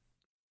not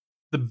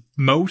the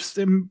most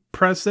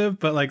impressive,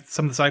 but like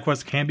some of the side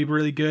quests can be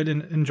really good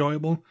and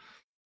enjoyable.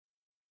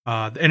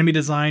 The enemy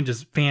design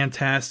just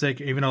fantastic,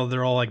 even though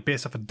they're all like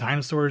based off of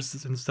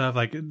dinosaurs and stuff.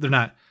 Like they're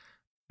not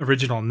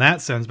original in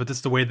that sense, but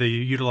just the way they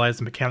utilize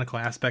the mechanical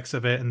aspects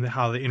of it and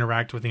how they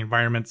interact with the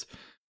environments.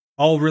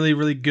 All really,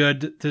 really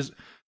good. There's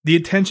the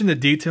attention to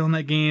detail in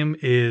that game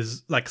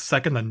is like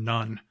second to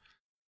none.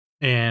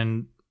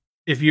 And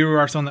if you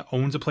are someone that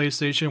owns a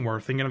PlayStation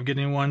or thinking of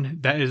getting one,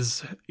 that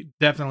is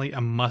definitely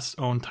a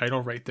must-own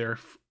title right there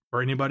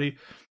for anybody.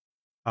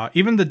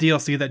 Even the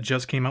DLC that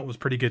just came out was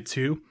pretty good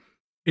too.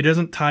 It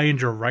doesn't tie in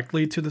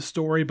directly to the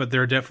story, but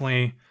there are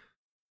definitely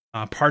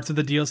parts of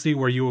the DLC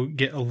where you will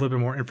get a little bit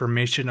more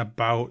information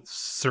about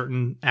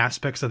certain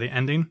aspects of the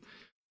ending.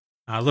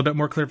 A little bit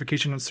more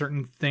clarification on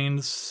certain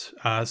things.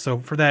 So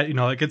for that,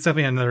 like it's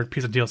definitely another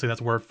piece of DLC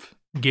that's worth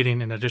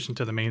getting in addition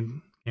to the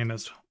main game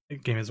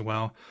as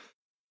well.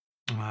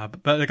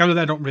 But like other than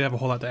that, I don't really have a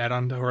whole lot to add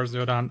on to Horizon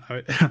Zero Dawn.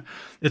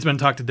 It's been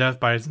talked to death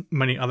by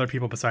many other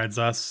people besides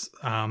us.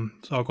 So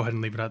I'll go ahead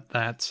and leave it at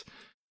that.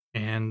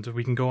 And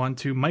we can go on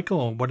to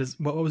Michael. What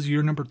was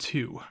your number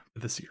 2 for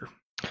this year?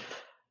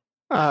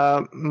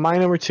 My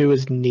number 2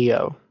 is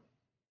Neo.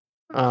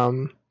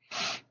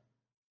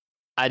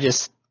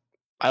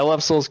 I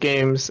love Souls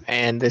games,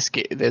 and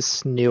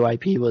this new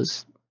IP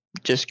was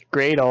just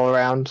great all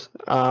around.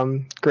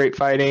 Great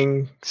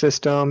fighting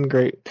system,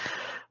 great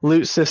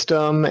loot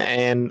system,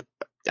 and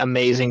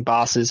amazing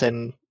bosses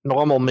and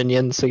normal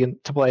minions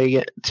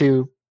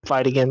to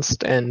fight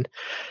against, and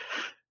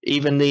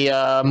even the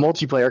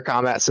multiplayer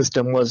combat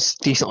system was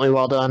decently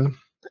well done,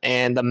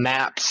 and the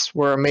maps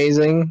were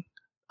amazing.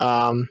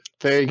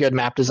 Very good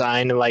map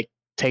design, and like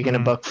taking a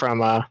book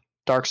from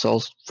Dark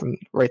Souls from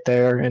right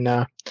there, and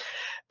the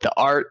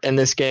art in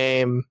this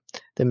game,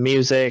 the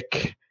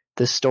music,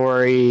 the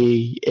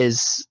story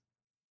is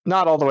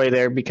not all the way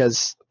there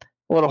because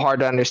a little hard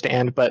to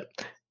understand, but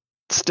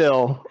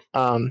still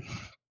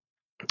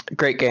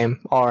great game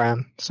all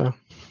around. So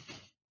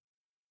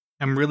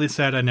I'm really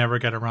sad I never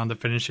got around to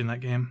finishing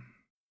that game.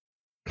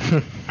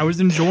 I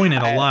was enjoying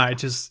it a lot.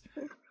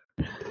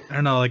 I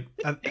don't know, like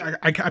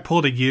I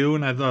pulled a U,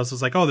 and I was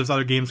just like, oh, there's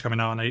other games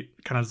coming out, and I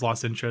kind of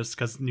lost interest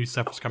because new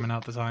stuff was coming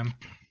out at the time.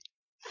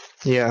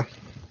 Yeah.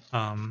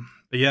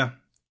 But yeah,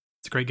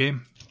 it's a great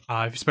game.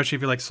 Especially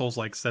if you like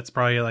Souls-likes. That's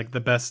probably like the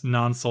best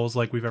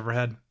non-Souls-like we've ever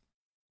had.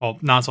 Well,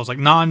 non-Souls-like,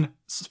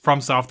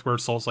 non-From Software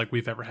Souls-like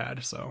we've ever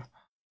had. So,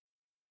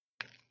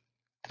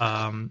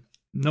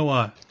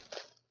 Noah,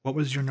 what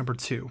was your number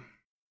 2?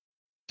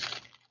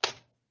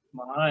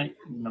 My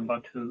number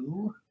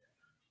 2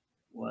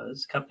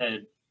 was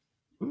Cuphead.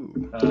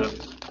 Ooh. I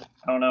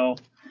don't know.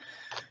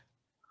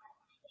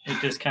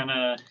 It just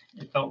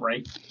it felt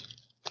right.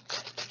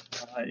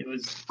 It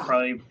was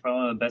probably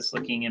one of the best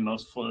looking and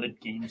most fluid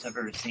games I've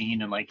ever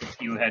seen. And like,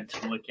 if you had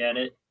to look at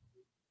it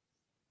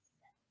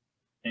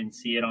and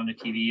see it on the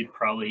TV, you'd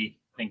probably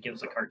think it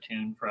was a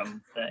cartoon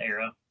from the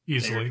era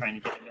Easily. they were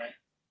trying to get it at.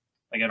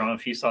 Like, I don't know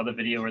if you saw the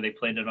video where they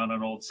played it on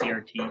an old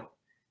CRT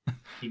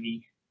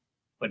TV,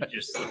 but it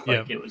just looked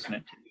like it was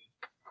meant to be.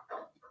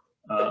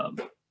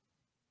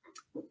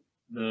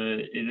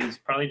 It is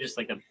probably just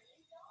like a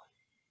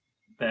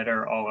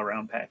better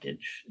all-around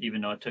package,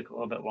 even though it took a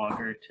little bit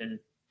longer to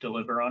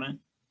deliver on it.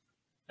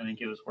 I think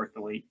it was worth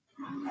the wait,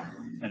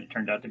 and it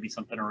turned out to be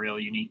something real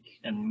unique,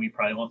 and we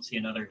probably won't see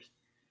another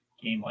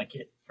game like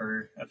it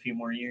for a few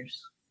more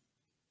years.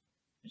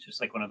 It's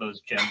just like one of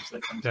those gems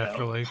that comes out,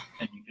 and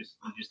you just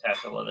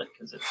have to love it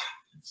because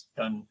it's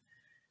done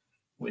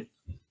with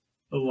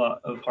a lot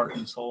of heart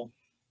and soul.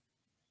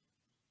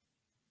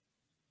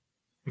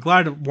 I'm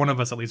glad one of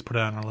us at least put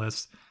it on our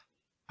list.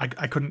 I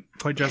couldn't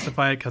quite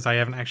justify it because I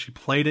haven't actually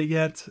played it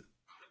yet,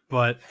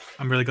 but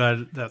I'm really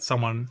glad that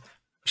someone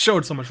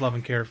showed so much love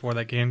and care for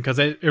that game because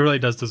it really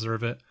does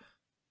deserve it.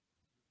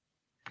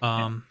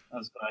 I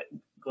was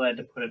glad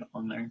to put it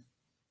on there.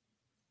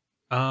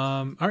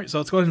 All right, so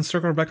let's go ahead and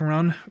circle back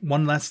around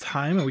one last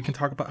time, and we can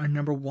talk about our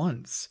number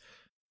 1s.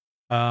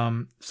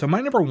 So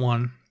my number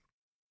 1,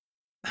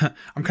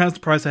 I'm kind of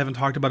surprised I haven't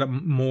talked about it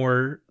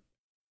more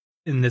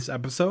in this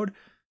episode,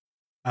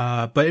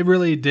 but it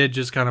really did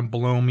just kind of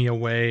blow me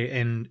away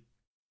and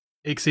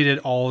exceeded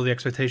all the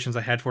expectations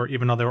I had for it,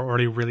 even though they were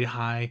already really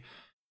high.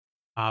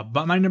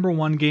 But my number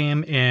 1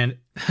 game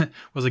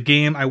was a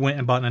game I went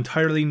and bought an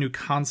entirely new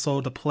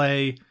console to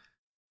play,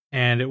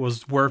 and it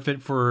was worth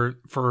it for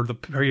the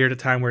period of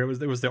time where it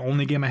was the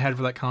only game I had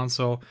for that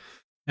console,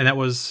 and that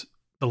was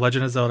The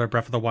Legend of Zelda: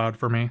 Breath of the Wild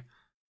for me.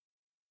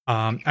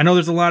 I know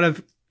there's a lot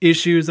of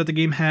issues that the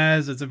game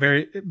has. It's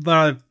a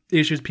lot of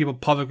issues people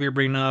publicly are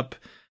bringing up.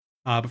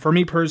 But for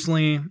me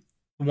personally,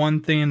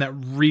 one thing that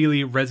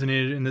really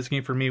resonated in this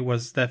game for me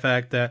was the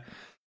fact that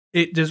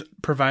it just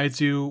provides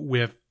you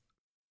with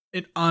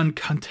an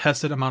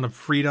uncontested amount of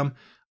freedom.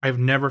 I've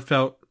never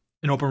felt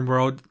an open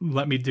world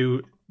let me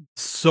do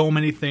so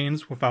many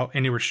things without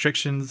any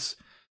restrictions,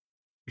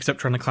 except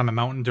trying to climb a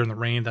mountain during the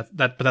rain.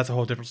 But that's a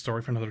whole different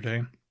story for another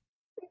day.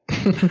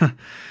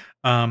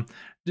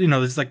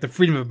 There's like the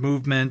freedom of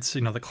movement,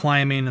 the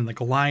climbing and the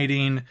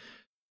gliding,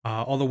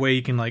 all the way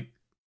you can like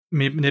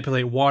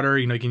manipulate water.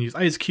 You can use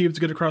ice cubes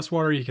to get across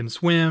water. You can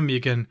swim. You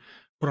can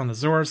put on the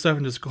Zora stuff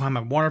and just climb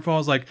up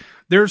waterfalls. Like,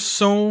 there's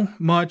so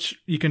much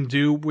you can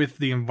do with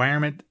the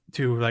environment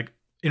to like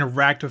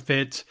interact with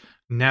it,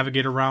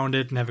 navigate around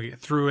it, navigate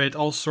through it,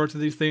 all sorts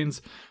of these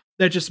things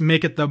that just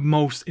make it the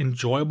most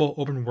enjoyable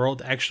open world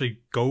to actually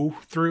go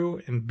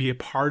through and be a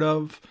part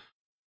of.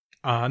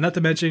 Not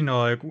to mention,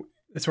 like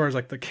as far as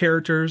like the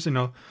characters,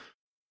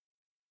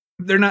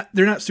 they're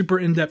not super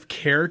in-depth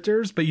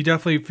characters, but you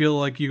definitely feel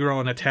like you grow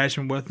an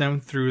attachment with them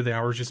through the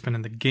hours you spend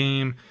in the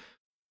game.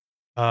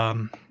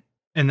 And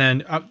then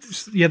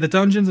the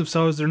dungeons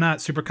themselves, they're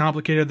not super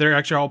complicated. They're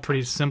actually all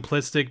pretty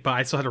simplistic, but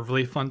I still had a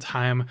really fun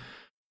time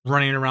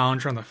running around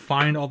trying to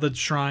find all the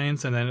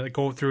shrines and then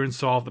go through and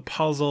solve the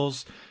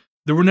puzzles.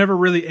 There were never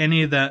really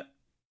any that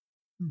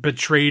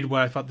betrayed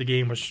what I thought the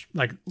game was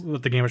like,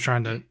 what the game was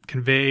trying to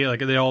convey.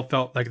 Like they all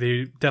felt like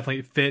they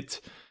definitely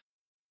fit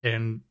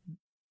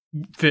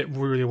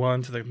really well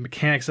into the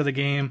mechanics of the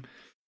game.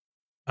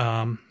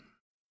 I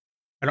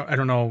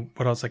don't know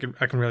what else I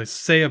can really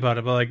say about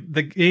it, but like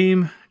the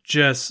game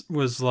just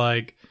was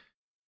like,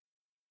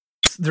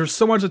 there's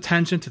so much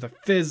attention to the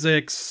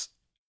physics,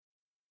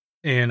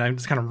 and I'm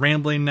just kind of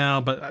rambling now,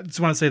 but I just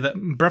want to say that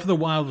Breath of the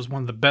Wild was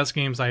one of the best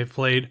games I've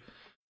played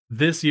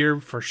this year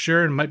for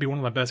sure, and might be one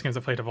of the best games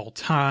I've played of all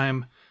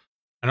time.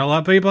 I know a lot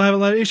of people have a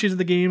lot of issues with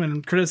the game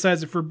and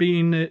criticize it for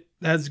being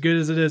as good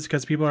as it is,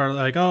 because people are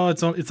like, oh,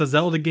 it's a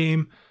Zelda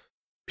game.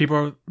 People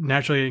are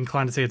naturally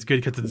inclined to say it's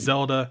good because it's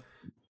Zelda.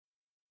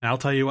 And I'll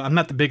tell you, I'm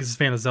not the biggest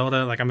fan of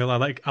Zelda. Like, I mean,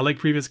 I like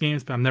previous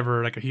games, but I'm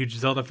never like a huge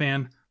Zelda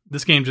fan.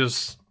 This game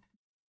just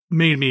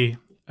made me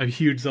a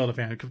huge Zelda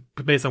fan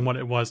based on what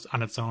it was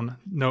on its own.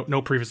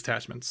 No previous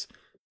attachments.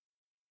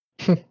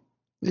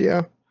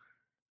 Yeah.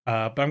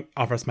 But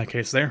I'll rest my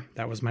case there.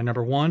 That was my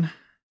number one.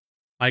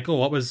 Michael,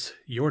 what was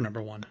your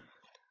number one?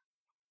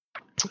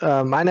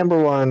 My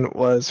number one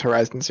was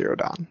Horizon Zero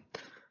Dawn.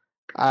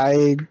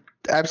 I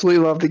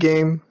absolutely love the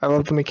game. I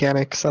love the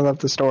mechanics. I love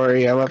the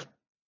story. I love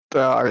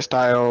the art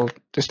style,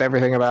 just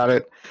everything about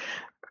it.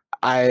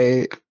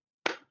 I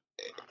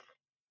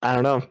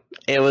don't know.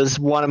 It was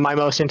one of my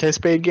most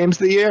anticipated games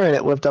of the year, and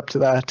it lived up to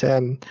that,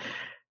 and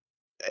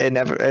it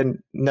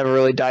never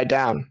really died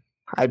down.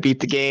 I beat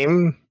the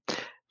game,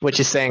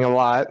 which is saying a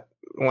lot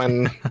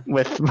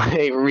with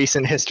my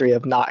recent history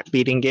of not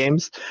beating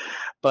games.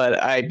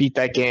 But I beat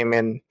that game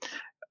and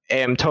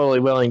am totally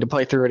willing to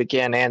play through it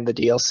again and the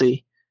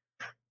DLC.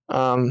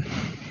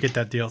 Get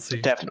that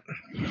DLC.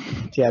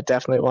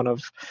 Definitely one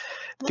of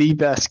the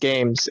best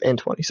games in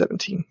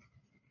 2017.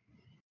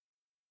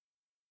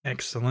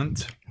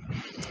 Excellent.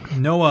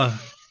 Noah,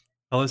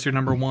 tell us your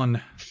number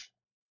one.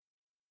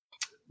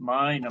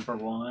 My number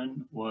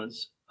one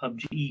was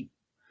PUBG.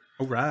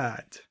 All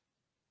right.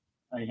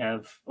 I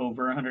have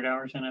over 100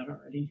 hours in it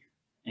already,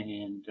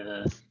 and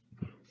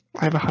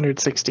I have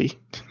 160.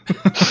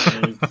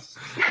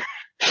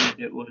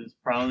 It was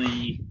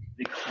probably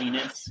the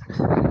cleanest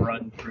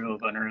run through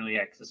of an early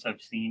access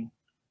I've seen.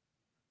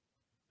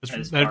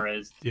 As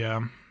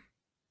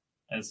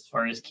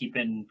far as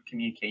keeping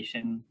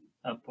communication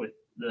up with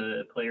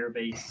the player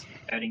base,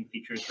 adding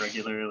features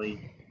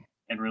regularly,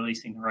 and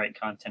releasing the right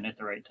content at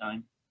the right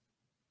time.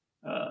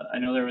 I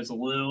know there was a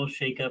little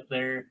shake-up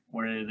there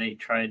where they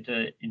tried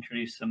to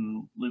introduce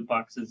some loot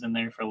boxes in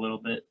there for a little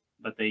bit,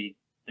 but they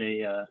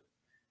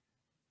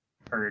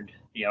heard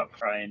the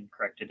outcry and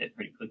corrected it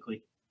pretty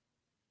quickly.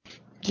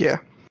 Yeah.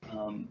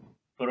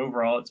 But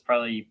overall, it's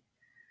probably,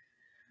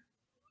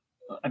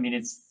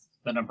 it's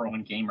the number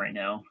one game right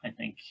now, I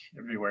think,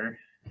 everywhere.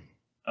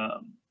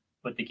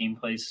 But the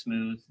gameplay is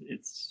smooth.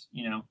 It's,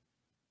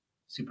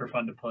 super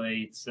fun to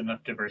play. It's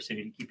enough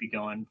diversity to keep you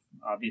going.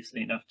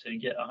 Obviously enough to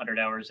get 100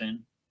 hours in,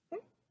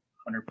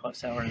 100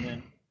 plus hours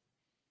in.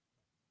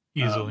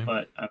 Easily.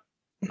 But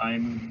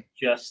I'm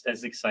just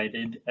as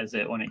excited as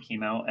it when it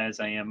came out as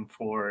I am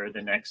for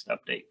the next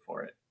update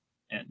for it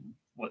and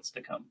what's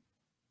to come.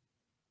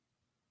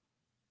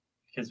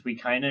 Because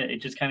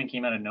it just kind of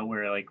came out of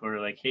nowhere. Like, we're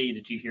like, hey,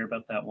 did you hear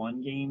about that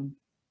one game,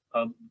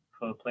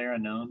 Player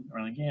Unknown?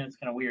 We're like, yeah, it's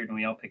kind of weird. And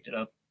we all picked it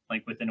up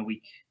like within a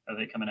week of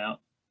it coming out.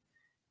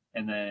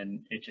 And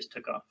then it just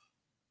took off.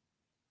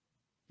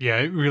 Yeah,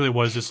 it really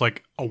was just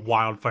like a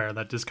wildfire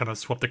that just kind of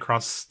swept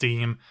across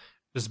Steam,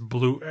 just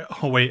blew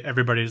away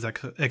everybody's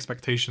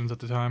expectations at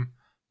the time.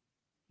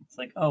 It's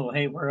like, oh,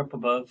 hey, we're up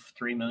above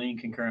 3 million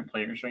concurrent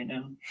players right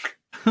now.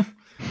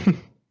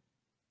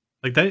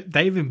 Like that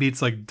even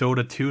beats like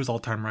Dota 2's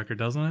all-time record,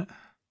 doesn't it?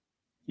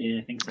 Yeah,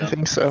 I think so. I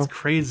think so. It's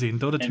crazy, and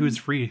Dota 2 is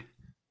free.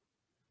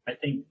 I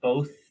think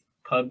both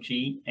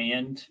PUBG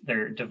and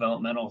their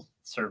developmental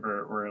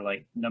server were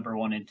like number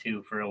 1 and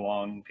 2 for a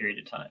long period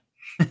of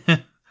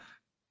time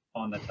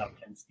on the top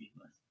 10 Steam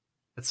list.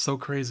 It's so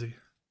crazy.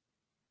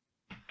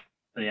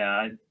 But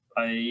yeah,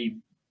 I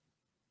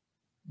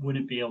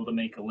wouldn't be able to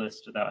make a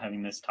list without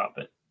having this top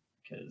it,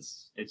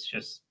 because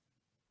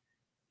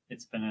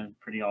it's been a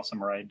pretty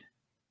awesome ride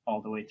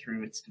all the way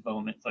through its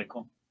development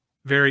cycle.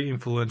 Very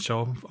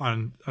influential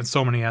on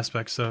so many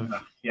aspects of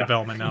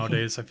development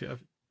nowadays, I feel,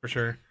 for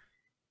sure.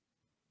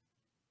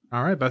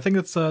 All right, but I think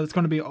it's going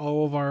to be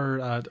all of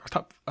our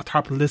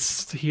top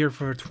lists here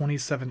for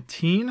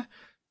 2017.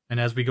 And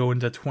as we go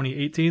into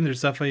 2018,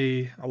 there's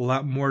definitely a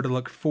lot more to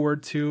look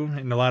forward to,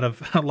 and a lot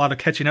of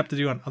catching up to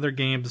do on other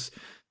games.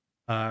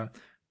 I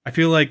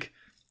feel like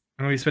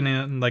I'm going to be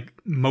spending like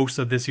most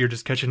of this year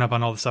just catching up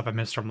on all the stuff I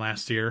missed from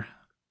last year.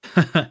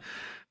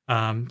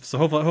 So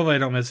hopefully I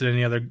don't miss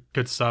any other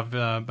good stuff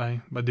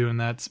by doing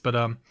that.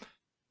 But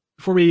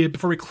before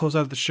we close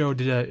out the show,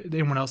 did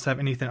anyone else have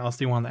anything else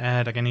they want to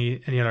add? Like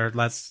any other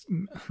last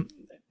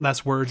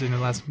words, any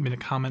last minute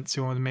comments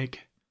you want to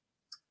make?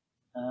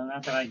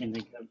 Not that I can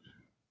think of.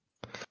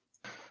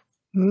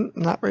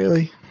 Not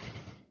really.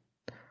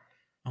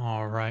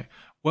 All right.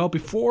 Well,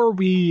 before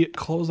we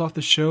close off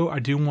the show, I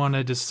do want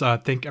to just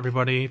thank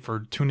everybody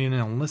for tuning in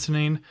and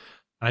listening.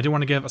 And I do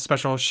want to give a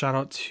special shout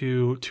out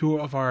to 2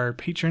 of our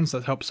patrons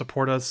that help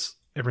support us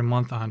every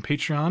month on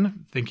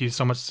Patreon. Thank you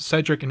so much to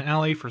Cedric and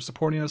Allie for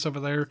supporting us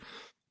over there.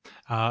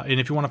 And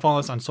if you want to follow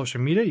us on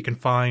social media, you can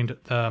find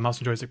the Mouse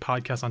and Joystick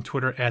podcast on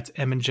Twitter at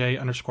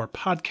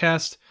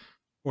MNJ_podcast.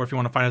 Or if you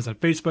want to find us on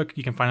Facebook,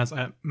 you can find us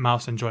at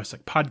Mouse and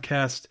Joystick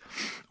Podcast.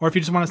 Or if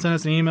you just want to send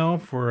us an email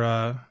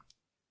for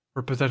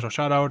potential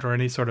shout out or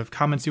any sort of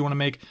comments you want to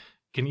make, you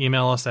can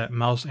email us at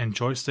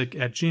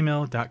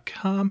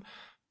mouseandjoystick@gmail.com.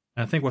 And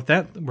I think with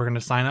that, we're going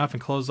to sign off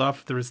and close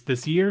off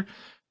this year.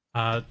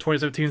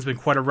 2017 has been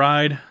quite a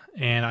ride,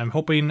 and I'm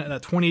hoping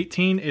that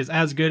 2018 is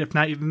as good, if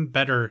not even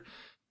better.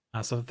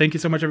 So thank you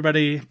so much,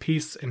 everybody.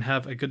 Peace, and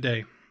have a good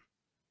day.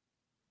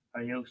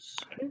 Adios.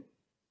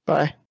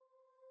 Bye.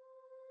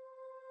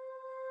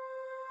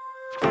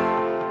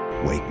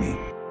 Wake me